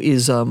know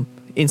is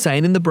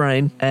Insane in the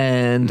Brain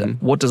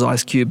and what does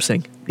Ice Cube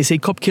sing? Is he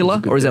Cop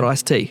Killer or is that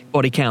Ice-T?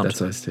 Body Count.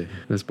 That's Ice-T.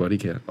 That's Body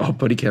Count. Oh,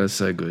 Body Count is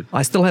so good.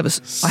 I still have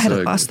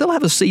I still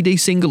have a CD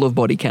single of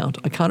Body Count.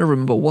 I can't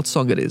remember what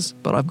song it is,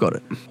 but I've got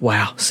it.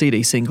 Wow,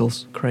 CD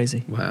singles,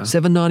 crazy. Wow.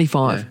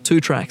 $7.95, 2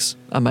 tracks,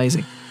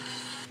 amazing.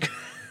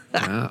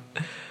 Wow.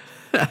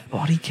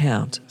 Body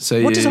Count.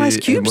 So what does Ice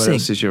Cube what sing?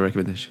 else is your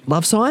recommendation?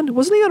 Love Sign?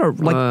 Wasn't he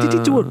on did he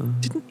do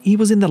it? Didn't he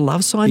was in the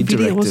Love Sign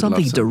video or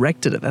something? He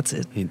directed it. That's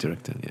it. He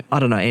directed, yeah. I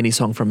don't know any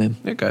song from him.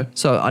 Okay.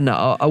 So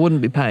I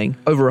wouldn't be paying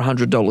over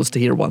 $100 to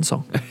hear one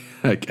song.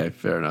 Okay,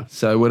 fair enough.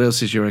 So what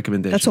else is your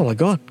recommendation? That's all I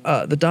got.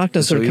 The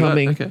Darkness That's all are you got?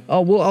 coming. Okay.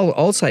 Oh, well,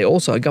 I'll say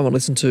also go and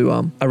listen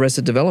to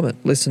Arrested Development.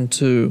 Listen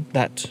to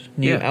that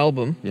new Yeah.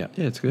 album. Yeah,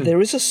 it's good.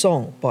 There is a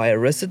song by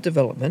Arrested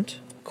Development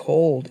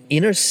called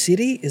Inner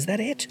City. Is that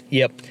it?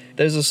 Yep.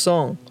 There's a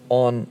song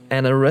on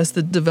an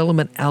Arrested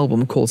Development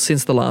album called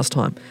Since the Last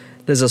Time.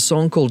 There's a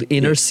song called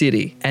Inner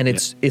City, and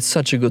it's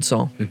such a good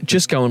song.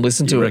 Just go and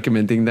listen to You it.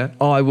 recommending that?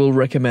 I will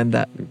recommend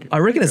that. I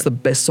reckon it's the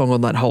best song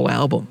on that whole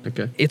album.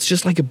 Okay. It's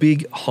just like a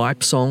big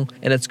hype song,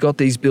 and it's got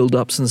these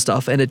build-ups and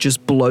stuff, and it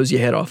just blows your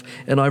head off.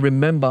 And I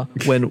remember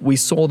when we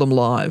saw them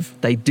live,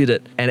 they did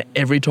it, and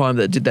every time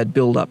they did that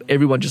build-up,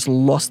 everyone just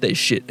lost their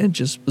shit and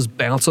just was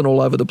bouncing all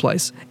over the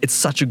place. It's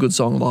such a good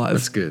song live.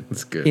 That's good.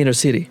 That's good. Inner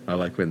City. I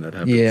like when that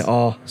happens. Yeah,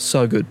 oh,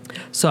 so good.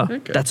 So,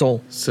 Okay. that's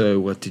all. So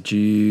what did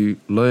you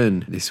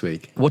learn this week?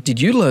 What did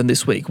you learn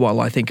this week while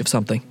I think of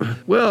something?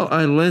 Well,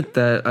 I learnt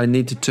that I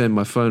need to turn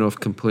my phone off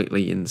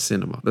completely in the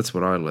cinema. That's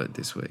what I learnt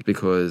this week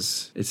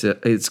because it's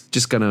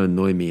just going to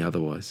annoy me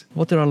otherwise.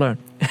 What did I learn?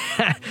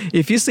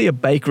 If you see a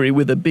bakery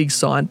with a big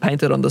sign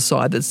painted on the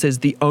side that says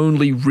the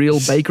only real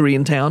bakery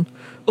in town,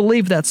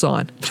 believe that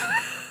sign.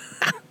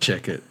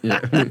 Check it. Yeah.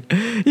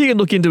 You can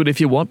look into it if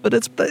you want, but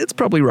it's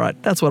probably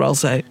right. That's what I'll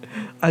say.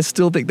 I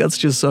still think that's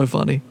just so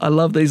funny. I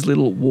love these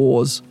little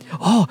wars.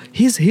 Oh,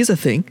 here's a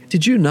thing.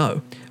 Did you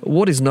know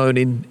what is known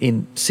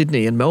in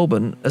Sydney and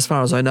Melbourne, as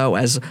far as I know,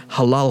 as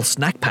halal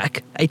snack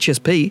pack,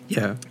 HSP,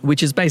 Yeah.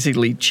 which is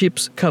basically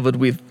chips covered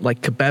with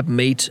like kebab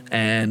meat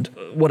and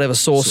whatever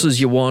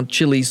sauces you want,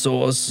 chili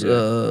sauce,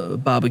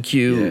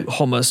 barbecue, Yeah.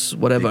 hummus,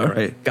 whatever,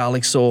 Great.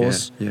 garlic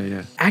sauce.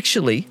 Yeah.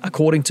 Actually,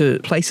 according to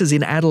places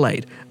in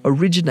Adelaide,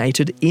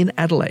 originated in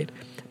Adelaide.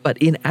 But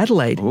in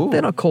Adelaide, Ooh.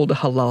 they're not called a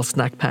halal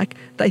snack pack.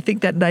 They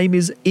think that name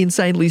is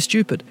insanely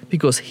stupid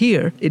because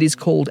here it is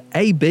called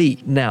AB.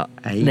 Now,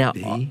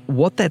 AB?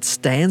 What that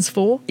stands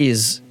for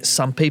is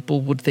some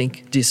people would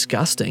think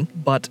disgusting,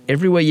 but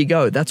everywhere you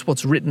go, that's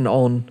what's written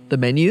on the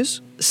menus.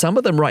 Some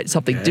of them write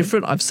something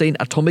different. I've seen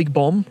atomic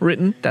bomb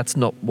written. That's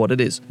not what it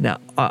is. Now,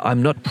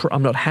 I'm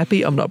not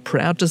happy. I'm not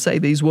proud to say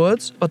these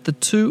words, but the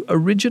two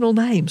original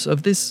names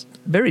of this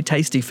very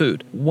tasty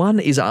food. One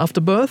is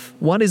afterbirth,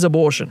 one is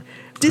abortion.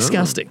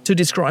 Disgusting to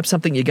describe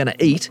something you're going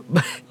to eat.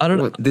 I don't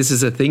know. Well, this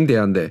is a thing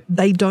down there.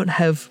 They don't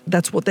have,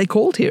 that's what they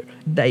called here.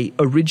 They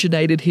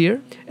originated here,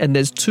 and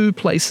there's two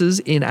places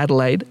in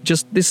Adelaide.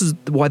 This is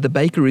why the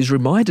bakeries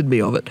reminded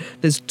me of it.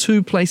 There's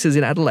two places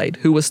in Adelaide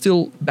who are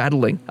still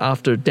battling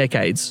after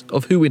decades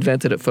of who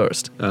invented it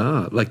first.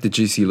 Ah, like the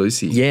Juicy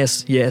Lucy.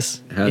 Yes,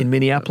 in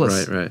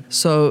Minneapolis. Right.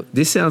 So,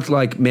 This sounds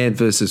like Man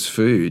versus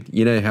Food.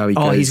 You know how he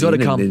goes he's got to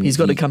in and come. then He's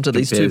got to he come to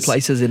these two compares-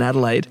 places in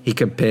Adelaide. He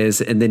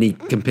compares, and then he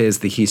compares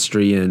the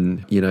history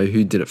and, you know,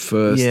 who did it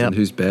first Yep. and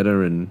who's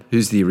better and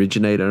who's the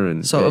originator.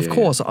 And So, of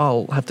course,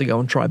 I'll have to go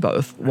and try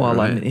both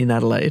while I'm Right. in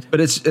Adelaide. But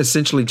it's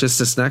essentially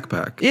just a snack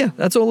pack. Yeah,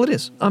 that's all it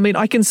is. I mean,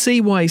 I can see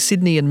why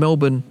Sydney and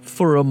Melbourne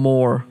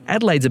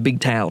Adelaide's a big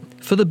town.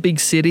 For the big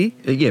city,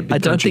 Yeah, big I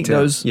don't country think town.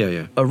 those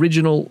Yeah.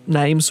 original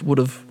names would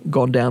have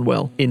gone down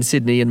well in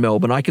Sydney and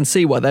Melbourne. I can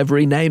see why they've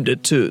renamed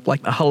it to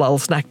like a halal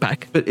snack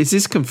pack. But is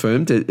this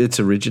confirmed that it's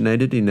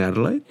originated in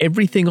Adelaide?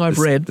 Everything I've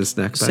read the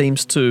snack pack?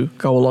 seems to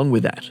go along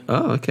with that.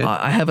 Oh, okay.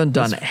 I haven't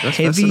done That's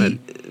heavy fascinating.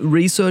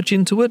 research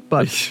into it,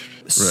 but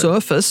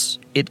surface,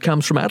 it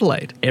comes from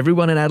Adelaide.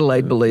 Everyone in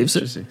Adelaide believes it.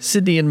 interesting.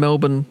 Sydney and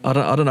Melbourne, I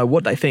don't know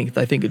what they think.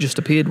 They think it just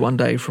appeared one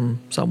day from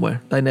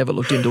somewhere. They never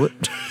looked into it.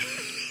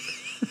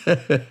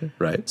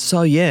 Right.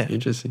 So yeah,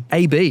 Interesting.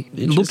 AB, look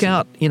Interesting.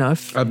 out,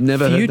 I've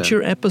never heard that.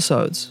 future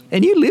episodes.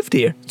 And you lived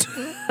here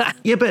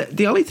Yeah, but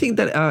the only thing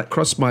that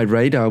crossed my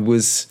radar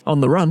was,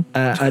 on the run.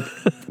 on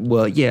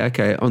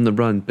the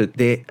run, but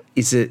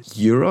is it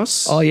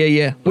gyros? Oh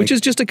yeah, which Like,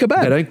 is just a They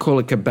kebab. don't call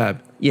it kebab.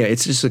 Yeah,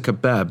 it's just a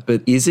kebab.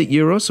 But is it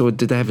gyros or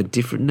did they have a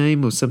different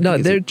name or something? No,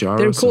 Is they're it gyros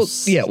they're or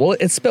called well,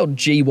 it's spelled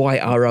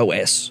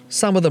Gyros.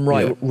 Some of them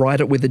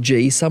write it with a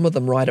G, some of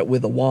them write it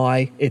with a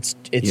Y. It's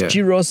Yeah.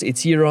 gyros,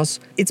 it's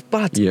gyros.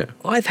 Yeah.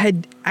 I've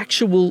had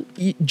actual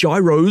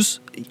gyros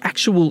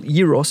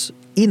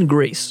in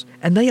Greece,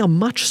 and they are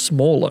much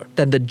smaller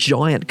than the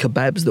giant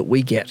kebabs that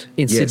we get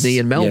in Yes. Sydney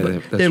and Yeah,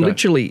 Melbourne. that's They're right.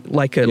 literally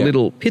like a Yeah.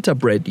 little pita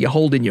bread you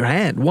hold in your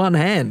hand, one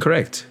hand.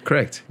 Correct.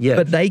 Yeah.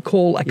 But they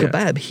call a Yeah.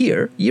 kebab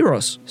here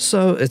gyros.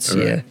 So it's,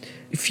 All right.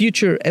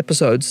 Future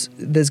episodes,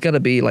 there's going to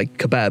be like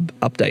kebab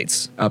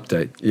updates.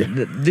 Update. Yeah.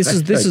 This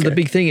is the Okay.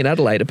 big thing in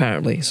Adelaide,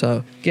 apparently.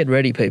 So get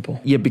ready,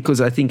 people. Yeah,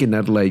 because I think in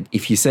Adelaide,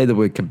 if you say the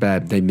word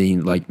kebab, they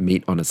mean like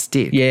meat on a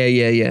stick.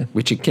 Yeah.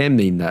 Which it can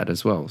mean that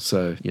as well.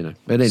 So, you know.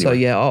 But anyway. So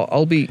yeah,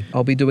 I'll be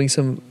doing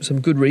some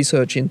good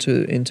research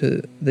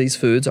into these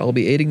foods. I'll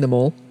be eating them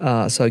all.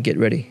 So get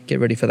ready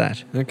for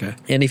that. Okay.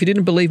 And if you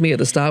didn't believe me at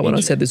the start when I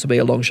said this would be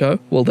a long show,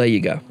 well, there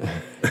you go.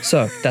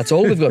 So that's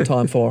all we've got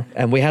time for,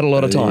 and we had a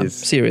lot of That time. is.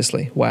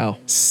 Seriously, wow.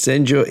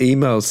 Send your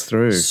emails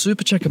through.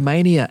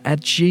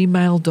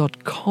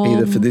 Superchuckamania@gmail.com.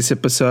 Either for this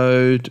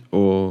episode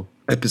or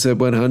episode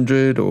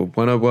 100 or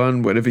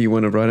 101, whatever you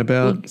want to write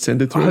about,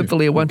 send it through.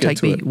 Hopefully, it won't We'll take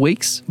get me to it.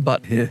 weeks,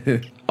 but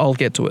I'll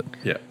get to it.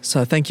 Yeah.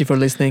 So thank you for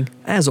listening.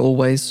 As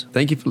always.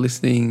 Thank you for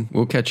listening.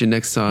 We'll catch you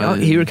next time. Oh,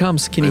 here it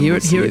comes. Can you And hear we'll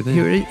it? see Hear you it? then.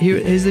 Hear it? Hear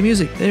it? Here's the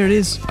music. There it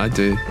is. I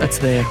do. That's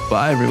there.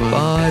 Bye, everyone.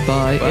 Bye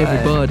bye, Bye.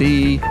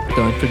 everybody.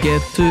 Don't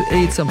forget to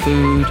eat some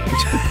food.